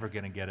you're never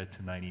going to get it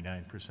to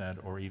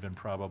 99%, or even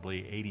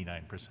probably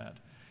 89%.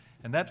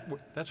 And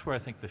that's where I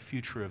think the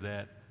future of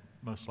that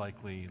most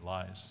likely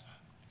lies.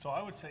 So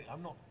I would say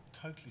I'm not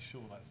totally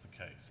sure that's the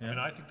case. Yeah. I mean,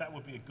 I think that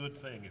would be a good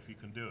thing if you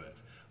can do it.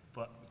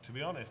 But to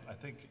be honest, I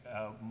think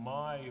I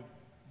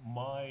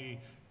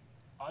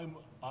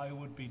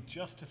would be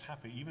just as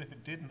happy, even if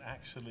it didn't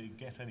actually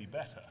get any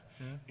better,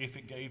 if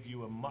it gave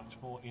you a much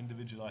more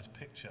individualized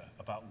picture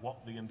about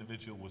what the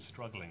individual was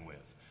struggling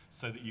with,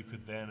 so that you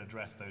could then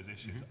address those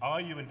issues. Are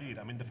you indeed?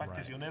 I mean, the fact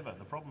is you're never.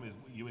 The problem is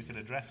you can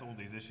address all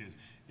these issues.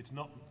 It's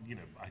not,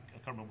 I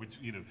can't remember which,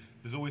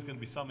 there's always going to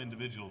be some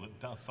individual that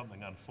does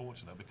something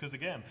unfortunate. Because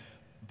again,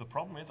 the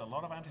problem is a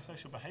lot of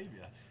antisocial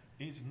behavior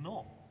is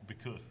not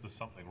because there's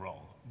something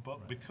wrong,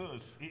 but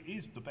because it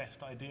is the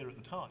best idea at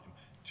the time,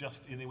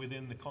 just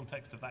within the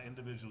context of that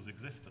individual's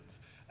existence.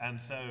 And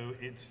so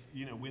it's,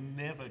 we're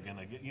never going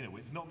to get,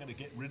 we're not going to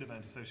get rid of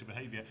antisocial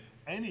behavior.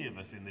 Any of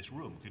us in this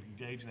room could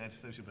engage in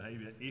antisocial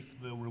behavior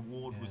if the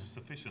reward was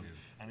sufficient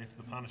and if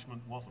the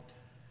punishment wasn't.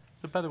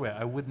 So by the way,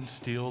 I wouldn't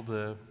steal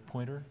the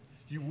pointer.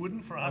 You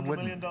wouldn't for $100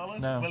 million?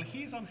 No. Well,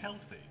 he's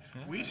unhealthy.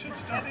 We should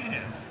study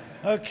him.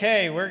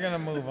 Okay, we're going to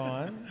move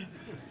on.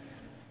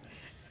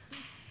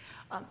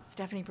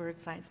 Stephanie Bird,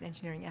 Science and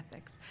Engineering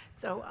Ethics.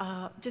 So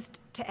just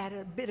to add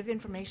a bit of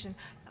information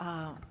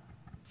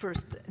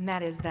first, and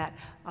that is that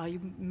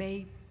you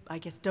may, I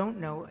guess, don't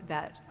know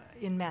that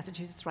in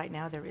Massachusetts right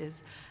now there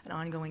is an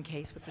ongoing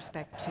case with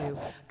respect to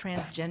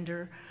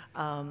transgender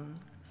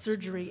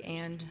surgery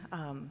and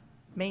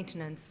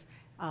maintenance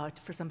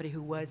for somebody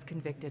who was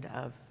convicted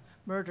of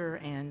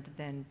murder and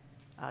then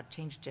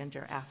changed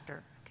gender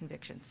after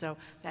conviction. So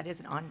that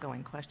is an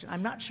ongoing question.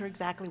 I'm not sure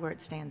exactly where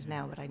it stands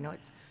now, but I know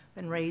it's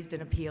been raised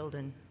and appealed.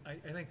 And I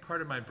I think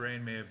part of my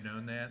brain may have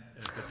known that,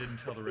 but didn't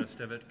tell the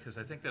rest of it, because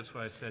I think that's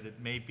why I said it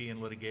may be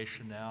in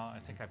litigation now. I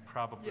think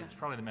it's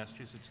probably the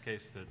Massachusetts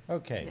case that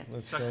Okay,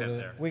 let's stuck go that to,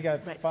 there. we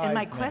got Right. 5 And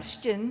my minutes.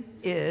 question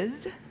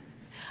is,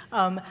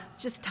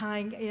 just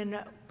tying in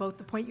both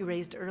the point you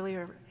raised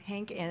earlier,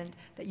 Hank, and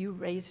that you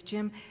raised,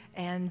 Jim,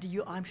 and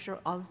I'm sure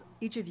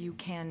each of you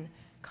can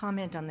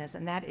comment on this,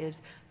 and that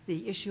is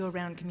the issue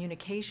around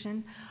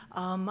communication.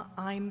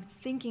 I'm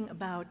thinking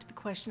about the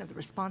question of the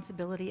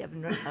responsibility of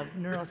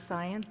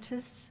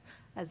neuroscientists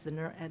as the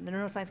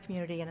neuroscience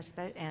community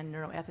and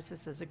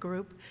neuroethicists as a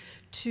group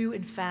to,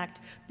 in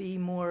fact, be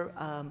more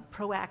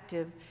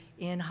proactive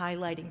in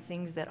highlighting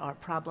things that are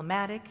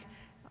problematic,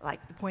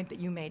 like the point that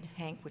you made,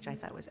 Hank, which I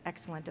thought was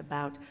excellent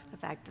about the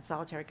fact that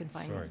solitary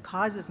confinement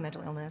causes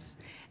mental illness,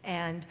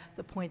 and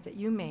the point that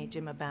you made,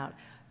 Jim, about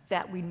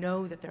that we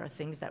know that there are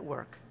things that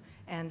work.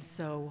 And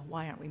so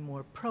why aren't we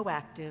more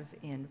proactive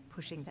in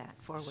pushing that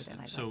forward?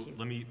 And So like you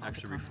let me all to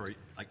actually comment.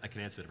 refer, I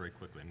can answer that very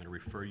quickly. I'm going to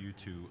refer you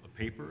to a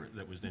paper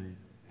that was then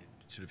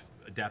sort of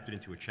adapted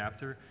into a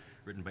chapter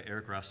written by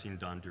Eric Racine,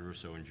 Don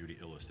DeRusso, and Judy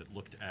Illes that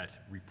looked at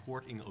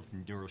reporting of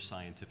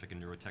neuroscientific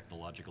and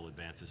neurotechnological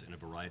advances in a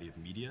variety of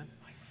media.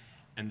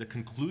 And the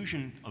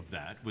conclusion of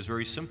that was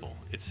very simple.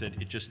 It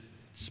said it just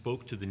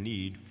spoke to the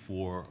need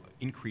for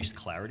increased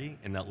clarity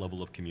in that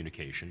level of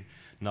communication,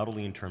 not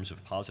only in terms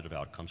of positive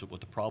outcomes, but what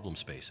the problem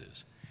space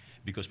is.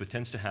 Because what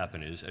tends to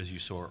happen is, as you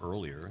saw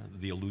earlier,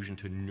 the allusion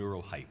to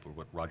neurohype, or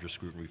what Roger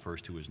Scruton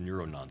refers to as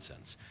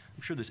neuro-nonsense.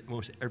 I'm sure there's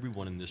almost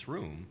everyone in this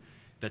room,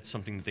 that's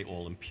something that they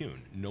all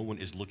impugn. No one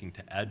is looking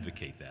to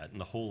advocate that, and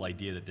the whole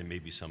idea that there may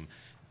be some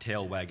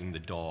tail wagging the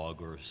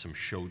dog or some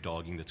show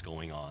dogging that's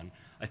going on,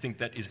 I think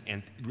that is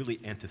really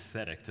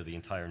antithetic to the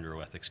entire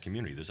neuroethics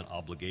community. There's an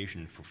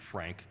obligation for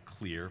frank,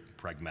 clear,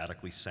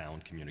 pragmatically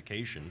sound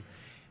communication,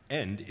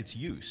 and its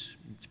use.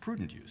 It's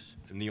prudent use.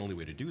 And the only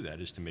way to do that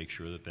is to make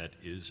sure that that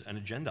is an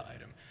agenda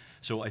item.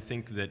 So I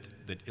think that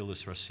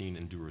Illes, Racine,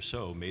 and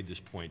DeRusso made this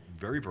point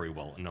very, very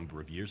well a number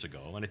of years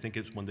ago, and I think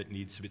it's one that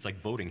needs to be, it's like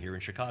voting here in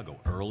Chicago,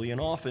 early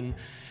and often.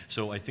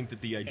 So I think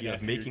that the idea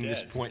of making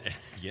this point,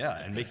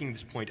 and making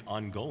this point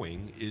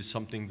ongoing is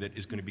something that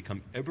is going to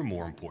become ever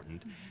more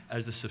important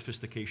as the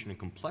sophistication and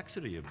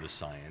complexity of the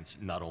science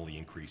not only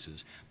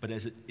increases, but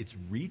as its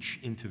reach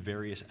into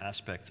various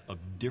aspects of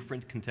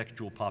different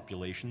contextual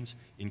populations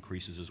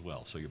increases as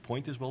well. So your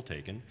point is well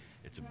taken.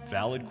 It's a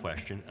valid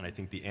question, and I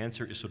think the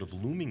answer is sort of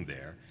looming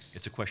there.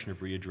 It's a question of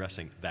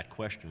readdressing that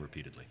question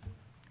repeatedly.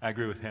 I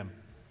agree with him.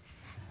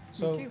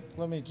 So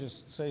let me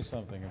just say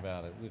something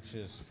about it, which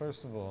is,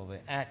 first of all, the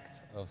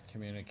act of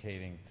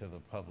communicating to the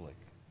public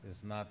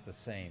is not the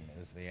same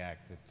as the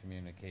act of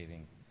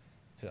communicating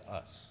to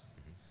us.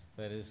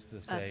 That is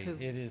to say,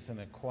 it is an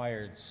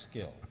acquired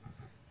skill,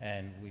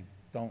 and we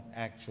don't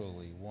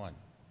actually want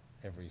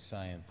every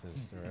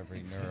scientist or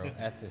every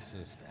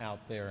neuroethicist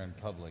out there in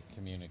public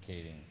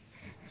communicating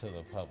to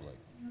the public.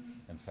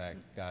 In fact,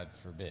 God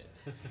forbid.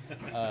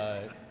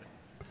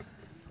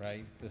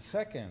 Right? The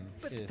second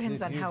But is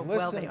depends if on you've how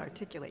listened, well they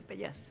articulate, but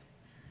yes.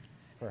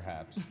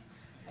 perhaps.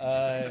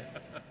 The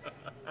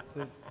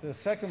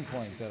second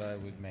point that I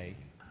would make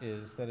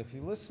is that if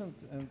you listen,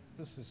 and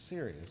this is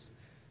serious,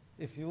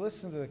 if you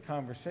listen to the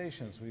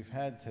conversations we've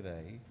had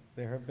today,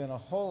 there have been a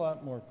whole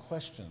lot more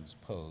questions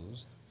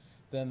posed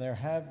than there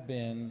have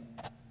been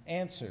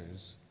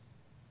answers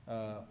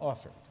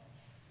offered.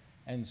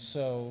 And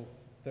so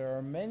there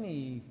are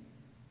many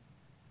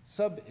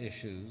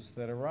sub-issues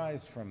that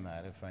arise from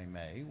that, if I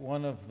may.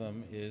 One of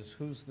them is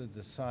who's the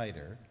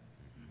decider,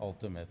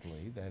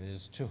 ultimately? That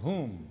is, to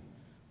whom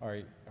are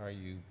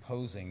you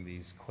posing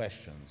these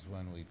questions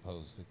when we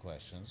pose the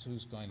questions?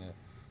 Who's going to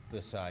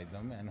decide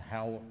them, and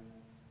how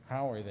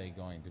are they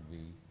going to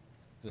be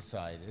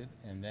decided,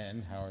 and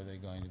then how are they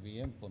going to be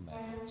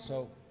implemented?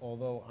 So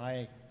although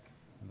and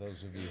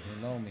those of you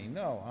who know me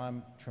know,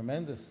 I'm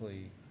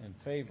tremendously in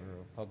favor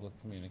of public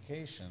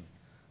communication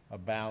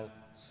about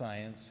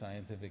science,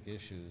 scientific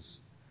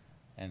issues,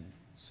 and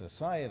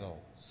societal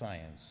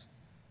science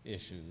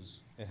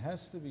issues, it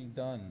has to be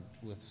done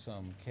with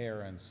some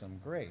care and some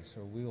grace,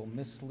 or we will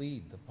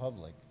mislead the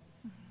public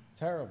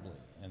terribly.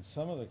 And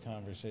some of the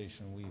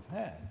conversation we've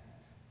had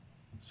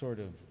sort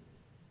of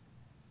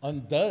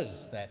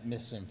undoes that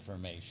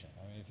misinformation.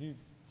 I mean, if you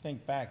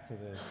think back to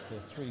the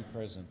 3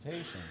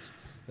 presentations,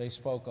 they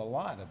spoke a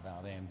lot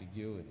about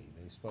ambiguity.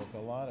 They spoke a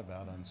lot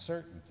about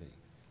uncertainty.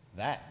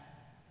 That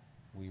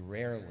we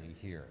rarely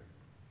hear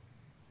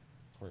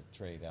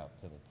portrayed out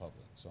to the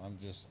public. So I'm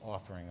just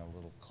offering a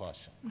little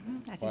caution.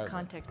 I think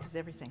context is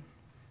everything.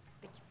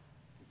 So,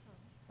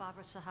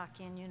 Barbara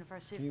Sahakian,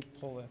 University Can you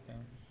pull that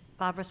down?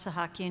 Barbara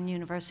Sahakian,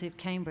 University of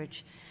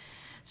Cambridge.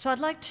 So I'd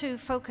like to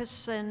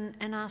focus and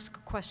ask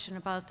a question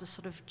about the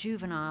sort of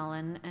juvenile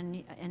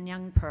and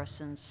young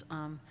persons'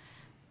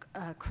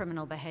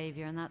 criminal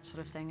behavior and that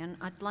sort of thing. And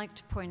I'd like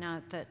to point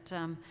out that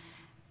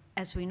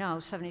as we know,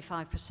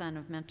 75%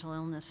 of mental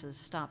illnesses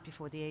start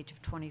before the age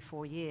of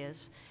 24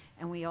 years.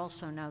 And we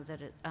also know that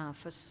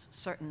for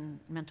certain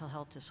mental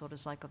health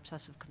disorders like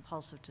obsessive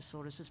compulsive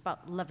disorders, it's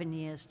about 11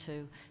 years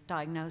to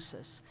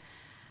diagnosis.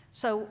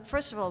 So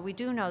first of all, we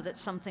do know that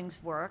some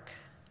things work.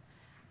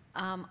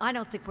 I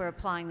don't think we're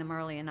applying them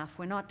early enough.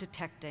 We're not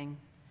detecting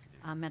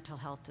mental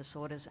health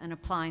disorders and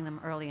applying them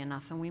early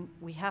enough, and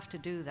we have to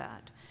do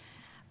that.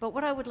 But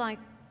what I would like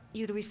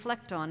you to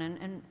reflect on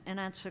and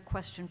answer a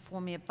question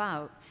for me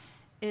about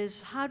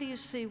is how do you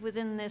see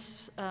within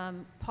this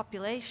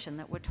population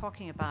that we're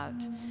talking about,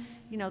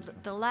 you know,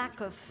 the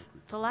lack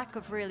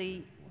of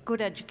really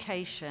good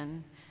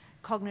education,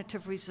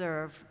 cognitive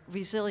reserve,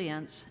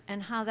 resilience,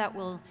 and how that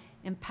will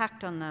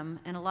impact on them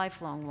in a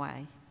lifelong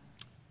way?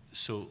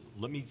 So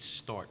let me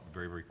start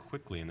very, very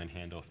quickly and then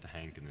hand off to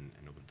Hank and then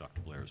over to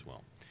Dr. Blair as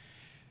well.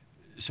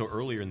 So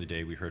earlier in the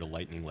day, we heard a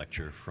lightning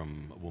lecture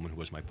from a woman who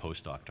was my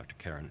postdoc, Dr.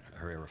 Karen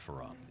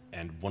Herrera-Farah.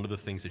 And one of the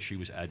things that she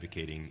was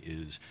advocating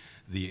is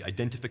the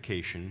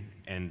identification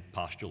and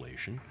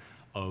postulation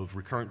of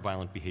recurrent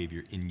violent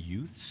behavior in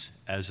youths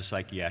as a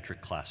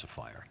psychiatric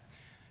classifier,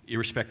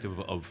 irrespective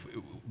of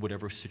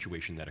whatever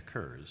situation that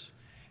occurs.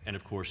 And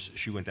of course,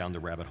 she went down the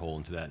rabbit hole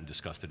into that and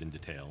discussed it in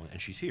detail,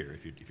 and she's here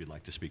if you'd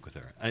like to speak with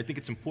her. And I think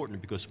it's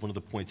important because one of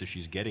the points that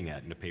she's getting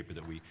at in a paper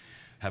that we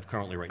have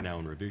currently right now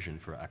in revision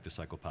for Acta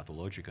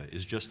Psychopathologica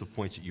is just the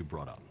points that you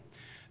brought up.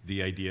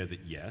 The idea that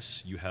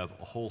yes, you have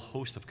a whole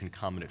host of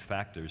concomitant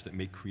factors that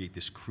may create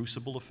this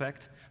crucible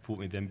effect for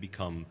what may then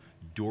become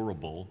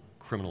durable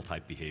criminal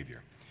type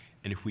behavior.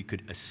 And if we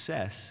could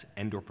assess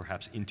and or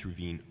perhaps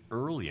intervene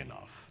early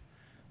enough,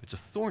 it's a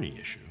thorny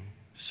issue,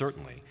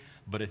 certainly,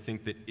 but I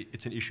think that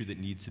it's an issue that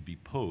needs to be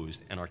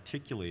posed and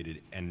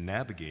articulated and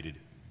navigated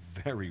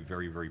very,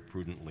 very, very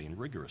prudently and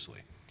rigorously.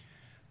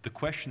 The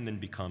question then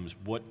becomes,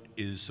 what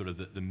is sort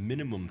of the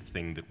minimum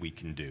thing that we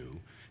can do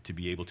to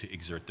be able to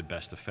exert the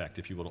best effect,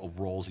 if you will, a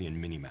Rawlsian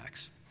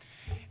minimax?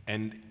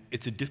 And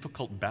it's a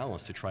difficult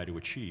balance to try to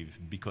achieve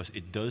because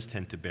it does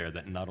tend to bear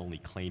that not only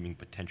claiming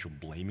potential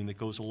blaming that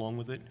goes along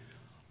with it,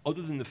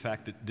 other than the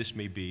fact that this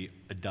may be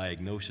a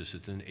diagnosis,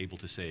 it's then able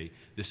to say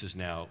this has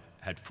now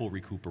had full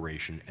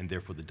recuperation and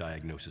therefore the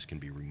diagnosis can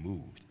be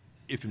removed,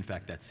 if in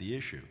fact that's the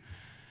issue.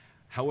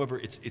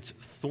 However, it's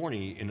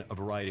thorny in a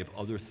variety of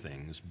other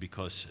things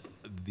because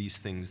these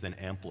things then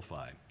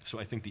amplify. So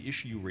I think the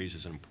issue you raise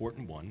is an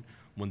important one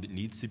that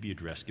needs to be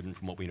addressed given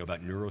from what we know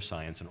about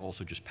neuroscience and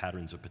also just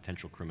patterns of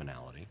potential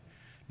criminality.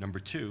 Number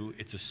two,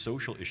 it's a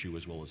social issue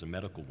as well as a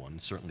medical one,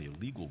 certainly a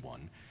legal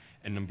one.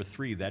 And number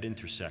three, that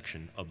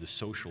intersection of the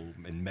social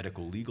and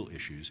medical legal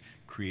issues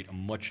create a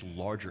much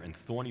larger and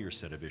thornier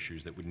set of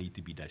issues that would need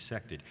to be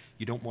dissected.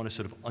 You don't want to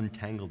sort of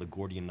untangle the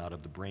Gordian knot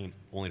of the brain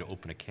only to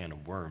open a can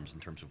of worms in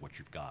terms of what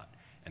you've got.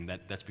 And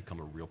that's become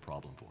a real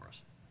problem for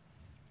us.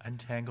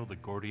 Untangle the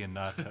Gordian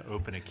knot to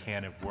open a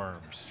can of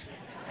worms.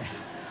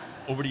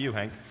 Over to you,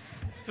 Hank.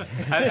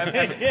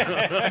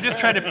 I'm just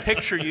trying to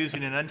picture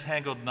using an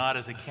untangled knot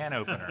as a can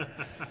opener.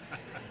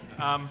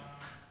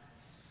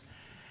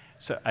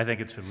 So I think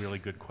it's a really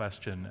good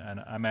question,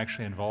 and I'm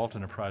actually involved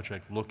in a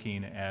project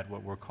looking at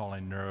what we're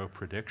calling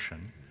neuroprediction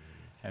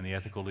and the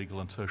ethical,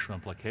 legal, and social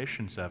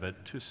implications of it.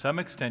 To some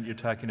extent, you're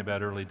talking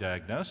about early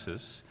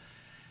diagnosis,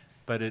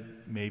 but it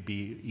may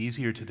be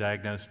easier to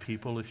diagnose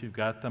people if you've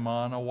got them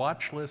on a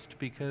watch list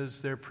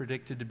because they're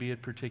predicted to be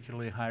at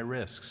particularly high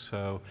risk.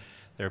 So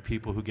there are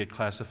people who get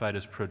classified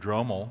as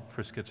prodromal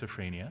for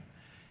schizophrenia,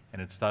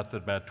 and it's thought that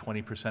about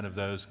 20% of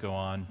those go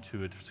on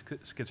to a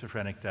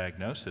schizophrenic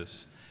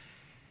diagnosis.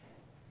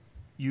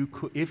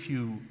 If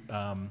you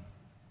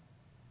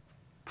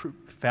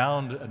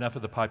found enough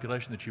of the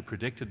population that you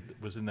predicted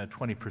was in that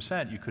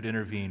 20%, you could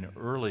intervene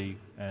early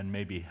and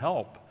maybe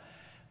help.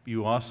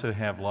 You also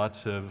have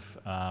lots of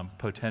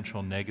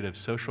potential negative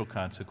social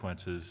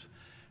consequences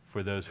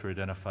for those who are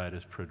identified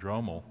as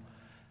prodromal.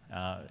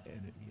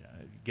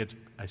 It gets,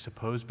 I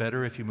suppose,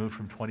 better if you move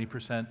from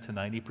 20% to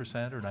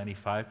 90% or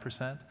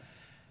 95%,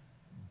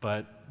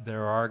 but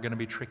there are going to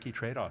be tricky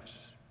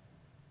trade-offs.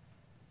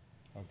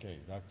 Okay,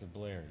 Dr.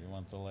 Blair, you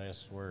want the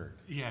last word?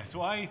 Yeah,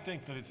 so I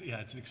think that it's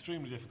an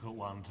extremely difficult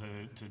one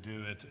to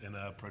do it in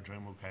a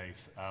prodromal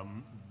case.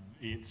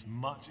 It's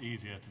much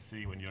easier to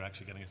see when you're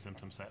actually getting a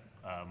symptom set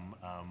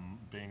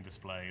being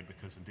displayed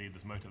because indeed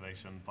there's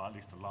motivation by at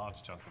least a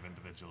large chunk of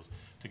individuals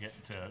to get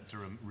to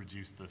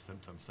reduce the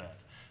symptom set.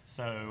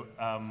 So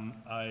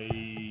I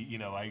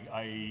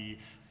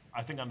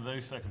think under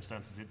those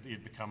circumstances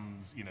it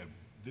becomes,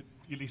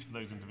 at least for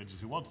those individuals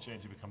who want to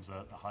change, it becomes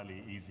a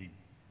highly easy.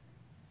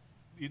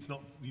 It's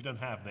not, you don't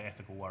have the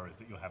ethical worries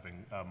that you're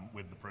having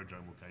with the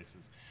prodromal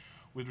cases.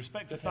 With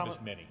respect to some, as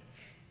many.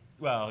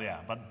 Well, yeah,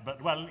 but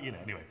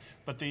anyway.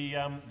 But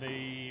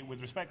with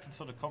respect to the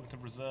sort of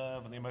cognitive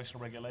reserve and the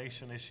emotional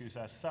regulation issues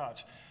as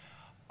such,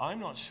 I'm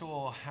not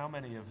sure how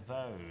many of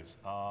those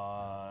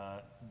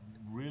are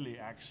really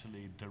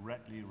actually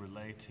directly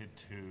related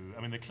to,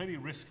 I mean, they're clearly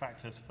risk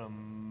factors for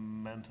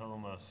mental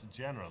illness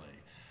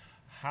generally.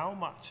 How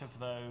much of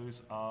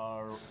those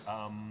are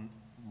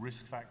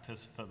risk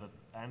factors for the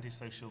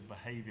antisocial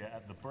behavior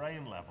at the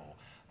brain level,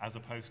 as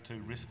opposed to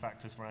risk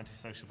factors for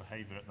antisocial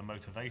behavior at the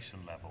motivation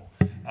level,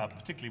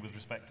 particularly with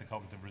respect to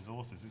cognitive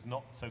resources, is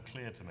not so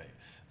clear to me.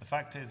 The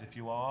fact is, if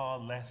you've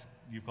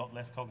got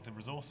less cognitive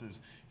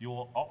resources,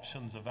 your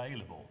options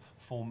available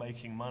for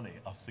making money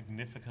are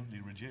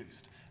significantly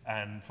reduced,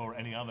 and for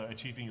any other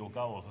achieving your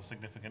goals are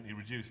significantly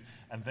reduced,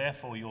 and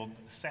therefore your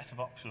set of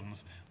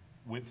options,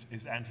 which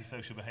is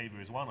antisocial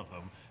behavior is one of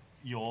them,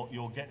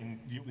 you're getting,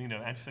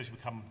 antisocial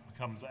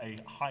becomes a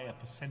higher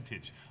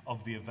percentage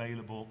of the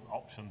available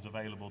options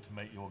available to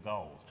make your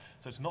goals.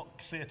 So it's not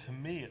clear to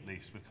me, at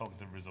least with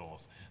cognitive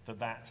resource, that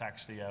that's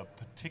actually a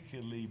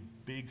particularly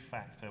big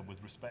factor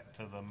with respect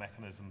to the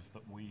mechanisms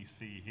that we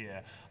see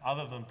here,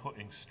 other than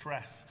putting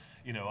stress.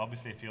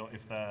 Obviously, if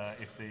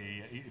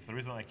there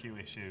is an IQ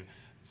issue,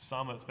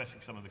 especially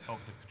some of the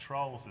cognitive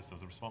control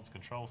systems, the response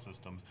control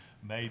systems,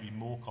 may be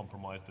more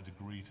compromised the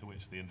degree to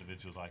which the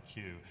individual's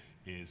IQ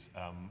is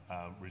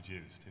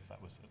reduced, if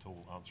that was at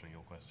all answering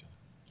your question.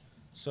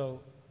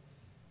 So,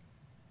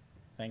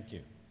 thank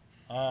you.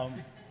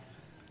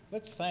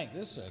 This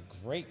is a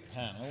great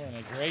panel and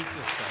a great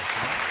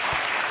discussion.